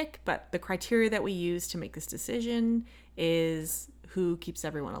we pick. But the criteria that we use to make this decision is who keeps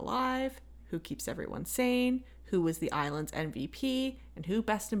everyone alive, who keeps everyone sane, who was the island's MVP, and who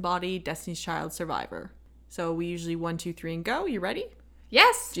best embodied Destiny's Child survivor. So we usually 1, 2, 3 and go. You ready?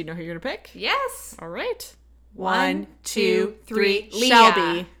 Yes. Do you know who you're going to pick? Yes. All right. 1, 2, 3. Leah.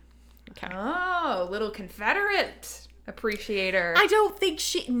 Shelby. Okay. Oh, little Confederate appreciator. I don't think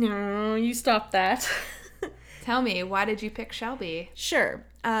No, you stop that. Tell me, why did you pick Shelby? Sure.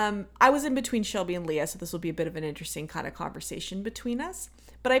 I was in between Shelby and Leah, so this will be a bit of an interesting kind of conversation between us.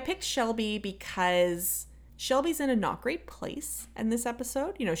 But I picked Shelby because Shelby's in a not great place in this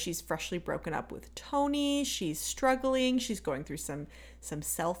episode. You know, she's freshly broken up with Tony. She's struggling. She's going through some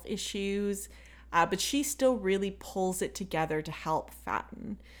self issues. But she still really pulls it together to help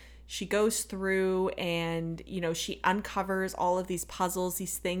Fatten. She goes through and, you know, she uncovers all of these puzzles,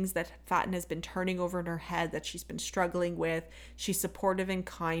 these things that Fatten has been turning over in her head that she's been struggling with. She's supportive and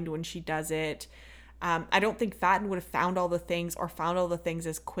kind when she does it. I don't think Fatten would have found all the things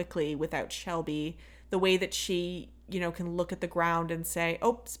as quickly without Shelby. The way that she, you know, can look at the ground and say,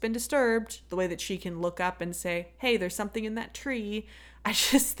 oh, it's been disturbed. The way that she can look up and say, hey, there's something in that tree. I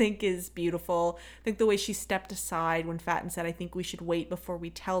just think is beautiful. I think the way she stepped aside when Fatten said, I think we should wait before we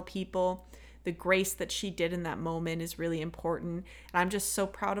tell people. The grace that she did in that moment is really important. And I'm just so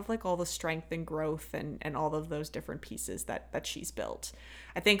proud of like all the strength and growth and all of those different pieces that she's built.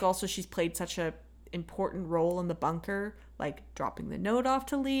 I think also she's played such a important role in the bunker, like dropping the note off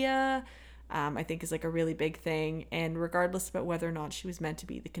to Leah, I think is like a really big thing. And regardless about whether or not she was meant to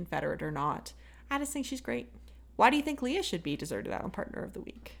be the Confederate or not, I just think she's great. Why do you think Leah should be deserted island partner of the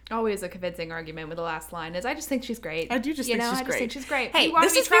week? Always a convincing argument with the last line is I just think she's great. I do just think she's great. I just think she's great. Hey,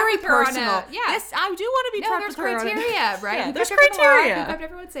 this is very personal. Yes, I do want to be trapped with her. There's criteria, right? Yeah, Who there's kept everyone criteria. alive? Who kept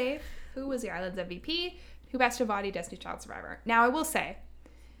everyone safe? Who was the island's MVP? Who best embodied Destiny's Child survivor? Now, I will say,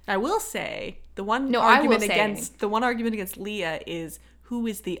 the one argument against Leah is who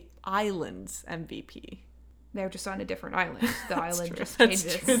is the island's MVP. They're just on a different island. The island true. just That's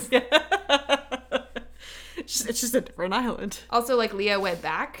changes. True. Yeah. It's just a different island. Also, like, Leah went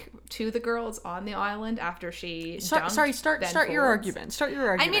back to the girls on the island after she start your argument. Start your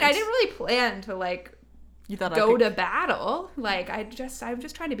argument. I mean, I didn't really plan to like go to battle. Like, I'm just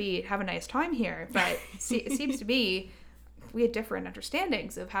trying to have a nice time here. But it seems to me we had different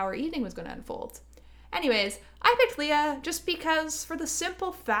understandings of how our evening was going to unfold. Anyways, I picked Leah just because, for the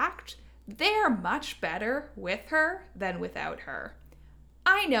simple fact, they are much better with her than without her.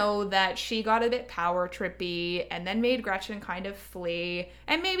 I know that she got a bit power trippy and then made Gretchen kind of flee,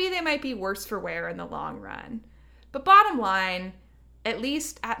 and maybe they might be worse for wear in the long run. But bottom line, at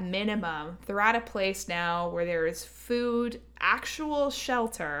least at minimum, they're at a place now where there is food, actual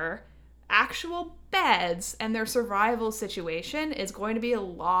shelter, actual beds, and their survival situation is going to be a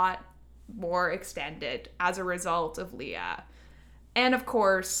lot more extended as a result of Leah. And of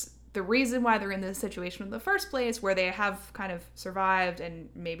course, the reason why they're in this situation in the first place, where they have kind of survived and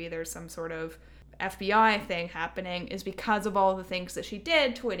maybe there's some sort of FBI thing happening, is because of all the things that she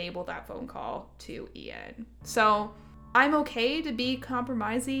did to enable that phone call to Ian. So I'm okay to be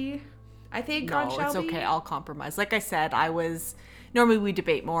compromisey, I think, on Shelby. No, it's okay. I'll compromise. Like I said, normally we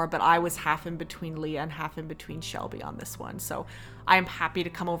debate more, but I was half in between Leah and half in between Shelby on this one. So I'm happy to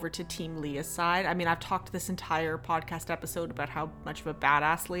come over to Team Leah's side. I mean, I've talked this entire podcast episode about how much of a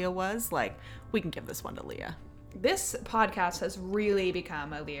badass Leah was. Like, we can give this one to Leah. This podcast has really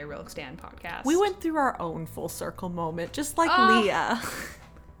become a Leah Rilke stan podcast. We went through our own full circle moment, just like Leah.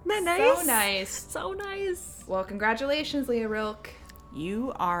 Isn't that nice? So nice. So nice. Well, congratulations, Leah Rilke.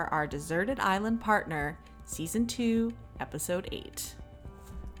 You are our deserted island partner, Season 2, Episode 8.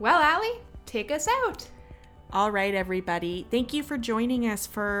 Well, Allie, take us out. All right, everybody. Thank you for joining us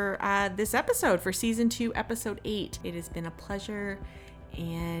for this episode, for Season 2, Episode 8. It has been a pleasure,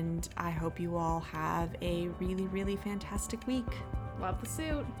 and I hope you all have a really, really fantastic week. Love the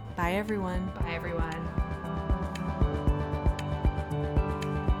suit. Bye, everyone. Bye, everyone.